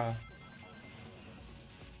capybara.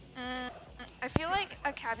 I feel like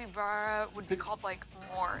a capybara would be called like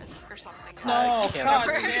Morris or something. No, I God can't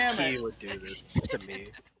damn believe it. Key would do this to me.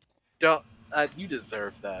 Don't. You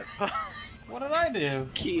deserve that. What did I do?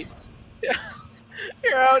 Key.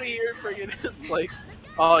 You're out here freaking just like,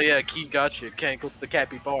 oh yeah, Key got you. Cankles the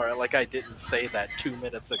capybara. Like I didn't say that 2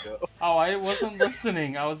 minutes ago. Oh, I wasn't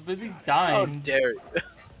listening. I was busy How dying. dare you?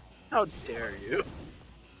 How dare you?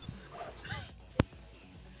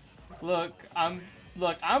 Look, I'm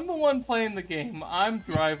the one playing the game. I'm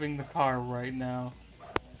driving the car right now.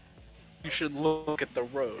 You should look at the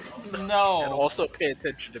road. No. And also pay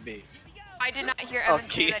attention to me. I did not hear Evan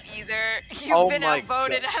Okay. say that either. You've Oh been my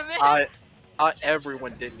outvoted, God. Evan.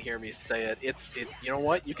 Everyone didn't hear me say it. You know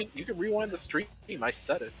what? You can rewind the stream. I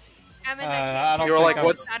said it. Evan, I don't You were think like, I'm-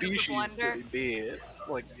 what Sound of the species blender. would it be? It's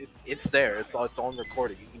like it's there. It's on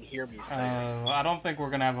recording. You can hear me say it. I don't think we're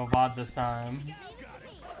gonna have a VOD this time.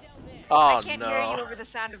 Oh I can't no! hear you over the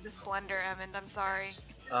sound of this blender, Evan. I'm sorry.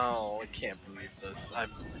 Oh, I can't believe this.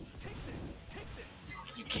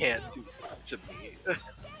 You can't do that to me.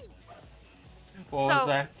 What So- was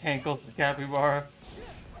that? Cankles the capybara?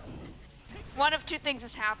 One of two things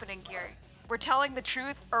is happening here. We're telling the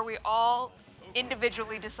truth, or we all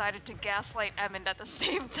individually decided to gaslight Emmond at the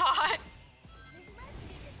same time.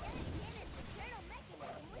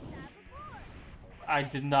 I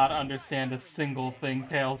did not understand a single thing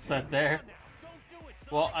Tails said there.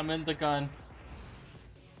 Well, I'm in the gun.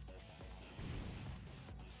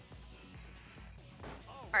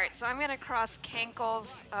 Alright, so I'm gonna cross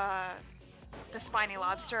Cankles, the spiny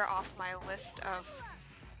lobster, off my list of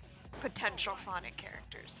potential Sonic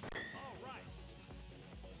characters.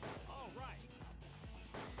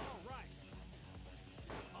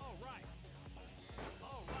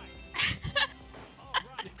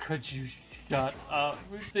 Could you shut up?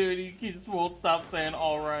 Dude, he just won't stop saying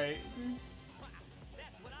alright.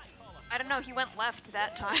 I don't know, he went left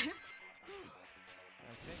that time.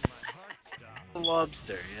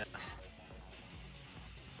 Lobster, yeah.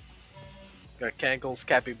 Got Cankles,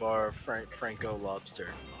 Capybara, Franco, Lobster.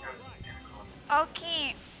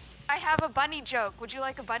 Okay, I have a bunny joke. Would you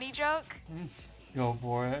like a bunny joke? Go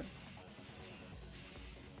for it.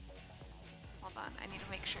 Hold on, I need to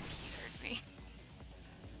make sure he heard me.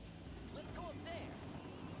 Let's go up there.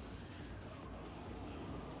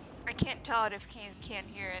 I can't tell it if he can't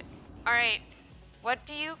hear it. Alright, what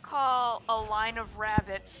do you call a line of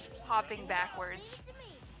rabbits hopping backwards?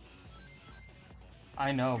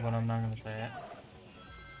 I know, but I'm not gonna say it.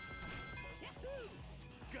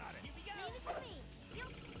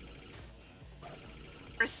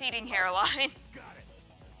 Receding hairline.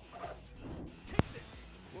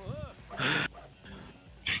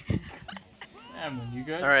 Emin, you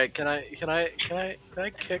good? All right, can I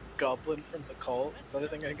kick Goblin from the cult? Is that a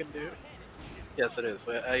thing I can do? Yes, it is.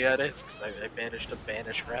 Yeah, it is, because I managed to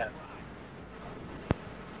banish Rat.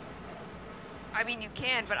 I mean, you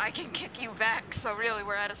can, but I can kick you back, so really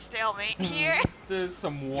we're at a stalemate here. There's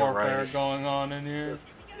some You're warfare right. going on in here.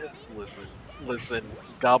 Listen,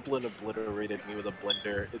 Goblin obliterated me with a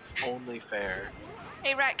blender. It's only fair.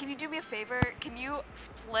 Hey, Rat, can you do me a favor? Can you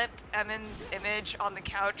flip Emin's image on the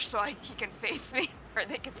couch so he can face me? Or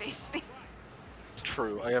they can face me? It's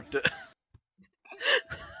true. I have to.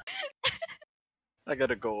 I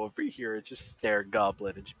gotta go over here and just stare at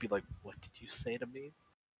Goblin and just be like, "What did you say to me?"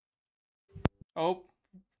 Oh.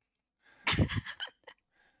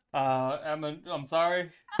 Emin, I'm sorry.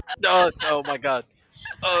 Oh my god.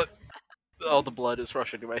 Oh, the blood is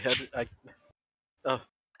rushing to my head.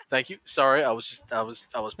 Thank you. Sorry, I was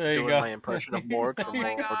There you doing go. my impression of Morg from Oh my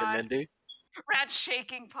Morg God. and Mindy. Rat's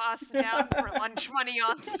shaking pasta down for lunch money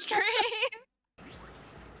on stream.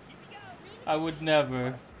 I would never.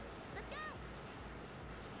 I'm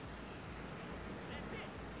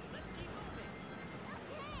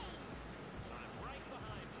right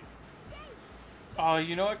Oh,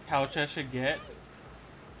 you know what couch I should get?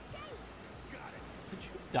 Did you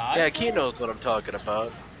die? Yeah, bro? Key knows what I'm talking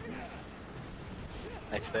about.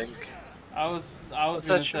 I think. I was What's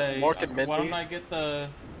gonna that shit? say, Mork and why don't Mindy? I get the?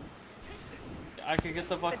 I could get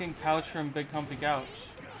the fucking couch from Big Comfy Couch.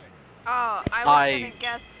 Oh, I was I gonna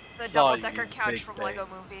guess the thought you double-decker used couch Big from Bang. Lego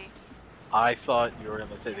Movie. I thought you were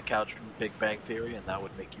gonna say the couch from Big Bang Theory, and that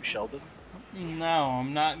would make you Sheldon. No,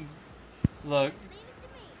 I'm not. Look,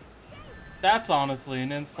 that's honestly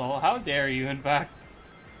an insult. How dare you, in fact?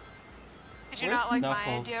 Did you Where's not like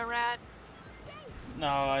Knuckles? my idea, Rat? No,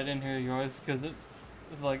 I didn't hear yours, because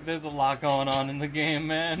like, there's a lot going on in the game,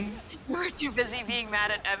 man. You were too busy being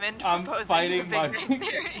mad at Evan I'm proposing fighting the my... Big Bang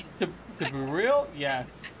Theory. to be real?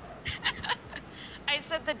 Yes. I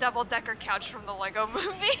said the double-decker couch from the Lego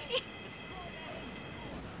Movie.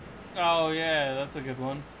 Oh, yeah, that's a good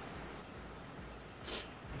one.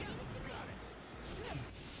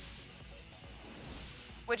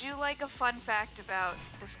 Would you like a fun fact about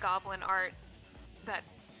this goblin art that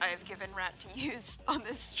I have given Rat to use on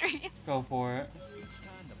this stream? Go for it.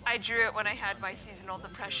 I drew it when I had my seasonal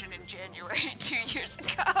depression in January 2 years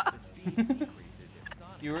ago.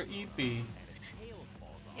 You were EP.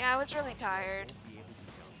 Yeah, I was really tired.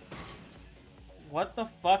 What the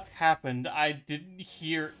fuck happened? I didn't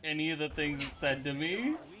hear any of the things it said to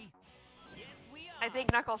me. I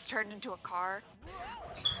think Knuckles turned into a car.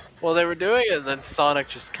 Well, they were doing it, and then Sonic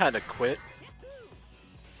just kind of quit.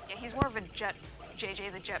 Yeah, he's more of a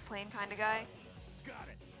JJ the jet plane kind of guy.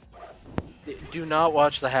 Do not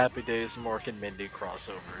watch the Happy Days Mork and Mindy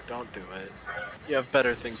crossover. Don't do it. You have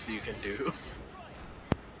better things you can do.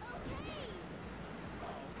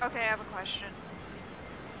 Okay, I have a question.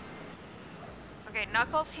 Okay,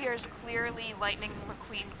 Knuckles here is clearly Lightning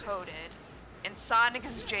McQueen coded, and Sonic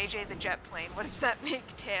is JJ the jet plane. What does that make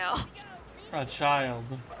Tails? A child.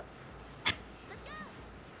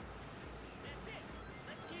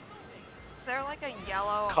 Is there like a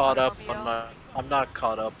yellow Caught up automobile? on my. I'm not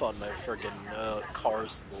caught up on my friggin'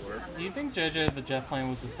 Cars lore. Do you think JJ the Jet Plane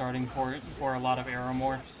was a starting port for a lot of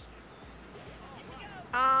Aeromorphs?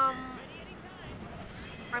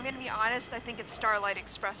 I'm gonna be honest, I think it's Starlight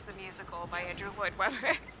Express the musical by Andrew Lloyd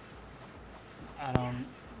Webber. I don't...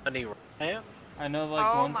 Anyway, yeah. I know like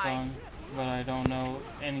Oh one my. song, but I don't know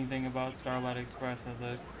anything about Starlight Express as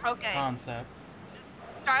a Okay. concept.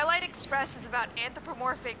 Starlight Express is about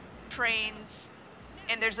anthropomorphic trains,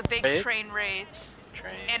 and there's a big Wait. train race,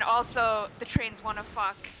 Train. and also the trains want to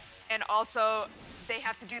fuck, and also they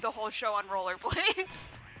have to do the whole show on rollerblades.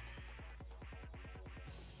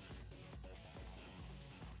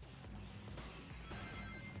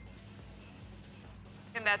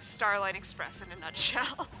 And that's Starlight Express in a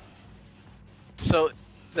nutshell. So, is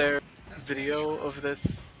there video of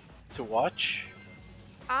this to watch?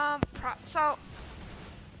 So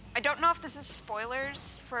I don't know if this is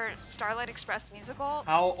spoilers for Starlight Express musical.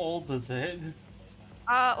 How old is it?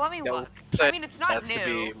 Let me Yeah, look. so I mean, it's not has new.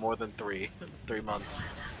 to be more than 3 months.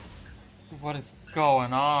 What is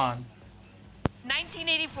going on?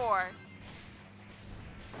 1984.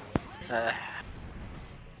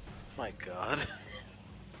 My god.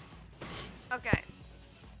 Okay.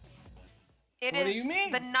 It What do is you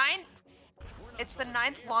mean? the 9th. It's the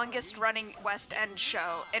 9th longest running West End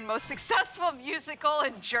show and most successful musical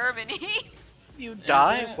in Germany. You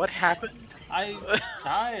die? it? What happened? I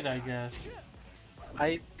died, I guess.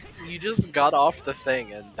 You just got off the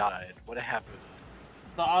thing and died. What happened?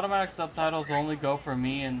 The automatic subtitles only go for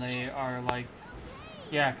me, and they are like...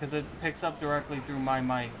 Yeah, because it picks up directly through my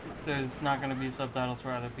mic. There's not going to be subtitles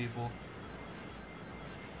for other people.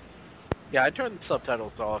 Yeah, I turned the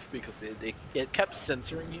subtitles off because it kept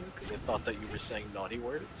censoring you because it thought that you were saying naughty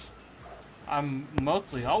words. I'm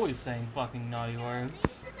mostly always saying fucking naughty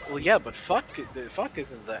words. Well, yeah, but fuck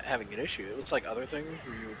isn't having an issue. It looks like other things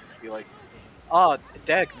where you would just be like, "Ah,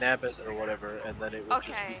 dag nabbit" or whatever, and then it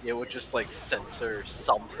would just like censor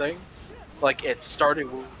something. Like it started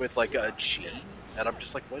with like a G, and I'm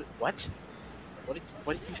just like, what? What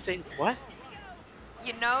did you say? What?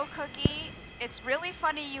 You know, Cookie, it's really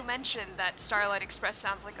funny you mentioned that Starlight Express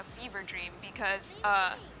sounds like a fever dream because,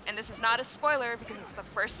 and this is not a spoiler because it's the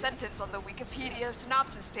first sentence on the Wikipedia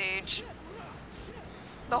synopsis page.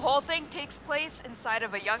 The whole thing takes place inside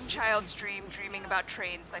of a young child's dream, dreaming about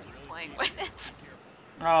trains that he's playing with.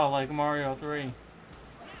 Oh, like Mario 3.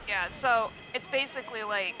 Yeah, so it's basically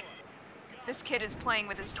like this kid is playing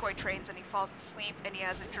with his toy trains and he falls asleep and he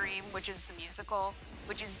has a dream, which is the musical,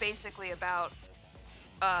 which is basically about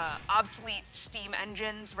obsolete steam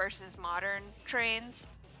engines versus modern trains.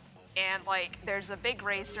 And like there's a big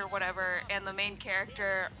race or whatever, and the main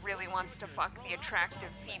character really wants to fuck the attractive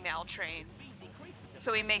female train.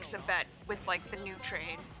 so he makes a bet with like the new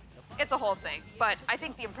train. It's a whole thing, but I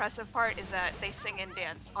think the impressive part is that they sing and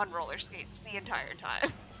dance on roller skates the entire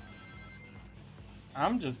time.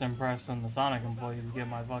 I'm just impressed when the Sonic employees get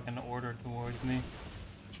my fucking order towards me.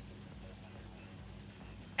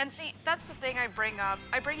 And see, that's the thing I bring up.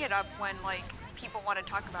 I bring it up when like people want to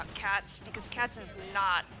talk about Cats, because Cats is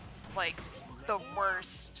not like the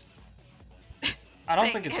worst. I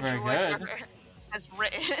don't think it's very good. Has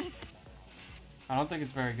written. I don't think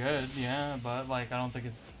it's very good, yeah, but like I don't think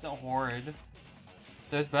it's horrid.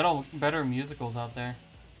 There's better musicals out there.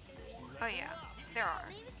 Oh yeah, there are.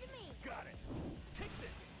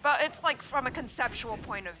 But it's like from a conceptual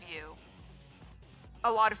point of view.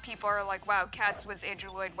 A lot of people are like, wow, Cats was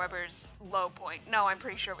Andrew Lloyd Webber's low point. No, I'm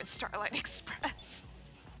pretty sure it was Starlight Express.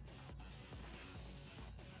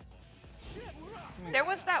 There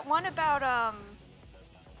was that one about,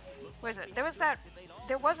 what is it?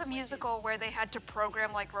 There was a musical where they had to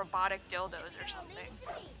program like robotic dildos or something.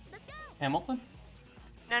 Hamilton?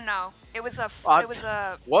 No. It was a,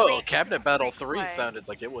 Whoa, freak- Cabinet Battle freak 3 play. sounded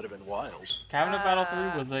like it would have been wild. Cabinet Battle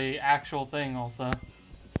 3 was a actual thing also.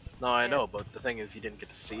 No, I know, but the thing is you didn't get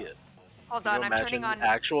to see it. Hold Can on, you I'm imagine turning on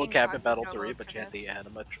actual Cabinet Battle incognito 3, mode but for you had the this.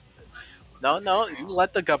 animatronic? No, you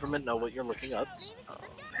let the government know what you're looking up.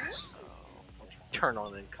 Turn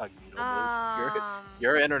on incognito mode.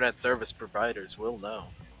 Your internet service providers will know.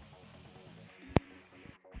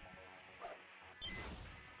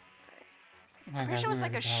 I'm pretty sure it was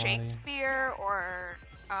like a Shakespeare or,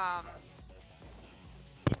 what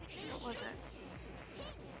was it?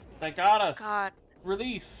 They got us. God.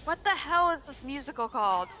 Release. What the hell is this musical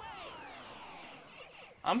called?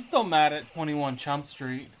 I'm still mad at 21 Chump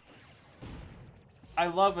Street. I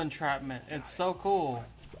love Entrapment. It's so cool.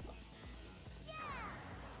 That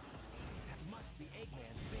must be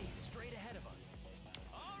Eggman's base straight ahead of us.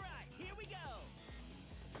 All right, here we go.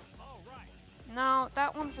 All right. No,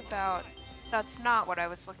 that one's about... That's not what I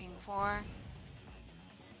was looking for.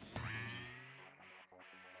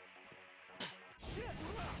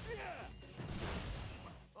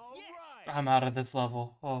 All right. I'm out of this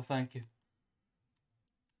level. Oh, thank you.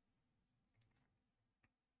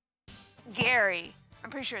 Gary. I'm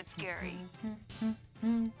pretty sure it's Gary.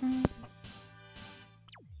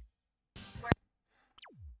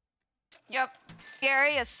 Yep.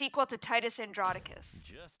 Gary, a sequel to Titus Andronicus.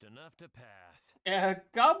 Just enough to pass. Yeah,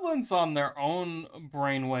 Goblin's on their own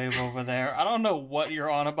brainwave over there. I don't know what you're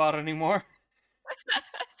on about anymore.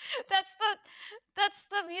 That's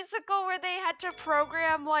the musical where they had to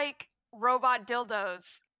program like robot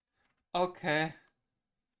dildos. Okay.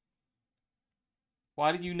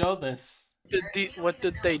 Why do you know this? What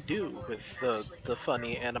did they do with the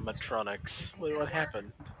funny animatronics? What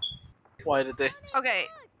happened? Why did they? Okay.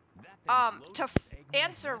 To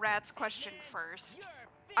answer Rat's question first,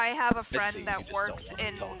 I have a see, friend you that just works don't wanna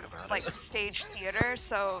in talk about like it. stage theater,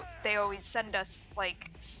 so they always send us like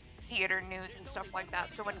theater news and stuff like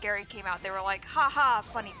that. So when Gary came out, they were like, "Haha,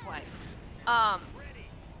 funny play."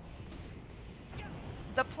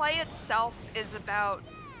 The play itself is about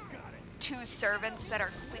two servants that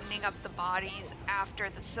are cleaning up the bodies after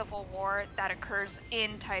the civil war that occurs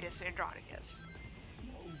in Titus Andronicus.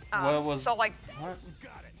 What was... So like, What?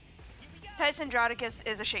 Titus Andronicus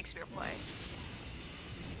is a Shakespeare play.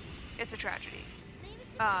 It's a tragedy.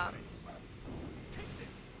 But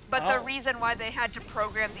the reason why they had to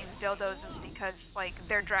program these dildos is because like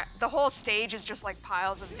the whole stage is just like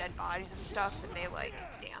piles of dead bodies and stuff, and they like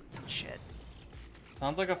dance and shit.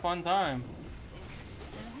 Sounds like a fun time.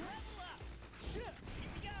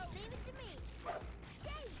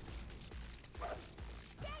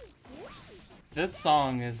 This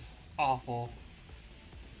song is awful.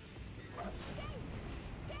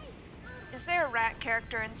 Is there a rat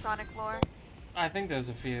character in Sonic lore? I think there's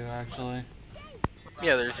a few, actually.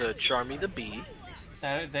 Yeah, there's a Charmy the Bee.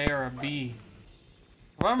 They are a bee.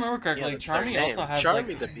 If I remember correctly, that's their Charmy name. also has Charmy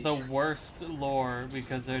like the bee. the worst lore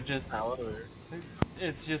because they're just... However,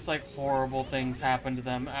 It's just like horrible things happen to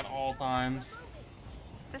them at all times.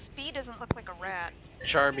 This bee doesn't look like a rat.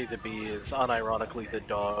 Charmy the Bee is unironically the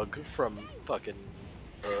dog from fucking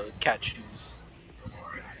Cat Shoes.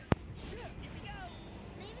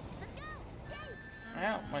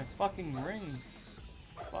 Ow, my fucking rings.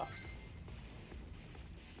 Fuck.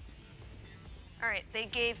 Alright, they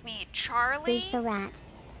gave me Charlie, Who's the rat?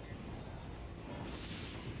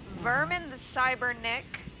 Vermin the Cybernick,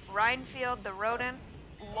 Rhinefield the Rodent,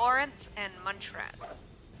 Lawrence, and Munchrat.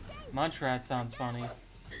 Munchrat sounds funny.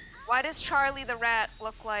 Why does Charlie the Rat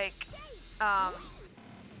look like,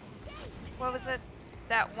 what was it?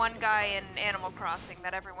 That one guy in Animal Crossing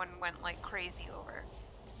that everyone went like crazy over.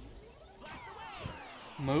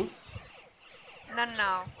 Moose?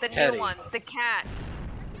 No. The Teddy. new one. The cat.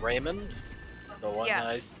 Raymond? The one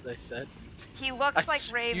Yes. I said? He looks I like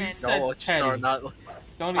s- Raymond. You said No, Teddy. not.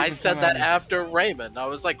 Don't I even said come that at me. after Raymond. I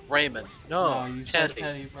was like, Raymond. No, No, you said Teddy.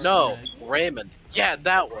 Teddy first. No, Okay. Raymond. Yeah,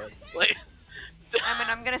 that one. Like, I mean,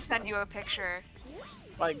 I'm gonna send you a picture.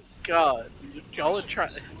 my god. Y'all are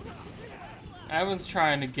trying. I was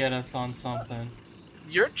trying to get us on something.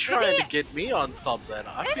 You're trying Maybe- to get me on something.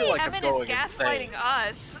 I Maybe feel like Evan I'm going is gaslighting insane.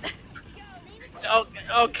 us. Oh,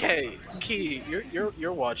 okay, Key,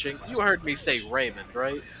 you're watching. You heard me say Raymond,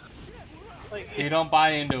 right? Like, You don't buy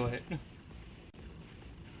into it.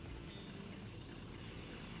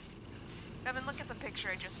 Evan, look at the picture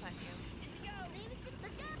I just sent you.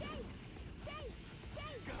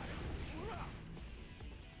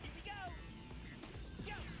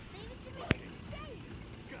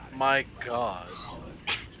 my god.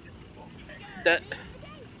 That.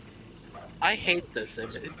 I hate this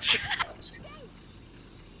image.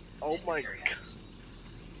 Oh my god.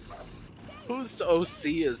 Whose OC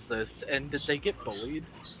is this? And did they get bullied?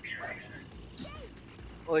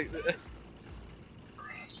 Like.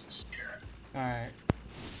 Alright.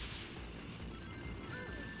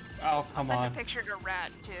 Oh, I'll come send on. a picture to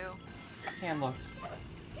Rat too. I can't look.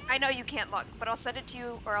 I know you can't look, but I'll send it to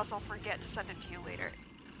you, or else I'll forget to send it to you later.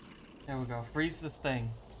 There we go. Freeze this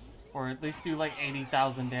thing. Or at least do like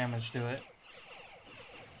 80,000 damage to it.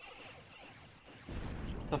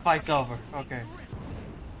 The fight's over. Okay.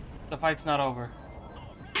 The fight's not over.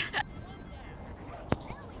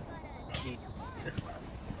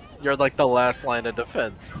 You're like the last line of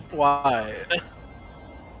defense. Why?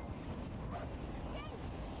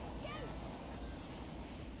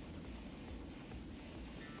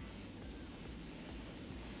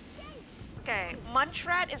 Okay,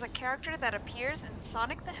 Munchrat is a character that appears in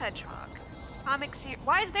Sonic the Hedgehog comic series.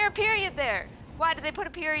 Why is there a period there? Why did they put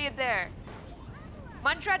a period there?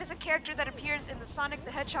 Munchrat is a character that appears in the Sonic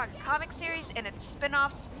the Hedgehog comic series and its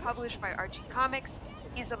spin-offs published by Archie Comics.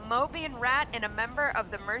 He's a Mobian rat and a member of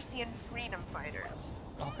the Mercian Freedom Fighters.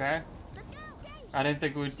 Okay. I didn't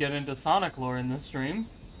think we'd get into Sonic lore in this stream.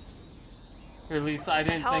 Or at least I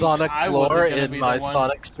didn't think Sonic I wasn't lore gonna in be my the one.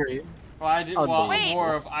 Sonic stream. Well, Unbelievable.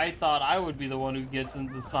 more of I thought I would be the one who gets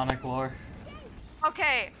into Sonic lore.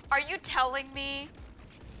 Okay, are you telling me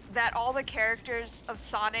that all the characters of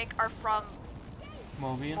Sonic are from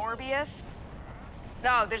Mobian? Morbius?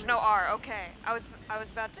 No, there's no R. Okay, I was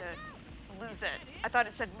about to lose it. I thought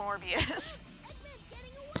it said Morbius.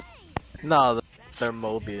 No, they're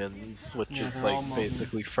Mobians, which Yeah, is they're all like Mobians.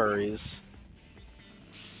 basically furries.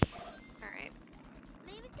 All right.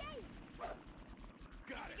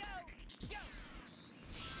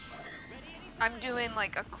 I'm doing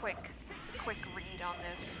like a quick read on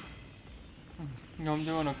this. I'm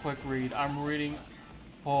doing a quick read. I'm reading.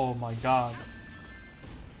 Oh my god.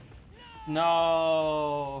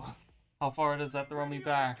 No. How far does that throw me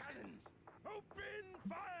back? Open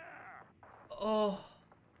fire! Oh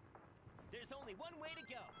There's only one way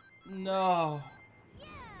to go. no.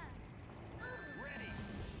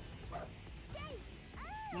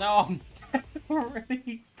 No, I'm dead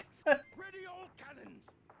already. Ready all cannons!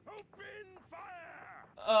 Open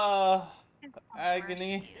fire! It's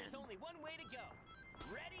Agony. Morbius. There's only one way to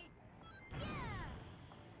go. Ready?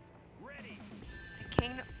 Ready. The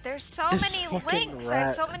Kingdom. There's so This many fucking links. I have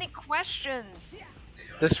rat. so many questions.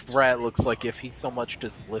 This rat looks like if he so much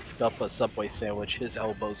just lift up a Subway sandwich, his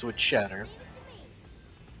elbows would shatter.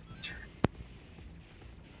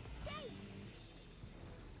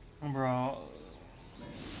 Bro,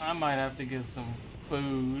 I might have to get some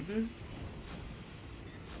food.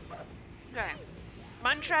 Okay.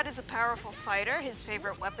 Muntrat is a powerful fighter, his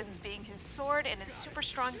favorite weapons being his sword and his super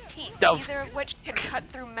strong teeth, Oh. either of which can cut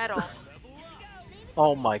through metal.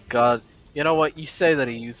 Oh my god. You know what? You say that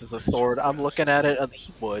he uses a sword. I'm looking at it, and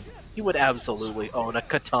he would. He would absolutely own a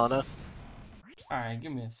katana. Alright,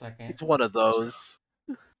 give me a second. He's one of those.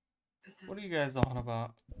 What are you guys on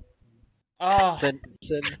about? Oh, Sin.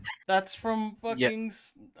 that's from fucking.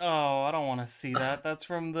 Oh, I don't want to see that. That's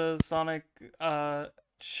from the Sonic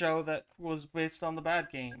show that was based on the bad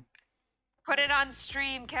game. Put it on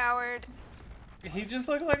stream, coward. He just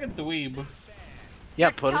looked like a dweeb. Yeah,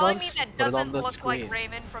 You're put it telling on. me Put that it doesn't on the look screen. like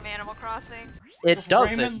Raymond from Animal Crossing? It Raymond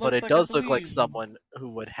doesn't, but looks it like a does look like dweeb. someone who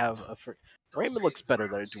would have a. Raymond looks better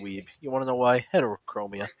than a dweeb. You want to know why?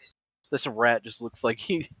 Heterochromia. This rat just looks like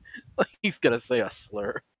he's gonna say a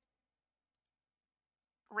slur.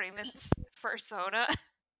 Raymond's persona.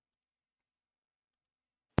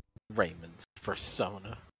 Raymond's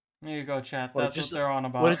persona. There you go, chat. Well, That's just- what they're on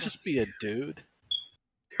about. Would it just be a dude?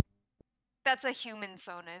 That's a human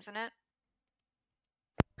sona, isn't it?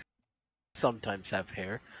 sometimes have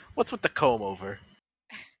hair. What's with the comb over?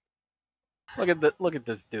 Look at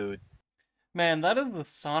this dude. Man, that is the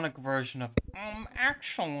Sonic version of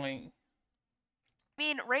actually. I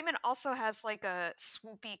mean, Raymond also has like a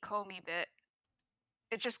swoopy comey bit.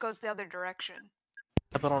 It just goes the other direction.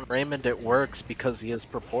 But on Raymond it works because he has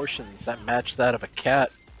proportions that match that of a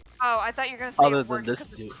cat. Oh, I thought you were gonna say Other it than works this 'cause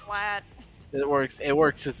dude. it's flat. It works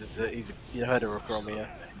because he's a heterochromia.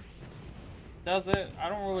 Does it? I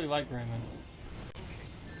don't really like Raymond.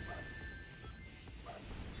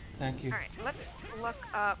 Thank you. Alright, let's look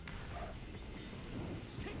up.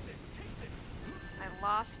 I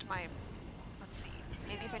lost my. Let's see.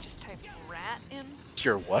 Maybe if I just type rat in?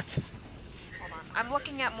 Sure, what? Hold on. I'm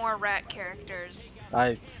looking at more rat characters.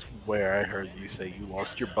 I swear I heard you say you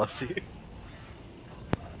lost your bussy.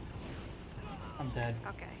 I'm dead.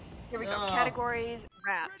 Okay. Here we go. Ugh. Categories,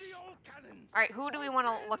 rats. Alright, who do we want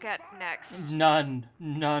to look at next? None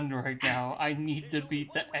right now. I need to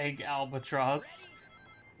beat the egg albatross.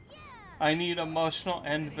 I need emotional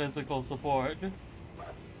and physical support.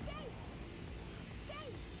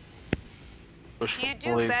 Do you do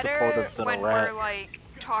Fully better supportive than a when rat. we're like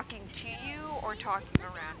talking to you or talking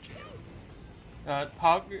around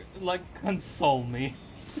you? Console me.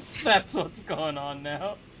 That's what's going on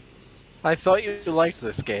now. I thought you liked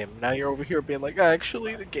this game. Now you're over here being like,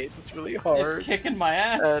 actually, the game is really hard. It's kicking my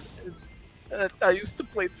ass. I used to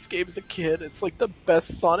play this game as a kid. It's like the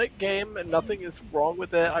best Sonic game, and nothing is wrong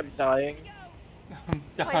with it. I'm dying. I'm Play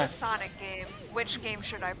the dying. Sonic game. Which game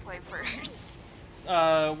should I play first?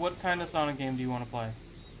 What kind of Sonic game do you want to play?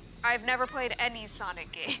 I've never played any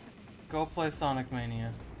Sonic game. Go play Sonic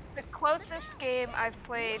Mania. The closest game I've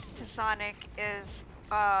played to Sonic is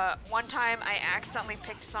one time I accidentally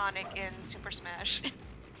picked Sonic in Super Smash.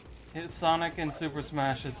 Sonic and Super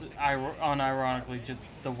Smash is unironically just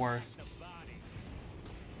the worst.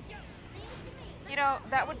 You know,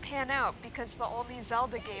 that would pan out because the only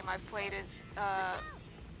Zelda game I've played is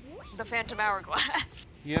the Phantom Hourglass.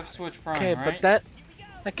 You have Switch Prime, Okay, right? but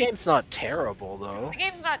that game's not terrible though. The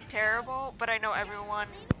game's not terrible, but I know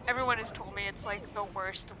everyone has told me it's like the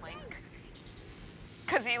worst Link.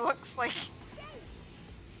 Cause he looks like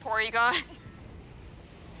Porygon.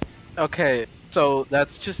 Okay, so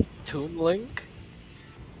that's just Toon Link,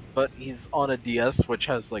 but he's on a DS, which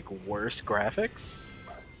has like worse graphics.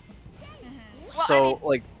 Well, So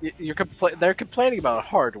I mean, like they're complaining about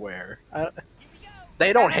hardware.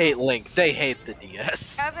 They don't hate Link; they hate the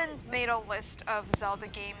DS. Evan's made a list of Zelda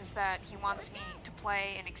games that he wants me to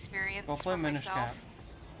play and experience Go play for Minish Cap. myself.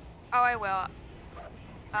 Oh, I will.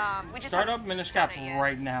 We just Start haven't up Minish done Cap it yet.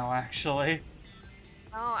 right now, actually.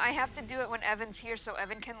 Oh, I have to do it when Evan's here so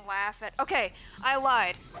Evan can laugh at. Okay, I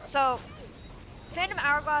lied. So, Phantom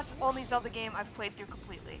Hourglass, only Zelda game I've played through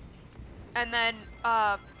completely. And then,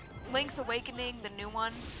 Link's Awakening, the new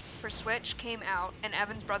one for Switch, came out, and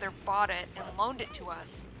Evan's brother bought it and loaned it to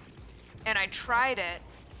us. And I tried it,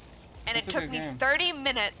 and It's it a took good me game. 30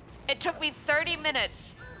 minutes. It took me 30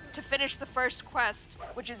 minutes to finish the first quest,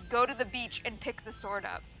 which is go to the beach and pick the sword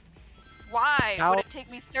up. Why How would it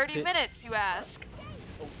take me 30 did- minutes, you ask?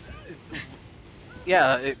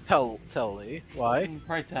 Yeah, tell me why.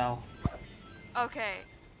 Pray tell. Okay,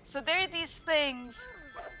 so there are these things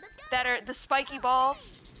that are the spiky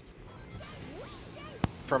balls.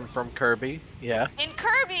 From Kirby, yeah, In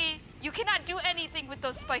Kirby, you cannot do anything with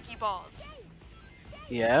those spiky balls.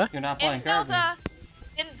 yeah. You're not playing In Kirby.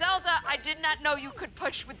 Zelda, I did not know you could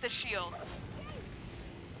push with the shield.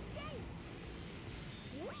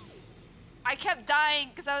 I kept dying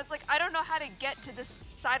because I was like, I don't know how to get to this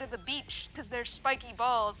side of the beach because there's spiky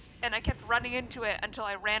balls, and I kept running into it until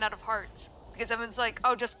I ran out of hearts. Because everyone's like,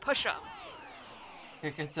 oh, just push them.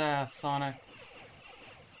 Kick its ass, Sonic.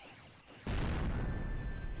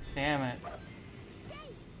 Damn it.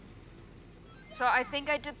 So I think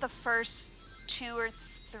I did the first 2 or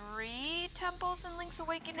 3 temples in Link's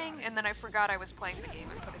Awakening, and then I forgot I was playing the game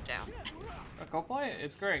and put it down. Go play it.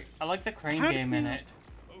 It's great. I like the crane How do game in you- it.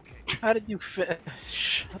 How did you fit?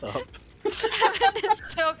 Shut up. Evan is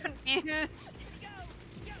so confused.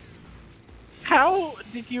 How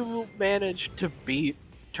did you manage to beat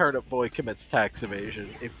Turnip Boy Commits Tax Evasion?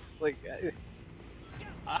 If like,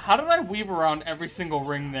 How did I weave around every single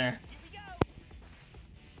ring there?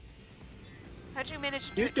 How'd you manage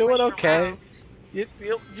to do you're it doing twice in a okay.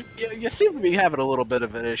 row? You seem to be having a little bit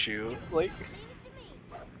of an issue. Like,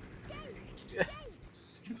 Did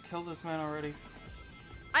you kill this man already?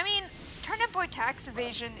 I mean, Turnip Boy Tax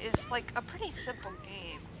Evasion is like a pretty simple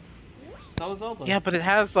game. That was Zelda. yeah, but it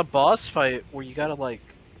has a boss fight where you gotta like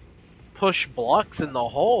push blocks in the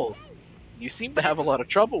hole. You seem to have a lot of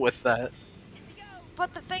trouble with that.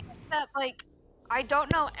 But the thing, that like I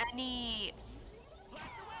don't know any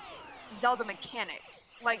Zelda mechanics.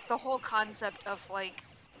 Like the whole concept of like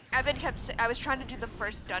Evan I was trying to do the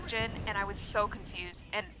first dungeon and I was so confused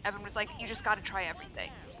and Evan was like, you just gotta try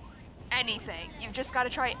everything. Anything. You've just gotta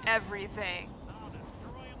try everything.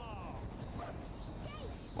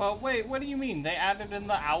 Well, wait, what do you mean? They added in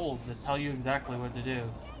the owls that tell you exactly what to do.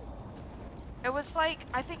 It was like,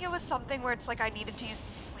 I think it was something where it's like I needed to use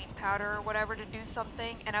the sleep powder or whatever to do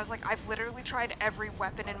something, and I was like, I've literally tried every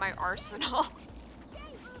weapon in my arsenal.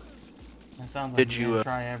 It sounds like Did you you, didn't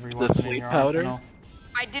try every the weapon in sleep your powder? arsenal.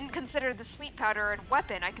 I didn't consider the sleep powder a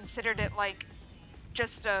weapon, I considered it like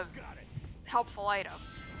just a helpful item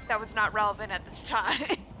that was not relevant at this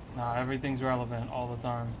time. Nah, everything's relevant all the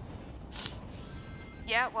time.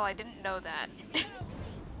 Yeah, well, I didn't know that.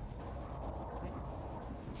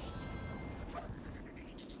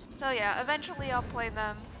 So yeah, eventually I'll play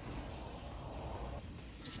them.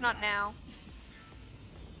 Just not now.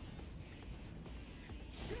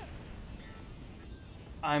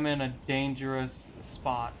 I'm in a dangerous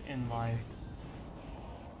spot in life.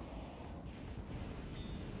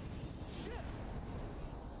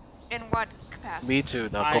 In what capacity? Me too,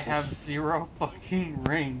 Knuckles. I have 0 fucking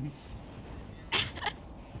rings.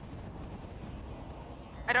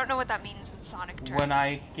 I don't know what that means in Sonic terms. When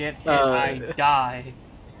I get hit, I die.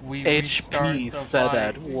 We restart HP the set fight.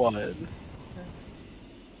 at 1.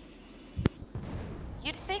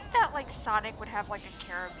 You'd think that like Sonic would have like a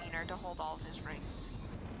carabiner to hold all of his rings.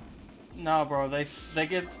 No, bro, they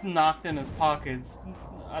get knocked in his pockets.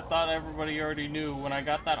 I thought everybody already knew. When I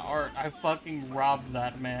got that art, I fucking robbed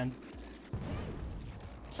that man.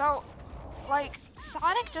 So, like,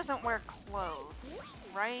 Sonic doesn't wear clothes,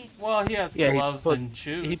 right? Well, he has Yeah, gloves and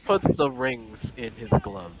shoes. he puts the rings in his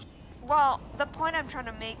gloves. Well, the point I'm trying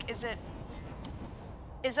to make is it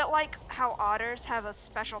like how otters have a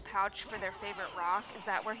special pouch for their favorite rock? Is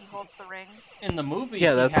that where he holds the rings? In the movie,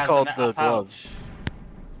 Yeah, he that's has called a the pouch. gloves.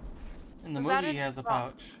 In the Was that movie, he in- has a well,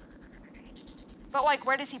 pouch. But like,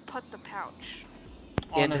 where does he put the pouch?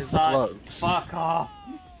 On In his his side. gloves. Fuck off.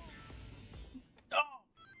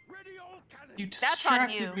 You That's on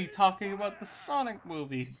you. distracted me talking about the Sonic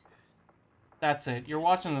movie. That's it. You're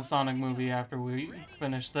watching the Sonic movie after we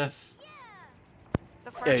finish this.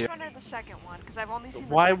 The first Yeah. one or the second one? Because I've only seen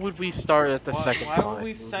the Why second would we one. start at the Why- second why Sonic would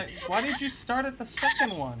we movie? Why did you start at the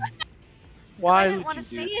second one? I Why didn't would want you to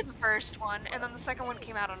do see the first one, and then the second one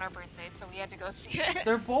came out on our birthday, so we had to go see it.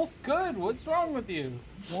 They're both good. What's wrong with you?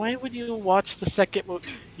 Why would you watch the second movie?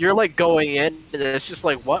 You're like going in, and it's just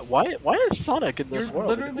like, what? Why is Sonic in this You're world?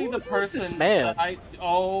 literally Who the is person this man. that I.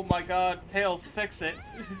 Oh my God, Tails, fix it.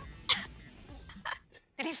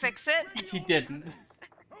 Did he fix it? He didn't.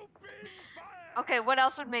 Okay, what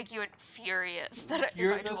else would make you furious? That if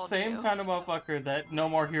You're I the told same you? kind of motherfucker that No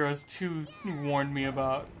More Heroes 2 warned me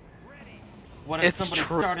about. What if It's somebody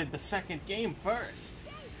true. started the second game first,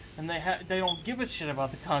 and they don't give a shit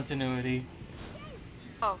about the continuity?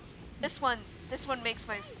 Oh, this one makes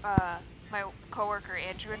my my coworker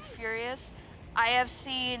Andrew furious. I have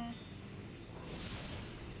seen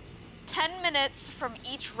 10 minutes from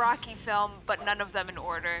each Rocky film, but none of them in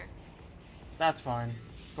order. That's fine.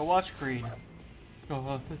 Go watch Creed.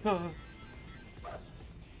 I'm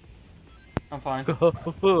fine. I'm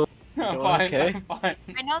fine. Okay. I'm fine.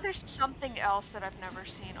 I know there's something else that I've never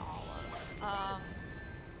seen all of.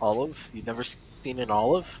 Olive? You've never seen an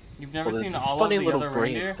olive? You've never Well, seen this all funny of the little other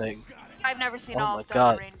green reindeer? thing. I've never seen Oh all my of the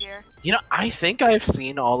God. reindeer. You know, I think I've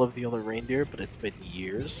seen all of the other reindeer, but it's been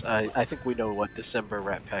years. I think we know what December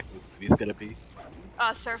Rat Pack movie is gonna be.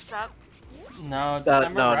 Surf's Up. No,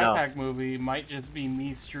 December no, Rat no. Pack movie might just be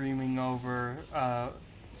me streaming over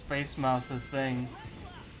Space Mouse's thing.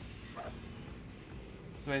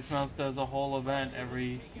 Space Mouse does a whole event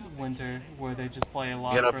every winter where they just play a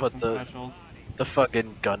lot You of gotta put Christmas the- specials. The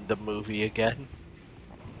fucking Gundam movie again.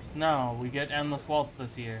 No, we get Endless Waltz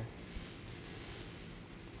this year.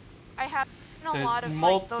 I have seen a There's lot of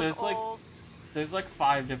mul- like those there's, like- old. There's like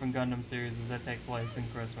 5 different Gundam series that take place in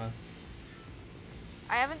Christmas.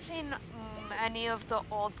 I haven't seen any of the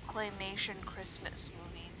old claymation Christmas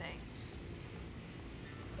movie things.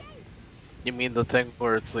 You mean the thing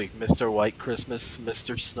where it's like Mr. White Christmas,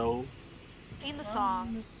 Mr. Snow? Seen the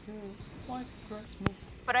song, Mr. White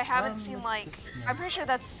Christmas. but I haven't I'm seen Mr. like. Snow. I'm pretty sure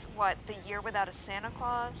that's what the Year Without a Santa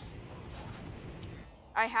Claus.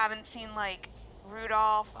 I haven't seen like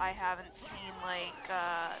Rudolph. I haven't seen like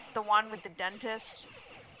the one with the dentist.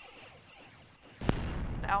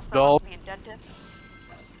 The elf that wants to be a dentist.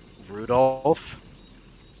 Rudolph?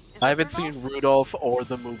 Is I it haven't Rudolph? seen Rudolph or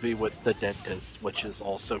the movie with the dentist, which is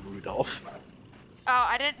also Rudolph.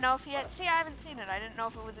 I didn't know if he had. See, I haven't seen it. I didn't know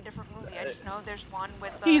if it was a different movie. I just know there's one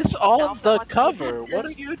with. He's on Elf the and cover. What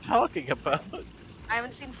are you talking about? I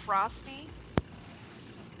haven't seen Frosty.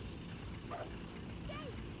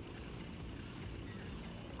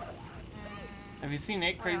 Have you seen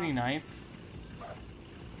Eight Crazy else? Nights?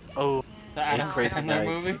 Oh, The Adam Crazy Sandler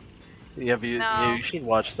Nights. movie? yeah, No. you should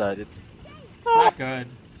watch that. It's Not good.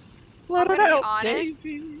 let I'm it gonna be out, honest.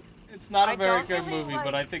 Davey. It's not a I very don't good really movie, like-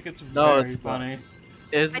 but I think it's No, very it's not. funny.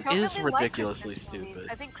 It I don't is really like ridiculously Christmas movies.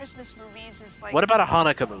 stupid. I think Christmas movies is like. What about a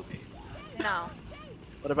Hanukkah movie? No.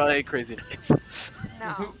 What about Eight Crazy Nights?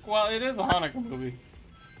 No. Well, it is a Hanukkah movie.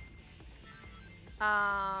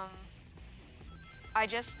 I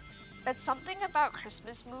just. It's something about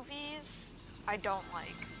Christmas movies I don't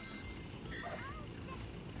like.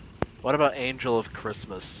 What about Angel of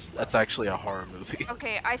Christmas? That's actually a horror movie.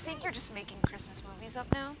 Okay, I think you're just making Christmas movies up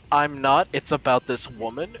now. I'm not. It's about this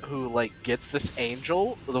woman who like gets this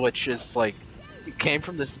angel, which is like it came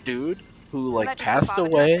from this dude who Isn't like that just the passed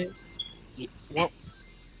Babadook? away. Well,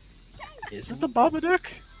 is it the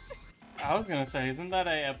Babadook? I was gonna say, isn't that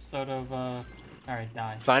a episode of Alright,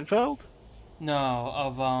 die. Seinfeld? No,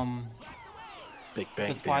 of Big Bang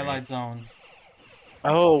The Theory. Twilight Zone.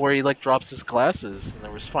 Oh, where he like drops his glasses and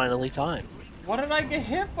there was finally time. What did I get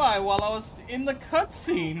hit by while I was in the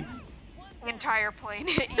cutscene? The entire plane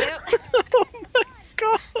hit you. Oh my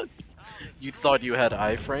god! You thought you had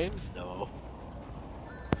iframes? No.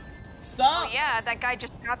 Stop! Oh yeah, that guy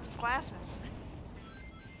just dropped his glasses.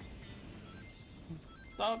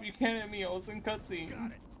 Stop, you can't hit me, I was in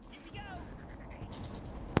cutscene.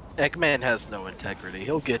 Eggman has no integrity.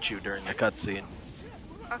 He'll get you during the cutscene.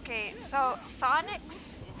 Okay, so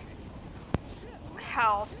Sonic's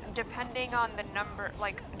health, depending on the number,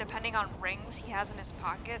 like depending on rings he has in his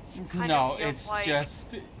pockets, kind No, of feels it's like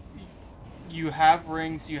just... You have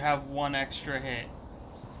rings, you have one extra hit.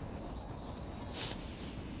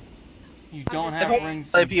 You don't have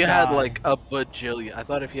rings, If you had die. like a bajillion, I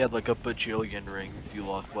thought if you had like a bajillion rings, you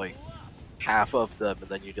lost like half of them, and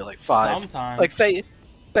then you do like 5. Sometimes. Like say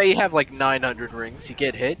you have like 900 rings, you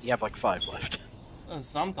get hit, you have like 5 left.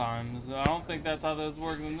 Sometimes. I don't think that's how this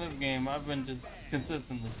works in this game. I've been just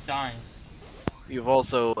consistently dying. You've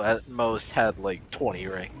also at most had like 20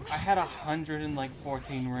 rings. I had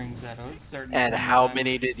 114 rings at a certain And point in how time.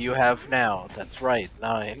 many did you have now? That's right,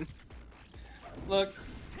 9. Look,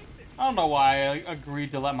 I don't know why I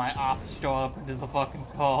agreed to let my ops show up into the fucking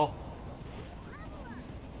call.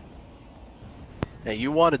 Hey,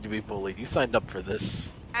 you wanted to be bullied. You signed up for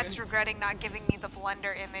this. That's regretting not giving me the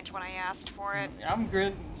Blender image when I asked for it. I'm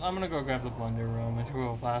good. I'm gonna go grab the blender room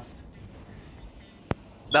real fast.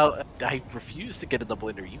 No, I refuse to get in the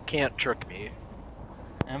blender. You can't trick me.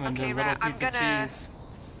 I'm into Okay, a little Rat, I'm piece of gonna- cheese.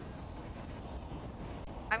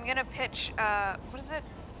 I'm gonna pitch, what is it?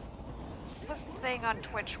 What's the thing on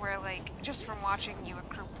Twitch where, like, just from watching you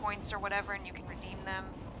accrue points or whatever and you can redeem them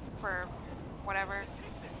for whatever?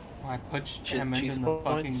 I put Cheese Emmett in the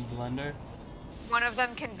points? fucking blender. One of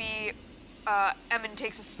them can be, Emmon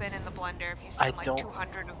takes a spin in the blender if you I spend like don't-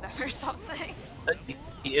 200 of them or something.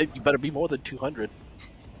 You better be more than 200.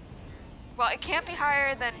 Well, it can't be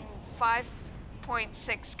higher than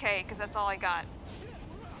 5.6k because that's all I got.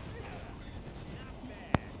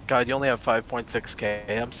 God, you only have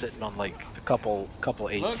 5.6k. I'm sitting on like a couple Look,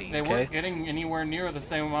 18k. they weren't getting anywhere near the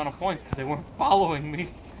same amount of points because they weren't following me.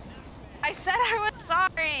 I said I was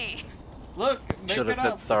sorry! Look, make Should have it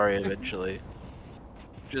said up. sorry eventually.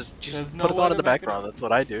 Just There's no put it way on to in the make it background. up. That's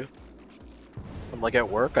what I do. I'm like at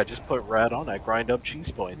work. I just put rat on. I grind up cheese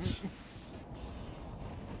points.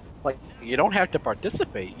 Like you don't have to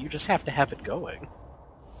participate. You just have to have it going.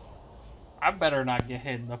 I better not get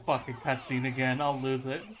hit in the fucking cutscene again. I'll lose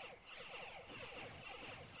it.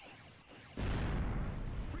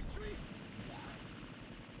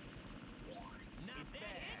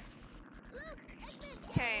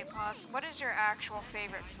 Okay, pause. What is your actual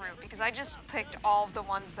favorite fruit? Because I just picked all of the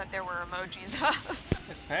ones that there were emojis of.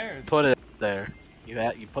 It's pears. Put it there. You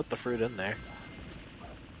put the fruit in there.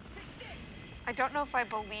 I don't know if I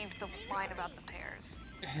believed the line about the pears.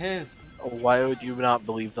 It is. Why would you not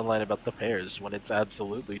believe the line about the pears when it's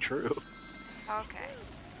absolutely true? Okay,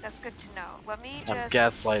 that's good to know. Let me I'm just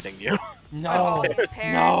gaslighting you. No. put all the pears. pears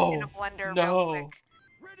in No. a blender No. real quick.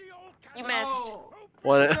 You missed.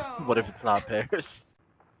 What if it's not pears?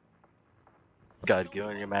 God,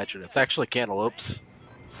 can you imagine? It's actually cantaloupes.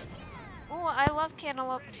 Oh, I love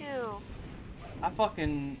cantaloupe too. I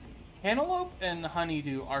fucking... Cantaloupe and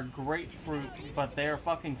honeydew are great fruit, but they are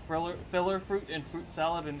fucking filler fruit and fruit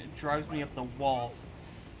salad, and it drives me up the walls.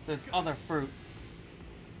 There's other fruit.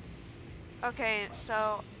 Okay,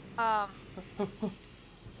 so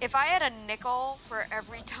If I had a nickel for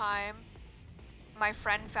every time my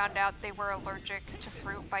friend found out they were allergic to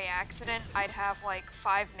fruit by accident, I'd have like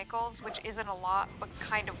 5 nickels, which isn't a lot, but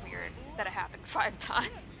kind of weird that it happened 5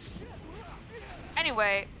 times.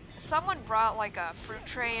 Anyway, someone brought like a fruit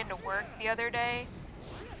tray into work the other day,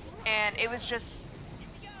 and it was just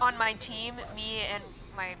on my team, me and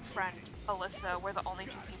my friend Alyssa were the only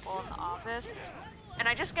 2 people in the office, and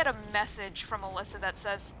I just get a message from Alyssa that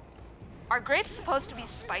says, "Are grapes supposed to be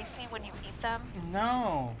spicy when you eat them?"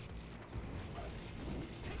 No.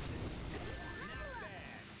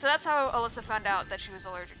 So that's how Alyssa found out that she was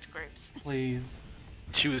allergic to grapes. Please.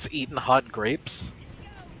 She was eating hot grapes.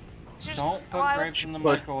 She just- Don't put well, I was- grapes in the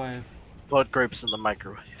But- microwave. Put grapes in the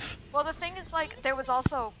microwave. Well, the thing is, like, there was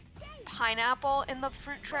also pineapple in the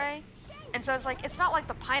fruit tray. And so I was like, it's not like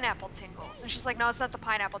the pineapple tingles. And she's like, no, it's not the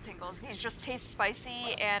pineapple tingles. These just taste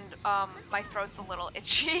spicy and my throat's a little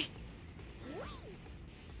itchy.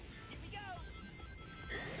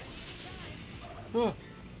 Ugh.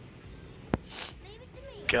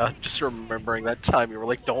 God, just remembering that time you were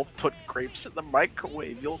like, don't put grapes in the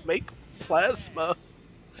microwave, you'll make plasma.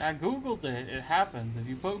 I googled it. It happens. If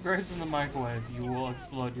you put grapes in the microwave, you will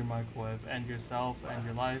explode your microwave and yourself and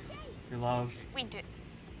your life, your love. We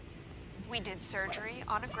did surgery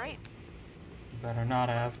on a grape. You better not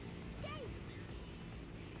have.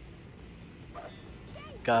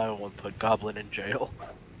 God, I want to put Goblin in jail.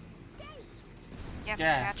 You have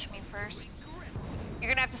Yes. to catch me first. You're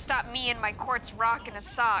gonna have to stop me and my quartz rock in a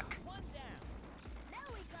sock. Now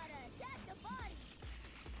we gotta attack the body.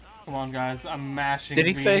 Come on, guys. I'm mashing. Did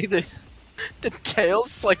he B. say the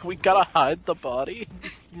tails? Like, we gotta hide the body?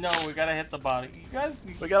 No, we gotta hit the body. You guys,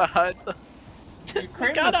 We gotta hide the... you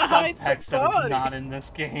create the gotta hide the subtext that is body. not in this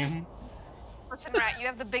game. Listen, Rat, you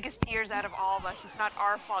have the biggest ears out of all of us. It's not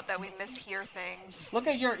our fault that we mishear things. Look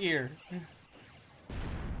at your ear.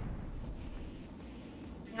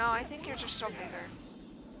 No, I think yours are still bigger.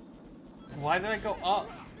 Why did I go up?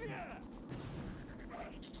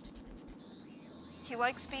 He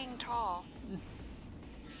likes being tall.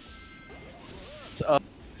 It's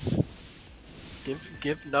ups.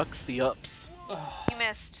 Give Nux the ups. You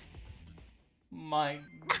missed. My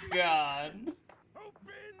God.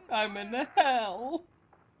 I'm in hell.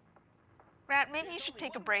 Rat, maybe you should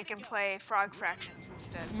take a break and play Frog Fractions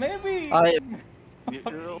instead. Maybe.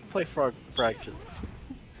 You'll play Frog Fractions.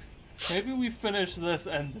 Maybe we finish this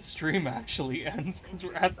and the stream actually ends because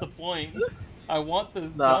we're at the point. I want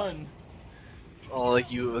this Nah. done. Oh,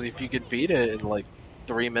 like if you could beat it in like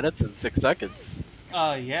 3 minutes and 6 seconds.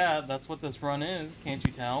 Yeah, that's what this run is. Can't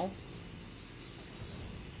you tell?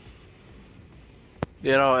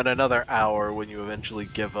 You know, in another hour when you eventually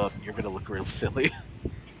give up, you're gonna look real silly.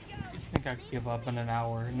 You think I give up in an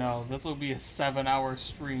hour? No, this will be a 7-hour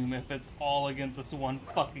stream if it's all against this one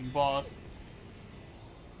fucking boss.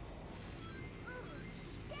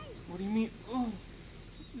 What do you mean? Ooh.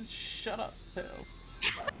 Just shut up, Tails.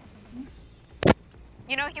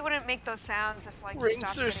 You know, he wouldn't make those sounds if, like, you Rings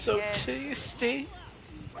stopped are getting so hit. tasty.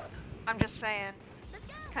 I'm just saying.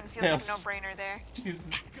 Kind of feels Yes. like a no-brainer there.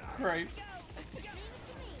 Jesus Christ.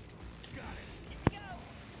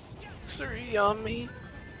 So yummy.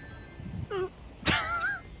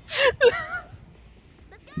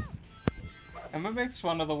 Emma makes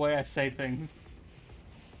fun of the way I say things.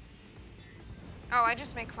 Oh, I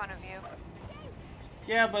just make fun of you.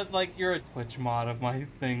 Yeah, but like you're a Twitch mod of my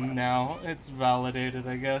thing now. It's validated,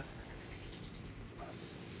 I guess.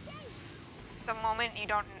 The moment you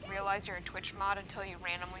don't realize you're a Twitch mod until you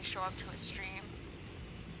randomly show up to a stream.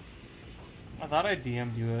 I thought I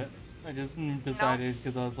DM'd you it. I just decided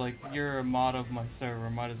because I was like, you're a mod of my server,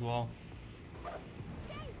 might as well.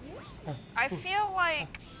 I feel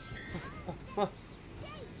like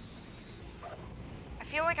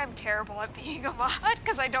I'm terrible at being a mod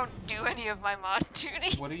because I don't do any of my mod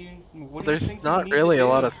duty. What do you? What do you There's think you not need to really a do?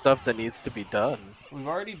 lot of stuff that needs to be done. We've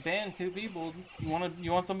already banned 2 people.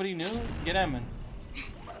 You want somebody new? Get Emin.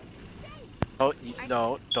 Oh,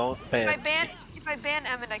 no, don't ban. If I ban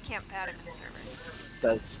Emmett, I can't pat him in the server.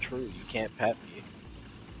 That's true. You can't pat me.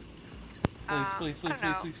 Please, I don't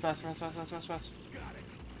know. fast.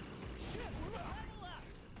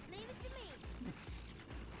 Leave it to me.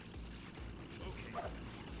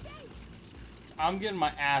 I'm getting my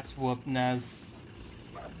ass whooped, Nez.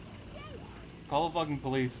 Call the fucking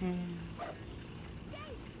police.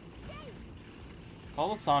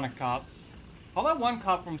 Call the Sonic cops. Call that one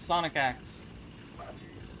cop from Sonic X.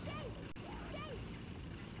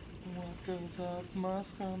 What goes up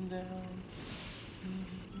must come down.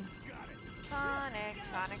 Sonic.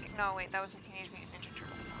 No, wait, that was the Teenage Mutant Ninja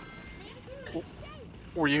Turtles song.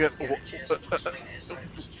 Were you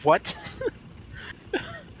what?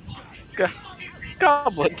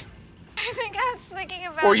 Goblet. I think I was thinking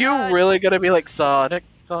about. Were you really gonna be like Sonic,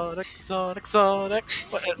 Sonic, Sonic, Sonic?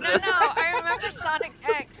 No, I remember Sonic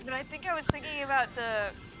X, but I think I was thinking about the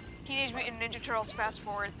Teenage Mutant Ninja Turtles Fast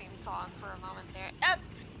Forward theme song for a moment there.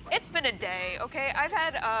 It's been a day, okay? I've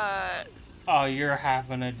had Oh, you're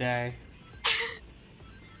having a day.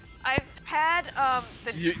 I've had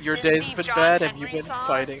Your Disney day's been John bad. Henry Have you been song.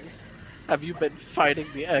 fighting? Have you been fighting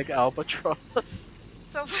the egg albatross?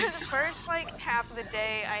 So for the first like half of the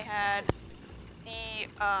day, I had the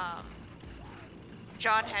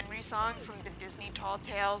John Henry song from the Disney Tall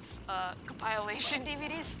Tales compilation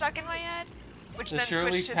DVD stuck in my head, which The then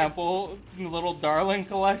Shirley switched to Temple Little Darling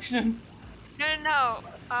collection. no.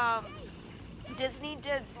 Disney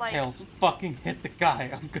did like Tails, fucking hit the guy.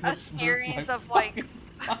 I'm gonna a series lose my of like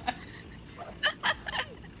fucking mind.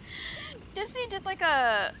 Disney did like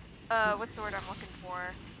a what's the word I'm looking for?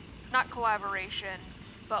 Not collaboration,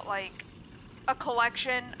 but like a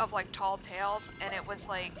collection of like tall tales, and it was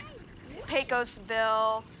like Pecos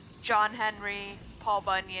Bill, John Henry, Paul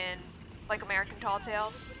Bunyan, like American Tall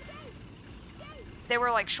Tales. They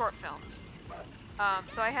were like short films.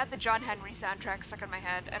 So I had the John Henry soundtrack stuck in my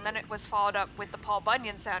head, and then it was followed up with the Paul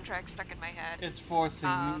Bunyan soundtrack stuck in my head. It's forcing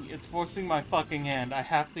me. It's forcing my fucking hand. I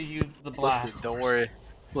have to use the blast. Listen, don't worry.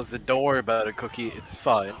 Listen, don't worry about it, Cookie. It's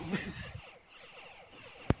fine.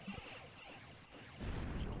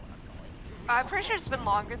 I'm pretty sure it's been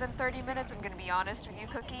longer than 30 minutes, I'm gonna be honest with you,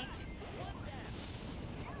 Cookie.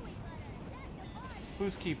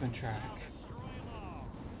 Who's keeping track?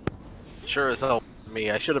 Sure as hell me.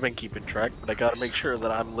 I should have been keeping track, but I gotta make sure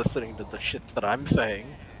that I'm listening to the shit that I'm saying,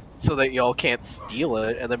 so that y'all can't steal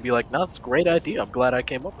it and then be like, "No, it's a great idea. I'm glad I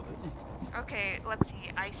came up with it." Okay, let's see.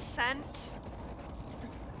 I sent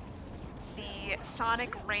the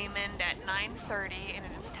Sonic Raymond at 9:30, and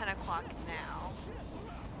it is 10 o'clock now.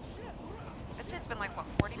 I'd say it's been like, what,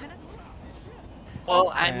 40 minutes?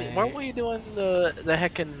 Well, I mean, weren't we doing the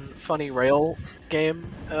heckin' funny rail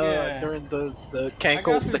game Yeah. during the I Cankles got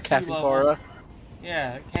the through 2 Capybara? levels.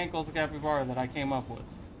 Yeah, Cankles the Capybara that I came up with.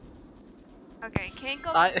 Okay,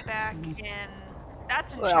 Cankles I- is back in...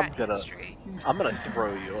 That's in Well, chat I'm gonna- history. I'm gonna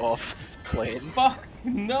throw you off this plane. Fuck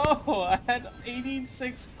no! I had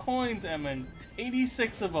 86 coins, Emin.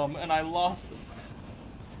 86 of them, and I lost them.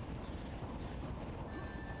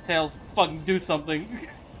 Tails, fucking do something.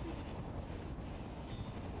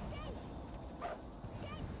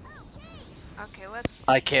 Okay, let's...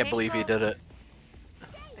 I can't believe he did it.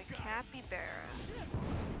 The Capybara.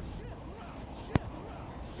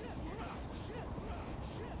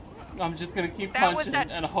 I'm just gonna keep That was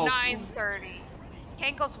punching at and hope. 9:30.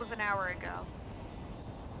 Cankles was an hour ago.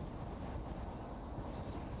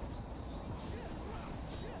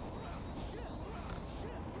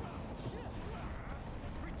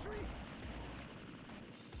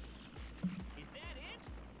 Is that it?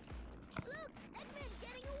 Look, Eggman's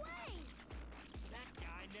getting away. That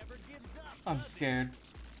guy never gives up. I'm scared.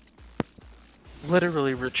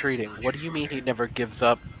 Literally retreating. What do you mean he never gives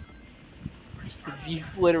up?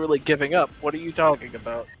 He's literally giving up. What are you talking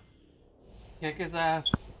about? Kick his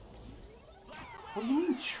ass. What do you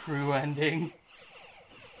mean, true ending?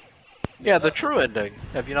 Yeah, the true ending.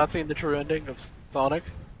 Have you not seen the true ending of Sonic?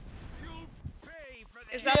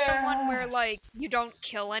 Is that the one where, like, you don't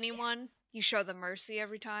kill anyone? You show them mercy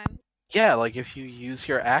every time? Yeah, like if you use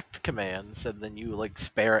your act commands and then you like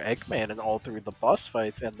spare Eggman in all through the boss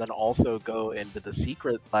fights and then also go into the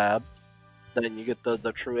secret lab, then you get the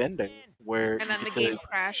true ending where And then you, the get to- game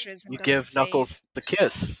crashes and you doesn't give save. Knuckles the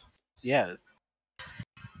kiss. Yeah.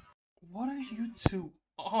 What are you two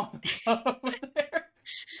on over there?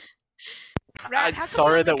 Rat, I'm how come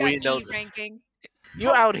sorry we that only we got know E that. ranking? You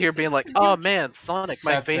out here being like, oh man, Sonic,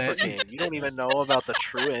 my That's favorite it. game. You don't even know about the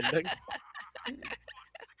true ending. It's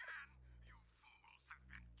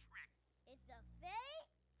a fake.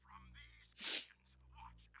 From these mountains,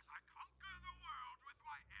 watch as I conquer the world with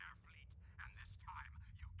my air fleet, and this time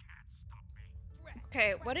you can't stop me.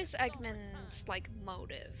 Okay, what is Eggman's, like,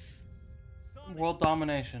 motive? World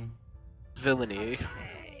domination. Villainy.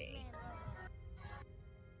 Okay.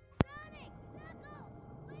 Sonic, Knuckles,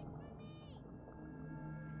 wait for me.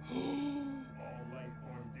 All life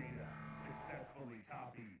form data successfully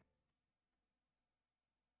copied.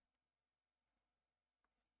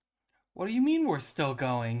 What do you mean we're still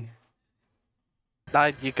going?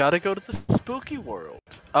 You gotta go to the spooky world.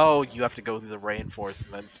 Oh, you have to go through the rainforest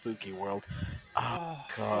and then spooky world. Oh, I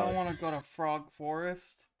God. don't want to go to Frog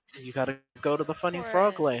Forest. You gotta go to the funny Forest.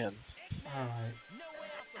 frog lands. Alright.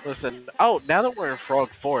 Listen, oh, now that we're in Frog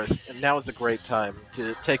Forest, and now is a great time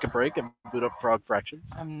to take a break and boot up Frog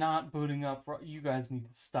Fractions. I'm not booting up. You guys need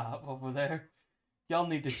to stop over there. Y'all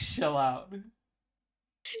need to chill out.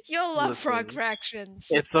 You'll love Listen, Frog Fractions.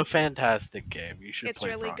 It's a fantastic game. You should It's play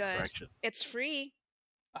really Frog good. Fractions. It's free.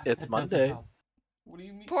 It's That doesn't Monday. help. What do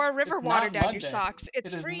you mean? Pour river It's water not down Monday. your socks.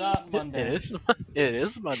 It's It is free. not Monday. It is. It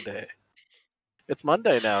is Monday. It's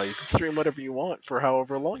Monday now. You can stream whatever you want for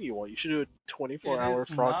however long you want. You should do a 24-hour It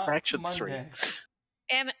is Frog not Fraction stream.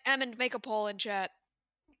 Monday. Ammon, make a poll in chat.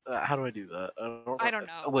 How do I do that? I don't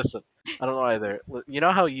know. Listen, I don't know either. You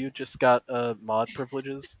know how you just got mod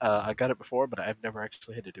privileges? I got it before, but I've never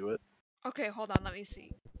actually had to do it. Okay, hold on, let me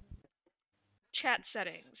see. Chat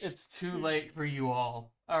settings. It's too late for you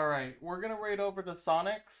all. Alright, we're gonna raid over to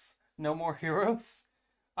Sonic's No More Heroes.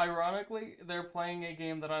 Ironically, they're playing a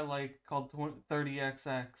game that I like called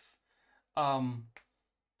 30XX.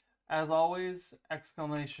 As always,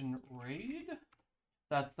 exclamation raid.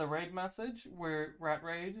 That's the raid message. We're Rat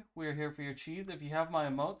Raid. We're here for your cheese. If you have my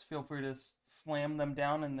emotes, feel free to slam them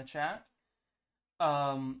down in the chat.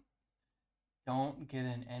 Don't get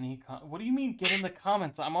in any what do you mean get in the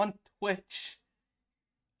comments? I'm on Twitch.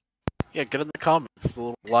 Yeah, get in the comments. It's a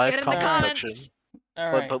little live Get in the comment comments. section.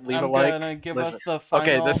 Alright, But leave I'm a like. gonna give Listen. us the final...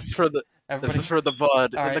 Okay, this is for the VOD All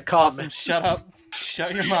in the right, comments. awesome. Shut up.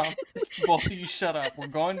 Shut your mouth. Both of you shut up. We're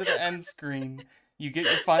going to the end screen. You get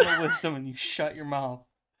your final wisdom and you shut your mouth.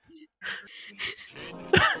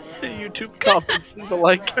 The YouTube comments and the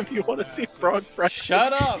like if you want to see Frog Fractions.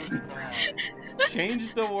 Shut up!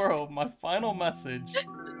 Change the world. My final message.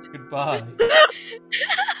 Goodbye.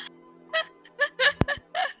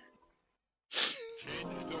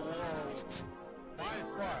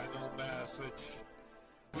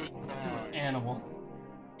 Animal.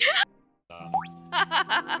 There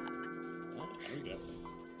we go.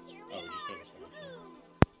 Oh, we just finished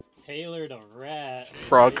it. Taylor the Rat.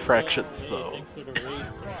 Frog Hey, Fractions, hey, though. Thanks for the raid.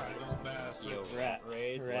 Yo, Rat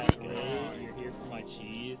Raid, you're here for my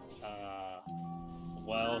cheese.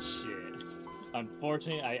 Well, shit.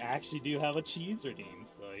 Unfortunately, I actually do have a cheese redeem,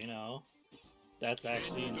 so, you know, that's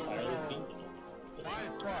actually entirely feasible.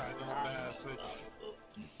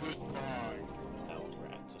 Tell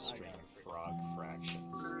Rat to stream Frog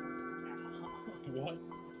Fractions. What?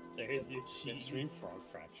 There's your cheese. Stream Frog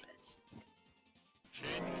Fractions.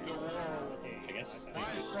 Hey, I guess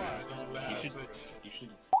you should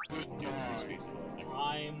do free speech.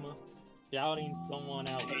 I'm shouting someone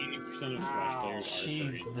out. 80% of Smash players are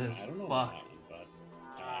Cheese 30. this I don't know fuck. why, but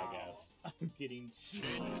I guess. I'm getting cheese.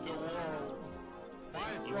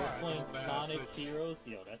 You were playing Sonic Heroes?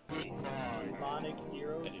 Yo, that's based. Sonic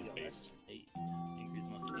Heroes? That is based.